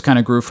it just kind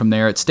of grew from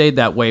there. It stayed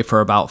that way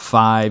for about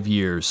 5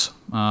 years.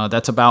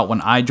 That's about when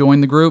I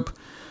joined the group.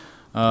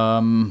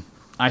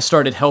 I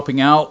started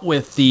helping out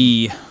with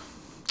the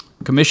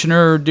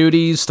commissioner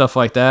duties, stuff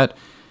like that.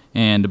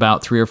 And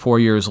about 3 or 4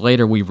 years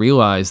later, we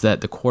realized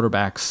that the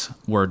quarterbacks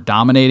were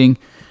dominating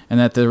and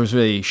that there was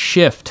a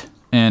shift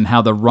in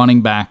how the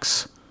running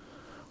backs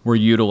were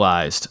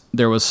utilized.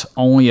 There was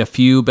only a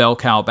few bell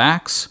cow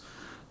backs.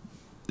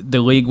 The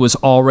league was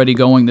already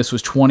going, this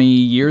was 20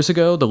 years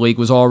ago, the league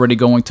was already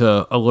going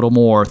to a little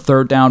more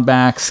third down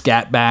backs,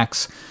 scat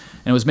backs,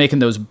 and it was making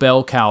those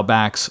bell cow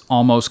backs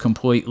almost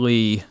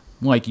completely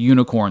like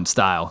unicorn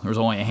style. There was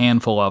only a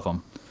handful of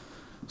them.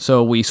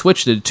 So we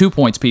switched it to 2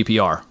 points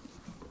PPR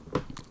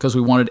because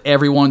we wanted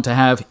everyone to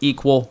have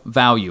equal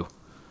value.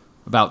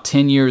 About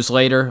 10 years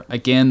later,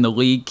 again, the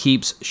league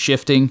keeps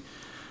shifting.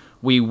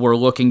 We were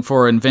looking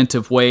for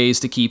inventive ways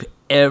to keep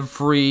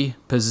every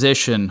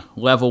position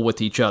level with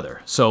each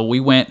other. So we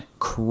went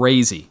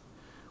crazy.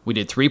 We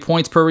did 3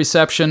 points per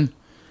reception,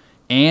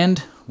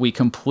 and we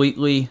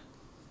completely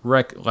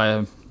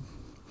ratified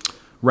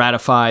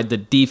the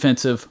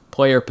defensive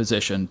player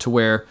position to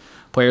where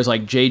players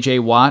like J.J.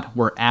 Watt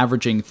were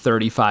averaging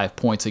 35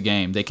 points a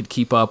game. They could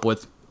keep up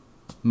with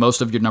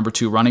most of your number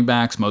 2 running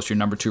backs, most of your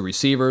number 2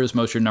 receivers,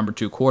 most of your number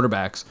 2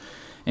 quarterbacks,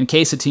 in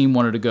case a team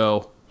wanted to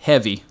go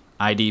heavy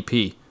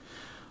IDP.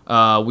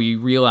 We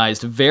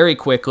realized very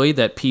quickly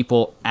that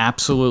people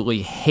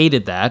absolutely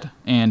hated that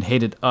and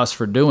hated us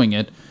for doing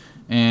it,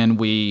 and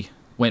we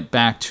went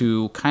back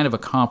to kind of a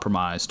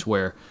compromise to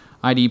where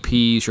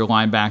IDPs, your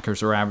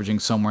linebackers are averaging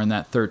somewhere in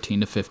that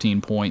 13 to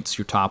 15 points,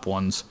 your top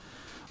ones.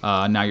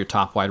 Now your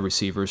top wide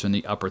receivers in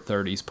the upper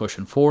 30s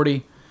pushing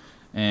 40,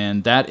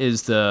 and that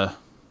is the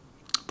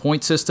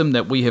point system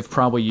that we have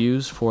probably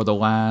used for the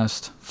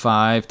last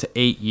 5 to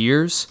 8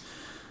 years.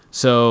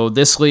 So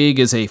this league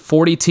is a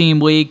 40-team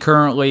league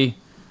currently,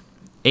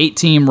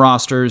 8-team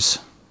rosters.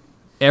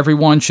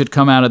 Everyone should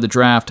come out of the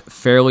draft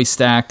fairly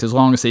stacked as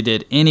long as they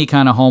did any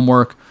kind of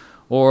homework,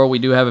 or we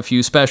do have a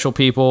few special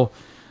people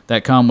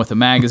that come with a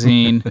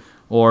magazine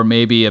or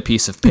maybe a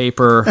piece of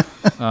paper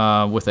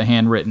with a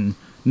handwritten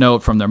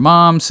note from their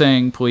mom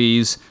saying,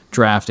 please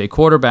draft a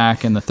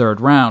quarterback in the 3rd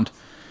round.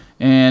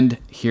 And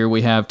here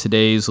we have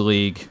today's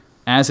league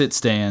as it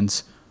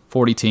stands,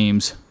 40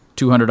 teams,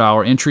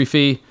 $200 entry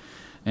fee,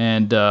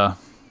 and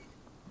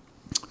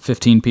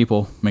 15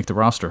 people make the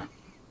roster.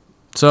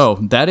 So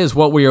that is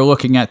what we are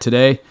looking at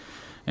today.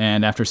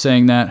 And after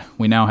saying that,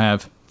 we now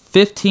have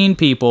 15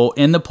 people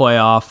in the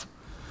playoff.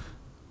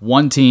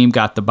 1 team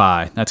got the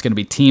bye. That's going to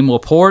be Team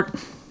Laporte.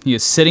 He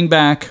is sitting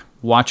back,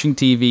 watching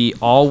TV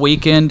all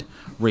weekend,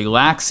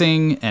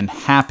 relaxing and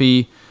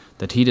happy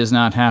that he does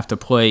not have to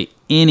play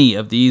any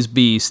of these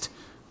beasts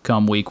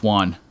come week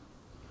 1.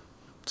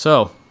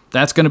 So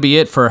that's going to be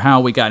it for how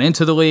we got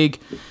into the league.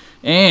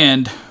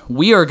 And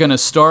we are going to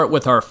start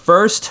with our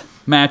first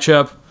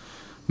matchup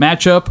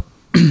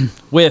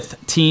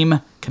with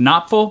Team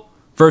Knopfel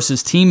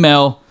versus Team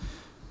Mel,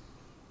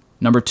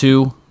 number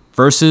 2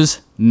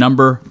 versus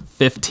number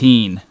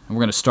 15. And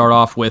we're going to start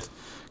off with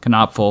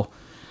Knopfel.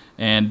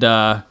 And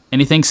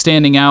anything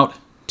standing out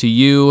to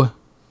you,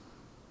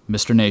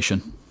 Mr.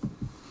 Nation?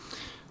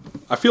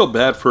 I feel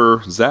bad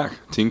for Zach,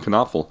 Team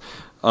Knopfel.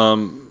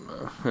 And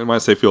when I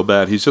say feel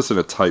bad, he's just in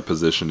a tight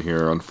position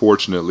here.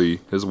 Unfortunately,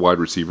 his wide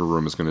receiver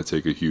room is going to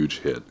take a huge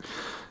hit.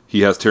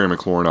 He has Terry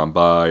McLaurin on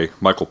bye.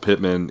 Michael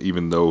Pittman,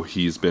 even though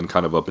he's been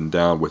kind of up and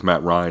down with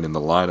Matt Ryan in the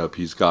lineup,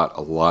 he's got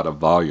a lot of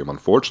volume.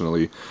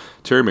 Unfortunately,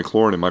 Terry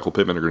McLaurin and Michael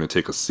Pittman are going to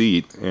take a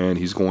seat, and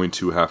he's going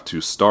to have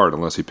to start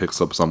unless he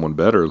picks up someone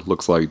better. It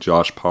looks like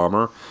Josh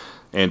Palmer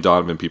and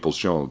Donovan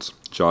Peoples-Jones.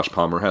 Josh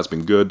Palmer has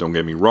been good, don't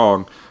get me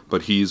wrong,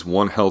 but he's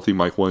one healthy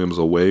Mike Williams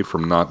away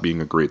from not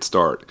being a great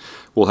start.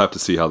 We'll have to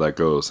see how that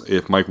goes.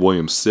 If Mike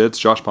Williams sits,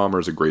 Josh Palmer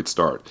is a great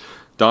start.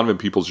 Donovan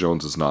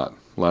Peoples-Jones is not.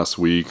 Last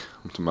week,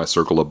 to my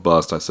circle of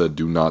bust, I said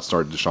do not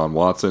start Deshaun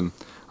Watson.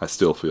 I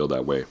still feel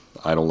that way.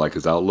 I don't like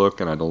his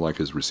outlook, and I don't like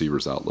his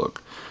receivers'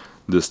 outlook.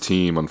 This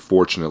team,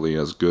 unfortunately,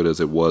 as good as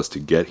it was to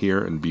get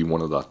here and be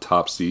one of the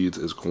top seeds,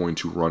 is going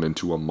to run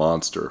into a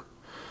monster.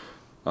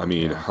 I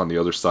mean, on the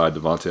other side,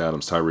 Devontae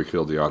Adams, Tyreek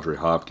Hill, DeAndre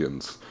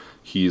Hopkins.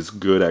 He's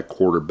good at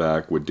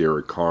quarterback with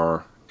Derek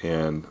Carr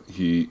and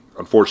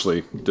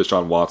unfortunately,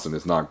 Deshaun Watson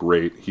is not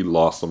great. He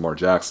lost Lamar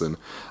Jackson.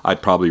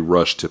 I'd probably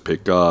rush to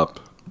pick up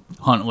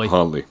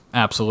Huntley.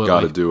 Absolutely.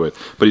 Got to do it.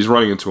 But he's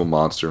running into a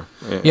monster.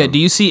 Yeah, do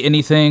you see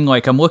anything,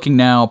 like I'm looking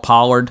now,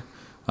 Pollard,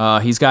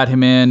 he's got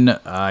him in.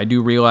 I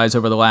do realize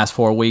over the last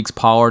 4 weeks,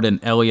 Pollard and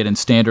Elliott in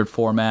standard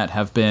format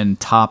have been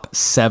top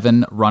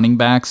 7 running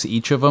backs,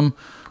 each of them,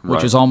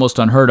 which is almost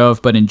unheard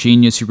of, but in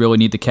Genius, you really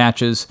need the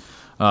catches.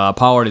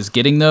 Pollard is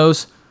getting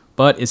those,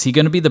 but is he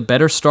going to be the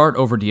better start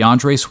over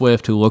DeAndre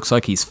Swift, who looks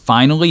like he's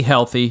finally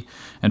healthy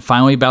and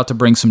finally about to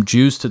bring some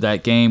juice to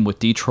that game with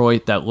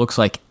Detroit that looks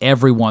like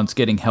everyone's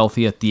getting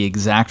healthy at the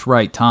exact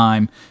right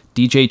time?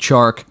 DJ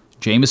Chark,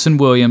 Jameson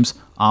Williams,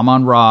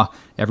 Amon-Ra,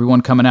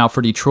 everyone coming out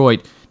for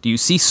Detroit. Do you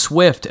see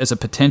Swift as a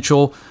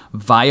potential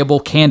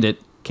viable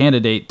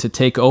candidate to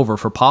take over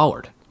for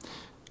Pollard?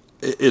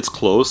 It's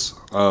close.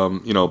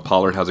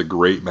 Pollard has a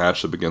great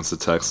matchup against the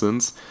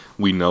Texans.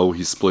 We know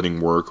he's splitting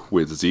work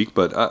with Zeke,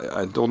 but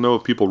I don't know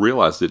if people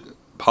realized it.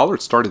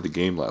 Pollard started the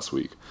game last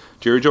week.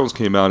 Jerry Jones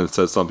came out and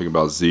said something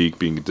about Zeke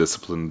being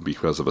disciplined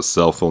because of a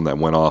cell phone that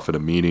went off at a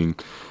meeting.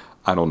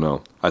 I don't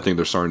know. I think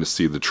they're starting to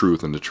see the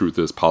truth, and the truth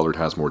is Pollard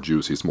has more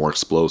juice. He's more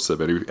explosive.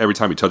 Every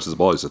time he touches the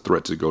ball, he's a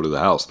threat to go to the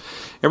house.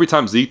 Every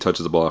time Zeke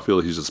touches the ball, I feel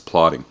like he's just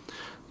plodding.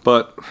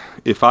 But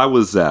if I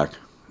was Zach,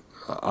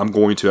 I'm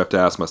going to have to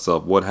ask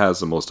myself, what has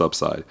the most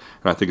upside?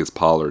 And I think it's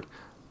Pollard.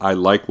 I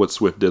like what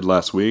Swift did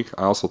last week.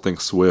 I also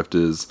think Swift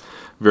is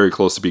very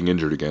close to being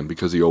injured again,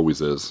 because he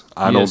always is.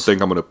 I don't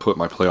think I'm going to put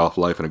my playoff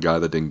life in a guy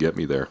that didn't get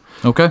me there.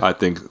 Okay. I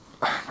think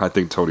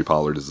Tony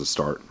Pollard is the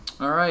start.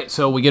 All right,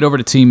 so we get over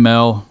to Team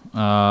Mel.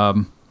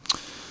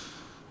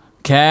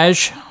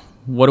 Cash,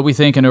 what are we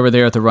thinking over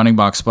there at the running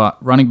back spot?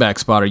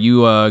 Are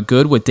you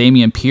good with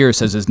Dameon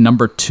Pierce as his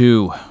number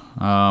 2?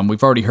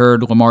 We've already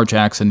heard Lamar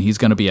Jackson. He's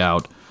going to be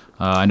out.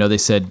 I know they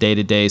said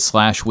day-to-day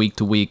 /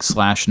 week-to-week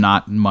 /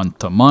 not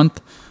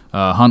month-to-month.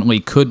 Huntley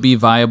could be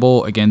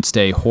viable against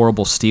a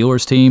horrible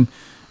Steelers team,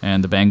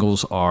 and the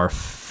Bengals are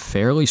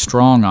fairly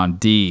strong on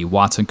D.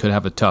 Watson could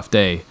have a tough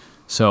day,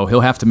 so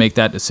he'll have to make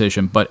that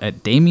decision. But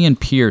at Dameon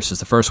Pierce is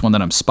the first one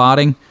that I'm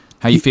spotting.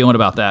 How you feeling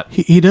about that?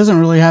 He doesn't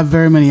really have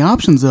very many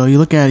options, though. You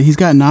look at it, he's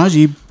got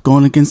Najee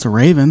going against the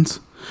Ravens,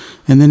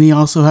 and then he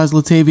also has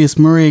Latavius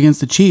Murray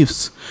against the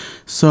Chiefs.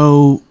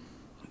 So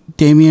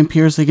Dameon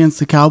Pierce against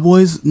the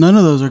Cowboys, none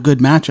of those are good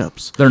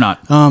matchups. They're not.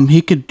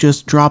 He could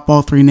just drop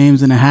all 3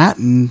 names in a hat,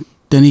 and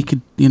then he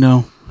could,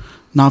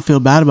 not feel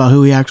bad about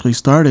who he actually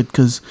started,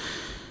 because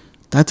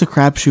that's a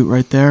crapshoot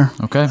right there.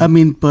 Okay. I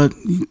mean, but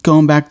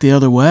going back the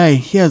other way,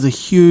 he has a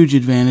huge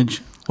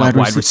advantage. Wide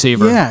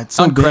receiver. Yeah, it's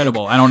so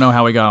incredible. big. I don't know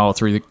how he got all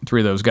three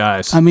of those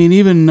guys. I mean,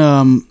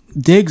 even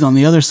Diggs on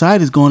the other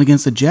side is going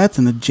against the Jets,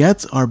 and the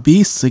Jets are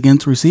beasts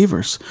against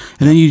receivers.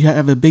 And then you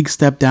have a big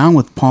step down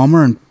with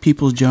Palmer and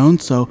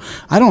Peoples-Jones. So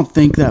I don't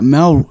think that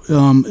Mel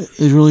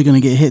is really going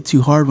to get hit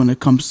too hard when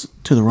it comes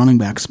to the running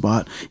back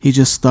spot. He's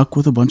just stuck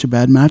with a bunch of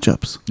bad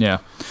matchups. Yeah.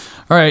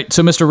 All right,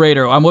 so Mr.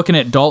 Raider, I'm looking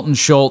at Dalton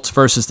Schultz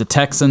versus the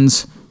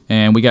Texans,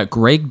 and we got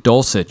Greg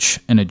Dulcich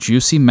in a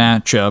juicy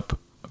matchup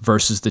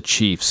versus the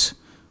Chiefs.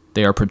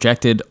 They are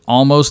projected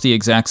almost the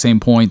exact same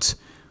points.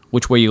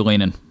 Which way you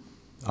leaning?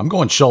 I'm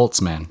going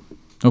Schultz, man.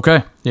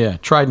 Okay. Yeah,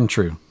 tried and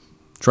true.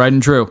 Tried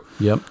and true.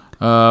 Yep.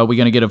 We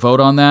going to get a vote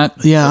on that?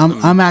 Yeah,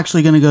 I'm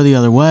actually going to go the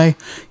other way.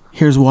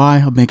 Here's why.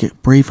 I'll make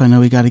it brief. I know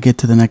we got to get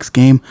to the next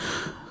game.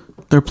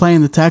 They're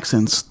playing the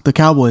Texans. The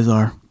Cowboys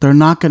are. They're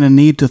not going to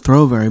need to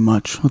throw very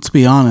much. Let's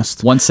be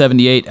honest.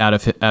 178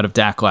 out of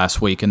Dak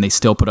last week, and they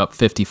still put up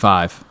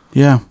 55.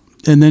 Yeah.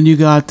 And then you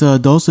got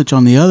Dulcich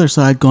on the other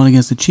side going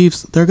against the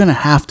Chiefs. They're going to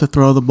have to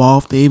throw the ball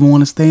if they even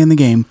want to stay in the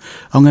game.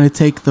 I'm going to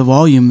take the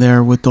volume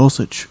there with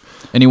Dulcich.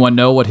 Anyone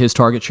know what his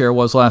target share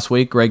was last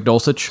week, Greg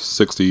Dulcich?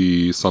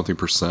 60-something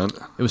percent.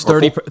 It was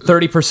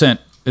 30%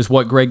 is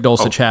what Greg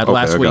Dulcich had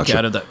last week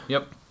out of the.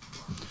 Yep.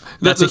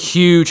 That's a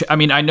huge. I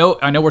mean, I know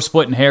we're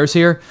splitting hairs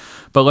here,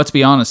 but let's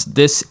be honest.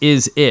 This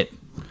is it.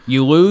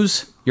 You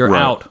lose, you're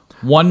out.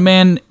 One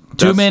man,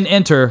 two men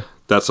enter.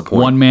 That's the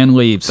point. One man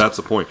leaves. That's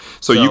the point.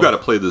 So you got to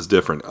play this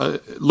different.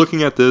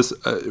 Looking at this,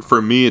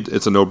 for me,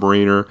 it's a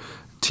no-brainer.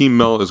 Team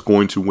Mel is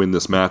going to win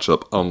this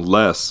matchup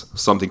unless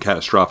something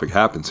catastrophic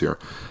happens here.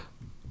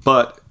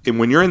 But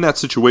when you're in that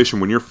situation,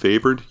 when you're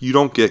favored, you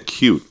don't get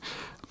cute.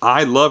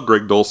 I love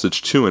Greg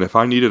Dulcich too, and if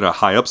I needed a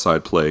high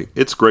upside play,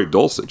 it's Greg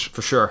Dulcich.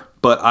 For sure.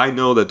 But I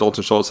know that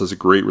Dalton Schultz has a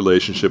great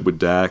relationship with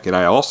Dak, and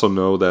I also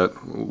know that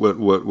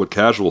what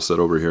Casual said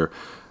over here,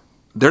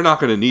 they're not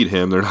going to need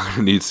him. They're not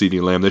going to need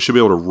CeeDee Lamb. They should be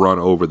able to run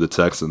over the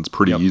Texans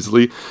pretty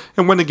easily.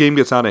 And when the game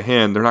gets out of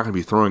hand, they're not going to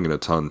be throwing it a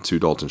ton to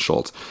Dalton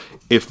Schultz.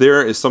 If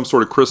there is some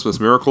sort of Christmas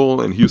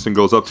miracle and Houston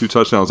goes up 2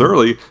 touchdowns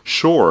early,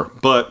 sure.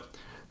 But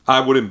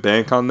I wouldn't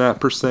bank on that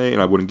per se,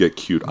 and I wouldn't get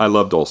cute. I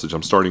love Dulcich.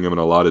 I'm starting him in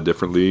a lot of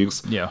different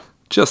leagues. Yeah.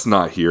 Just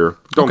not here.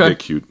 Don't get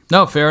cute.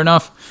 No, fair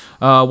enough.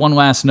 One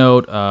last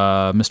note,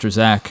 Mr.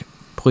 Zach,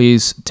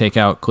 please take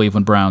out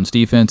Cleveland Browns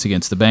defense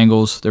against the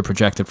Bengals. They're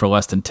projected for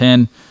less than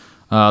 10.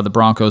 The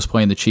Broncos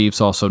playing the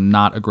Chiefs, also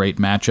not a great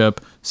matchup.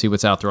 See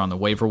what's out there on the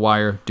waiver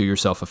wire. Do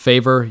yourself a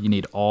favor. You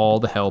need all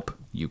the help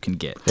you can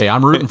get. Hey,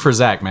 I'm rooting for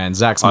Zach, man.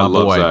 Zach's my I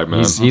love boy. Zach, man.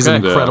 He's an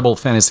Okay. incredible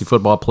fantasy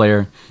football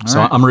player. So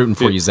right. I'm rooting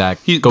for you, Zach.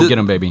 Go get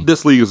him, baby.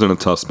 This league is in a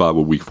tough spot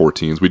with week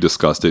 14s. We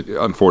discussed it.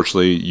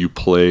 Unfortunately, you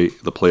play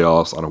the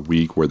playoffs on a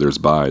week where there's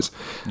buys.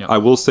 Yep. I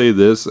will say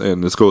this,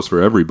 and this goes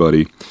for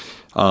everybody.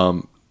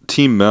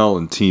 Team Mel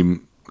and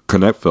Team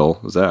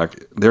Connectville, Zach,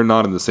 they're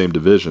not in the same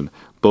division.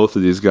 Both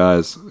of these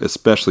guys,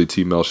 especially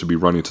Team Mel, should be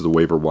running to the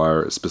waiver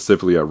wire,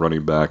 specifically at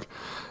running back.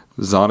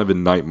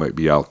 Zonovan Knight might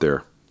be out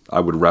there. I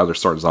would rather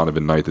start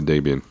Zonovan Knight than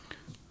Dabian.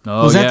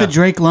 Oh, Was that the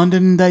Drake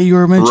London that you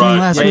were mentioning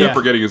last I week? kept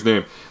forgetting his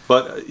name.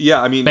 But yeah,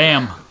 I mean,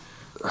 Bam.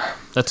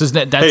 That's his.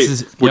 That's hey,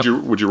 his. would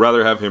yep. you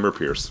rather have him or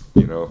Pierce?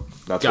 You know,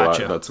 that's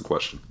Gotcha. that's the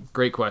question.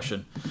 Great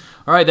question.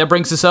 All right, that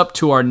brings us up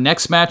to our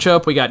next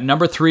matchup. We got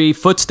number 3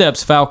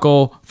 Footsteps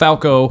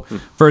Falco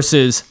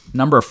versus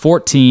number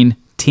 14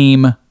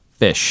 Team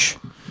Fish.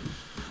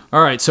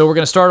 All right, so we're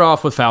going to start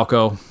off with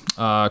Falco.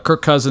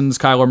 Kirk Cousins,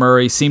 Kyler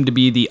Murray seem to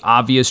be the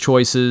obvious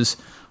choices.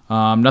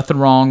 Nothing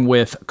wrong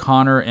with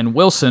Connor and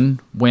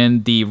Wilson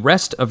when the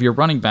rest of your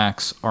running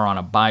backs are on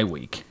a bye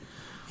week.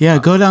 Yeah,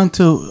 go down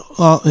to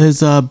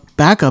his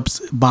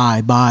backups.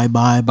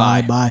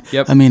 Bye.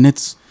 Yep. I mean,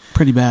 it's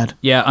pretty bad.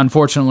 Yeah,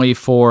 unfortunately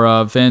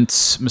for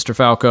Vince, Mr.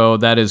 Falco,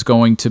 that is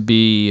going to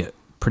be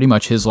pretty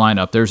much his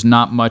lineup. There's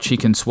not much he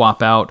can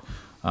swap out.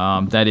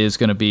 That is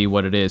going to be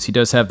what it is. He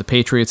does have the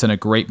Patriots in a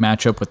great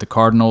matchup with the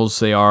Cardinals.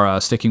 They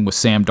are sticking with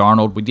Sam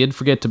Darnold. We did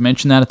forget to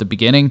mention that at the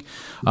beginning.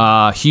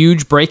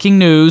 Huge breaking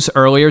news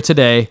earlier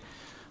today.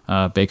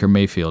 Baker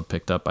Mayfield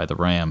picked up by the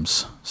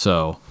Rams.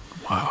 So,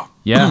 Wow.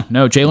 yeah,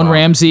 no, Jalen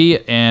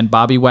Ramsey and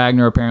Bobby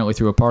Wagner apparently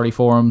threw a party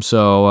for him.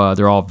 So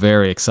they're all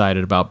very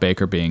excited about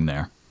Baker being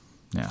there.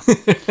 Yeah.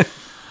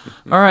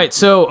 All right,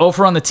 so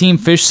over on the Team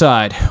Fish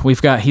side,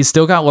 he's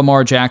still got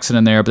Lamar Jackson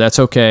in there, but that's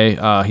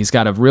okay. He's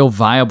got a real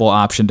viable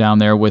option down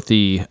there with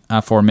the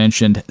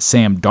aforementioned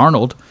Sam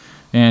Darnold,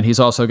 and he's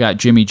also got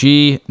Jimmy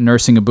G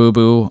nursing a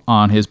boo-boo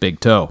on his big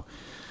toe.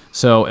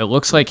 So it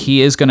looks like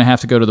he is going to have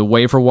to go to the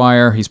waiver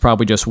wire. He's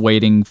probably just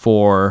waiting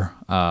for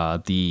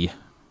the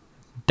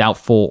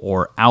doubtful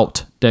or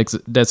out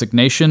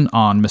designation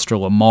on Mr.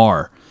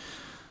 Lamar.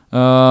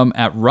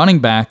 At running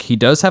back, he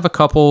does have a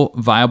couple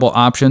viable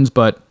options,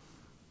 but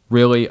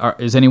really,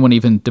 is anyone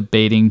even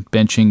debating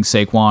benching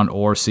Saquon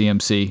or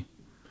CMC?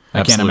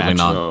 I can't Absolutely imagine.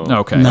 not. No,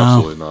 Okay. No.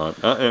 absolutely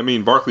not. I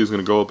mean, Barkley's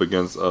going to go up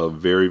against a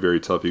very, very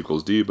tough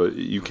equals D, but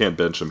you can't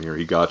bench him here.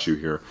 He got you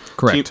here.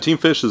 Correct. Team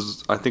Fish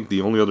is, I think,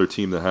 the only other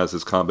team that has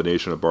this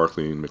combination of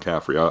Barkley and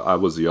McCaffrey. I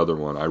was the other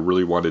one. I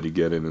really wanted to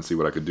get in and see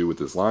what I could do with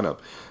this lineup.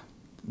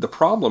 The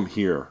problem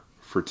here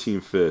for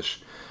Team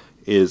Fish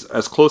is,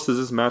 as close as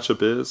this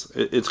matchup is,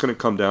 it's going to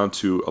come down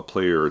to a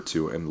player or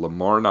two. And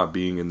Lamar not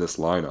being in this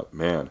lineup,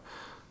 man,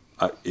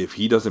 if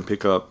he doesn't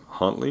pick up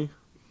Huntley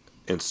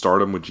and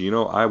start him with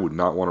Geno, I would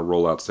not want to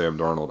roll out Sam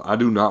Darnold. I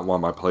do not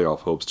want my playoff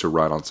hopes to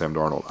ride on Sam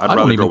Darnold. I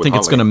don't even think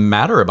it's going to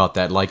matter about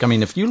that. Like, I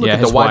mean, if you look Yeah, at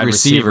the his wide wide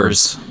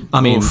receivers,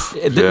 I mean,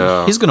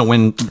 Yeah. he's going to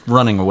win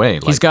running away.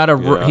 Like, He's got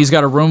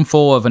a room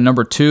full of a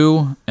number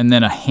 2 and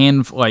then a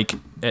hand like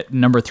at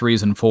number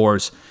 3s and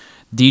 4s.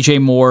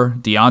 DJ Moore,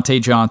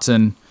 Deontay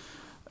Johnson,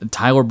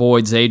 Tyler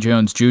Boyd, Zay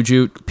Jones,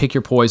 Juju. Pick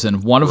your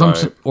poison. One of them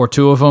Right. or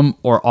two of them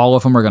or all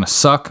of them are going to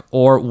suck,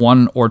 or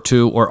one or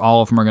two or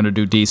all of them are going to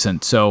do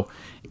decent. So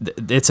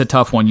it's a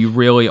tough one. You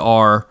really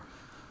are.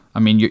 I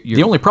mean, you're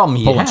the only problem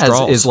he pulling has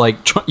straws. is like,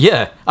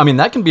 I mean,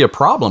 that can be a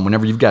problem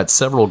whenever you've got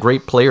several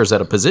great players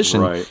at a position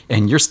Right.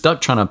 and you're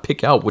stuck trying to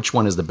pick out which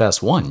one is the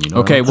best one. You know?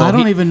 Okay, well, I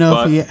don't even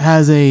know if he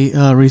has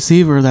a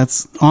receiver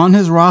that's on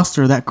his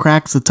roster that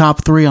cracks the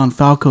top 3 on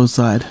Falco's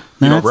side.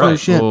 That's right.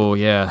 shit. Oh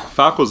yeah.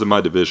 Falco's in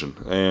my division,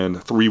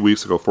 and 4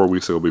 weeks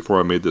ago, before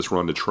I made this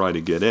run to try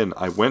to get in,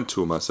 I went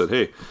to him. I said,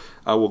 hey,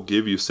 I will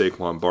give you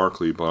Saquon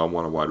Barkley, but I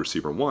want a wide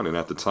receiver 1. And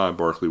at the time,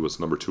 Barkley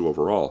was number 2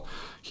 overall.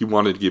 He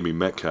wanted to give me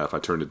Metcalf. I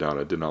turned it down.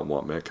 I did not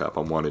want Metcalf.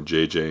 I wanted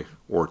JJ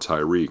or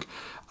Tyreek.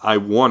 I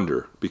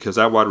wonder, because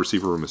that wide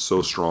receiver room is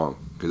so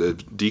strong, because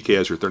DK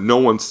has your third. No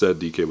one said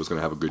DK was going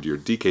to have a good year.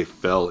 DK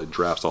fell in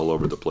drafts all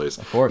over the place.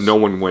 Of course. No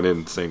one went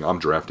in saying, I'm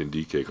drafting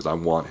DK because I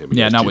want him.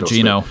 Yeah, against not with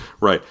Geno. Smith.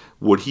 Right.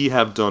 Would he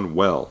have done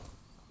well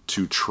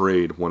to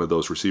trade one of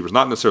those receivers?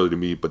 Not necessarily to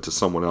me, but to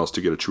someone else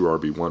to get a true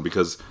RB1?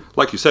 Because,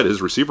 like you said,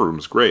 his receiver room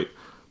is great,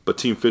 but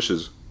Team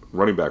Fish's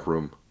running back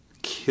room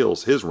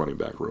kills his running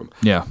back room.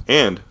 Yeah.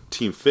 And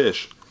Team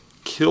Fish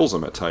kills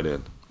him at tight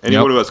end.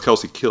 Anyone who has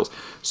Kelsey kills.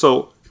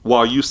 So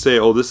while you say,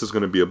 oh, this is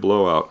going to be a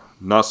blowout,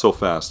 not so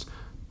fast.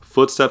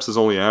 Footsteps is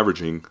only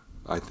averaging,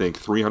 I think,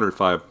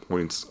 305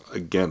 points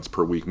against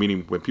per week,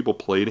 meaning when people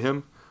played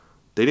him,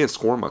 they didn't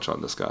score much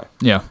on this guy.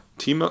 Yeah.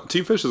 Team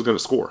Fish is going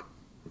to score.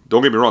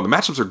 Don't get me wrong. The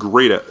matchups are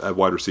great at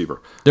wide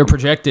receiver. They're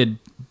projected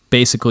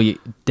basically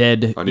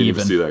dead I didn't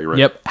even see that. You're right.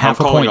 Yep, half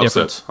a point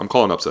difference. I'm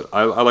calling upset.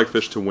 I like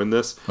Fish to win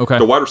this. Okay.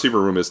 The wide receiver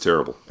room is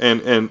terrible.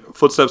 And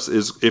Footsteps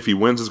is, if he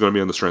wins, is going to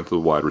be on the strength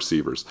of the wide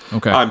receivers.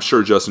 Okay. I'm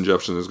sure Justin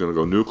Jefferson is going to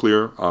go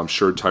nuclear. I'm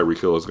sure Tyreek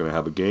Hill is going to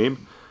have a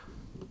game.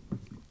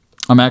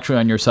 I'm actually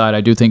on your side.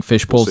 I do think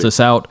Fish pulls see. this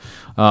out.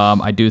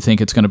 I do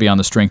think it's going to be on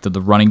the strength of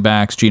the running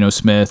backs, Geno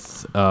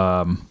Smith,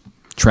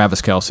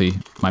 Travis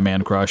Kelce, my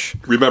man crush.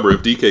 Remember,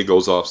 if DK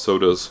goes off, so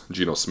does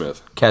Geno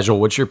Smith. Casual,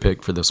 what's your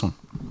pick for this one?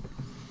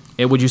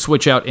 Would you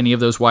switch out any of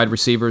those wide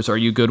receivers? Are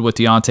you good with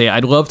Deontay?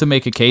 I'd love to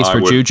make a case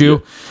for would, Juju,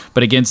 yeah.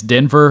 but against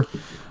Denver,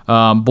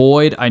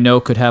 Boyd, I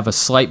know, could have a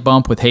slight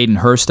bump with Hayden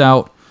Hurst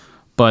out,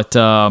 but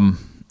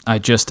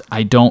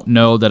I don't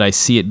know that I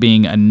see it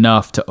being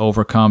enough to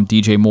overcome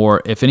DJ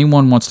Moore. If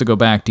anyone wants to go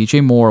back,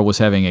 DJ Moore was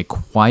having a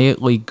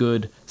quietly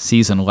good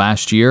season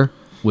last year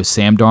with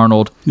Sam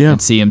Darnold and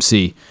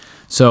CMC.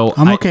 So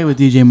I'm okay with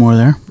DJ Moore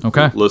there.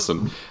 Okay.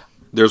 Listen,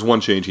 there's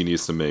one change he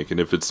needs to make, and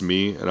if it's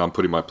me and I'm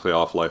putting my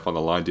playoff life on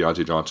the line,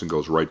 DeAndre Johnson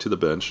goes right to the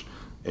bench,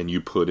 and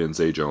you put in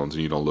Zay Jones,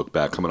 and you don't look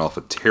back coming off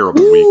a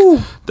terrible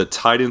week. The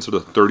Titans are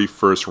the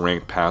 31st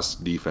ranked pass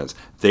defense.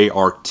 They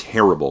are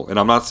terrible. And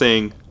I'm not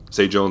saying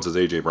Zay Jones is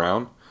A.J.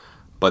 Brown,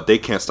 but they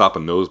can't stop a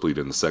nosebleed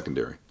in the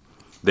secondary.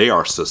 They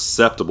are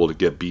susceptible to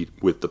get beat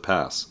with the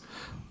pass.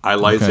 I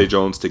like Zay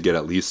Jones to get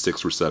at least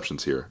 6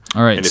 receptions here.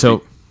 All right,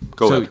 so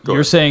Go ahead.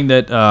 You're saying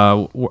that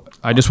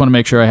I just want to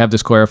make sure I have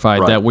this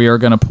clarified, that we are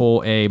going to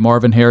pull a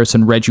Marvin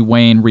Harrison, Reggie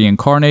Wayne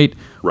reincarnate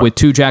with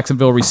 2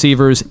 Jacksonville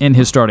receivers in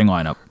his starting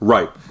lineup.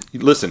 Right.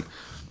 Listen,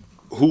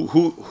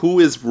 who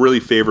is really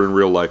favored in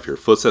real life here?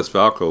 Footsteps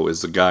Falco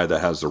is the guy that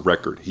has the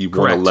record. He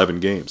won 11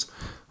 games,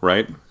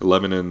 right?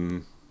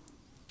 11-2.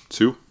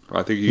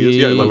 I think he is.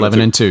 Yeah,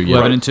 11-2. Yeah.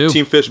 11-2.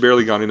 Team Fish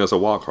barely got in as a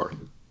wild card.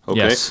 Okay.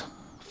 Yes.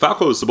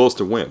 Falco is supposed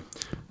to win.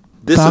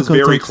 This Falco is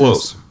very takes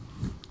close.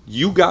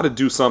 You got to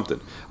do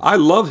something. I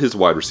love his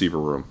wide receiver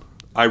room.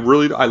 I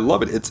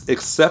love it. It's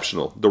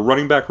exceptional. The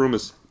running back room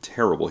is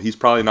terrible. He's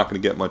probably not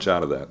going to get much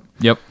out of that.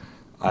 Yep.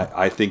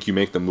 I think you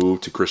make the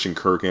move to Christian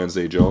Kirk and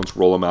Zay Jones,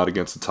 roll them out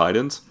against the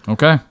Titans,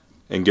 Okay.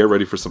 and get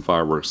ready for some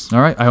fireworks.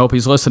 All right. I hope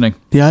he's listening.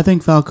 Yeah, I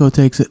think Falco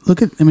takes it. You're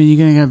going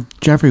to have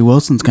Jeffrey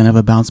Wilson's going to have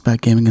a bounce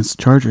back game against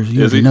the Chargers. You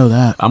Is already he? know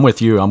that. I'm with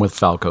you. I'm with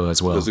Falco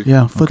as well. Does he?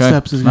 Yeah,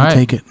 Footsteps is All going right. to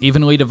take it.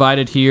 Evenly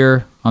divided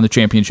here on the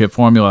championship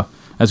formula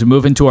as we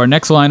move into our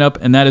next lineup,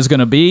 and that is going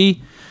to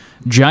be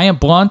Giant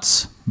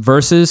Blunts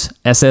versus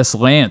SS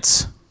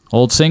Lance.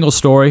 Old single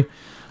story.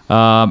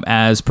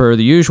 As per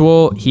the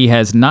usual, he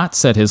has not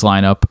set his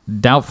lineup.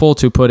 Doubtful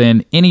to put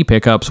in any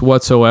pickups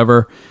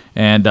whatsoever,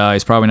 and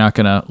he's probably not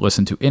going to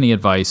listen to any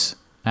advice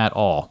at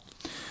all.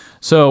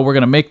 So we're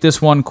going to make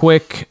this one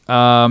quick.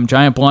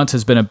 Giant Blunts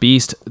has been a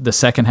beast the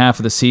second half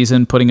of the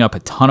season, putting up a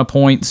ton of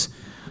points.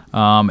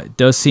 It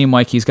does seem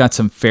like he's got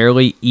some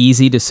fairly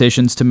easy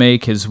decisions to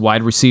make. His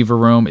wide receiver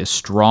room is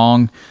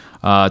strong.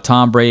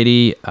 Tom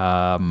Brady,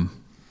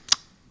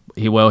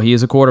 he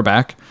is a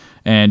quarterback,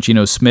 and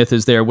Geno Smith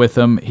is there with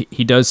him.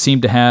 He does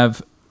seem to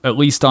have, at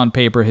least on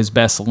paper, his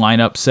best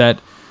lineup set.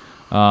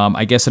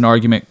 I guess an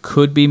argument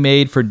could be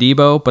made for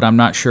Debo, but I'm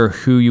not sure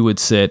who you would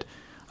sit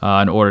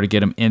in order to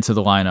get him into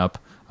the lineup.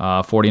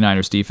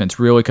 49ers defense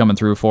really coming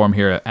through for him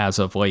here as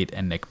of late,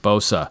 and Nick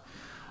Bosa.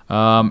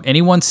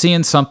 Anyone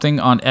seeing something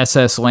on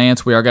SS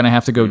Lance? We are going to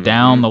have to go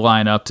down the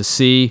lineup to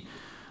see.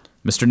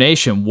 Mr.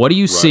 Nation, what do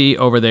you see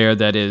over there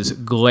that is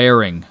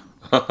glaring?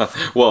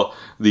 Well,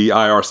 the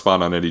IR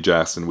spot on Eddie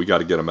Jackson, we got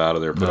to get him out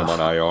of there. Put him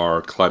on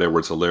IR. Clyde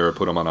Edwards-Helaire,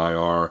 put him on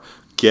IR.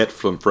 Get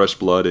some fresh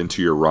blood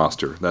into your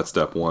roster. That's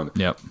step 1.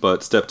 Yep.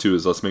 But step 2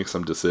 is let's make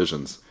some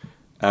decisions.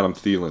 Adam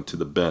Thielen to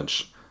the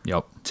bench.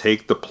 Yep.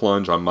 Take the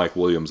plunge on Mike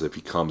Williams if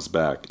he comes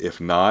back. If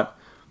not,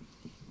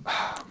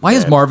 Why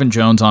is Marvin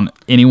Jones on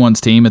anyone's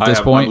team at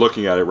this point? I'm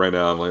looking at it right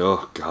now. I'm like,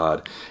 oh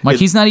God. Like,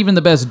 he's not even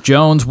the best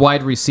Jones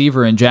wide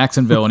receiver in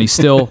Jacksonville, and he's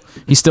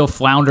still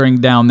floundering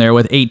down there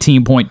with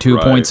 18.2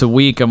 Right. points a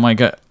week. I'm like,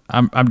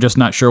 I'm just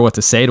not sure what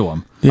to say to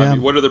him. Yeah. I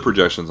mean, what are the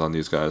projections on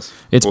these guys?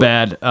 It's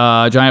bad.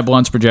 Giant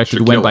Blunt's projected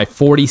to win kill by him.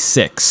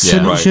 46.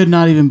 Yeah. Right. Should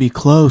not even be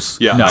close.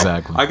 Yeah, No.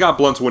 Exactly. I got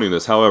Blunt's winning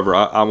this. However,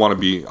 I want to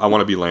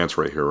be Lance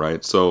right here,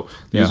 right? So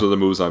these Yeah. are the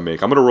moves I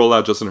make. I'm going to roll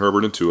out Justin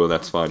Herbert and Tua.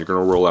 That's fine. You're going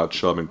to roll out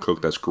Chubb and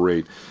Cook. That's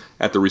great.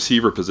 At the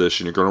receiver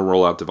position, you're going to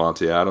roll out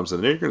Devontae Adams,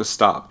 and then you're going to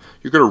stop.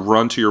 You're going to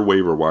run to your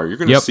waiver wire. You're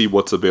going to Yep. see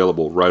what's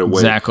available right away.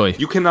 Exactly.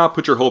 You cannot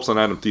put your hopes on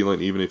Adam Thielen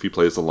even if he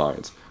plays the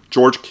Lions.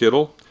 George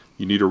Kittle,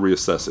 you need to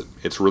reassess it.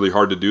 It's really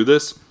hard to do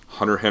this.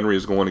 Hunter Henry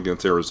is going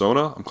against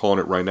Arizona. I'm calling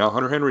it right now.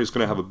 Hunter Henry is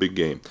going to have a big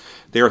game.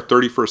 They are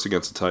 31st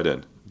against the tight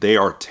end. They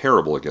are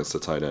terrible against the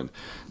tight end.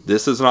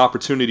 This is an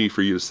opportunity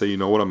for you to say, you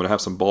know what, I'm going to have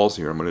some balls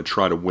here. I'm going to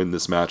try to win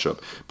this matchup.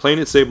 Playing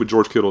it safe with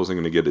George Kittle isn't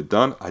going to get it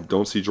done. I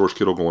don't see George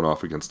Kittle going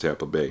off against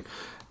Tampa Bay.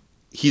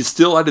 He's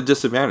still at a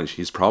disadvantage.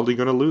 He's probably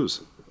going to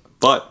lose.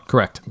 But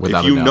Correct.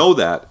 Without if you a doubt. know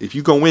that, if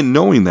you go in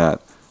knowing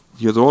that,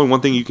 there's only one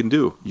thing you can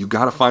do. You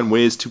got to find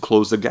ways to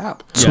close the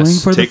gap. Swing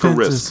Yes. for Take the a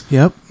fences. risk.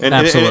 Yep. And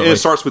Absolutely. it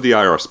starts with the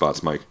IR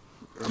spots, Mike.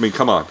 I mean,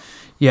 come on.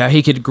 Yeah,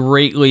 he could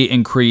greatly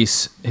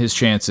increase his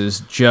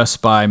chances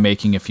just by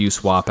making a few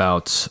swap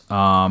outs.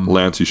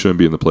 Lance, you shouldn't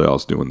be in the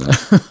playoffs doing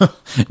that.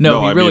 No,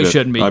 he I really mean it.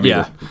 shouldn't be. I mean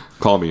Yeah. it.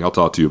 Call me. I'll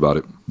talk to you about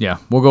it. Yeah,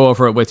 we'll go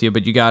over it with you,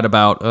 but you got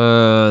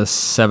about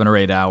 7 or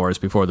 8 hours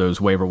before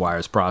those waiver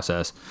wires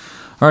process.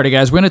 Alrighty,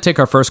 guys, we're going to take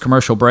our first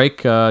commercial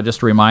break.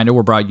 Just a reminder,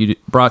 we're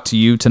brought to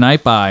you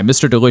tonight by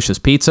Mr. Delicious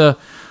Pizza.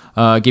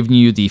 giving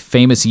you the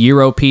famous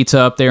Gyro Pizza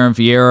up there in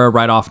Vieira,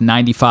 right off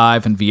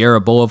 95 and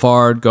Vieira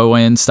Boulevard. Go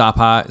in, stop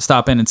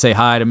in and say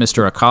hi to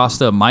Mr.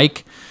 Acosta,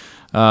 Mike,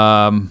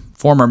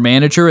 former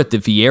manager at the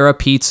Vieira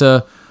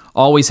Pizza.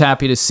 Always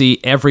happy to see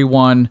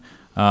everyone.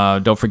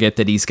 Don't forget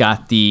that he's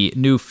got the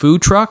new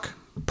food truck,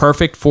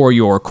 perfect for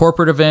your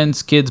corporate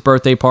events, kids'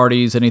 birthday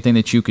parties, anything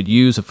that you could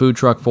use a food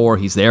truck for.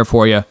 He's there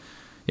for you.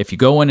 If you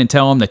go in and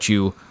tell him that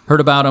you heard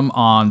about him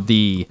on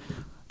the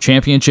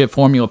Championship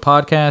Formula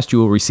podcast, you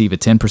will receive a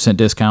 10%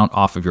 discount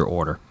off of your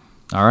order.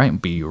 All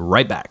right, be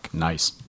right back. Nice.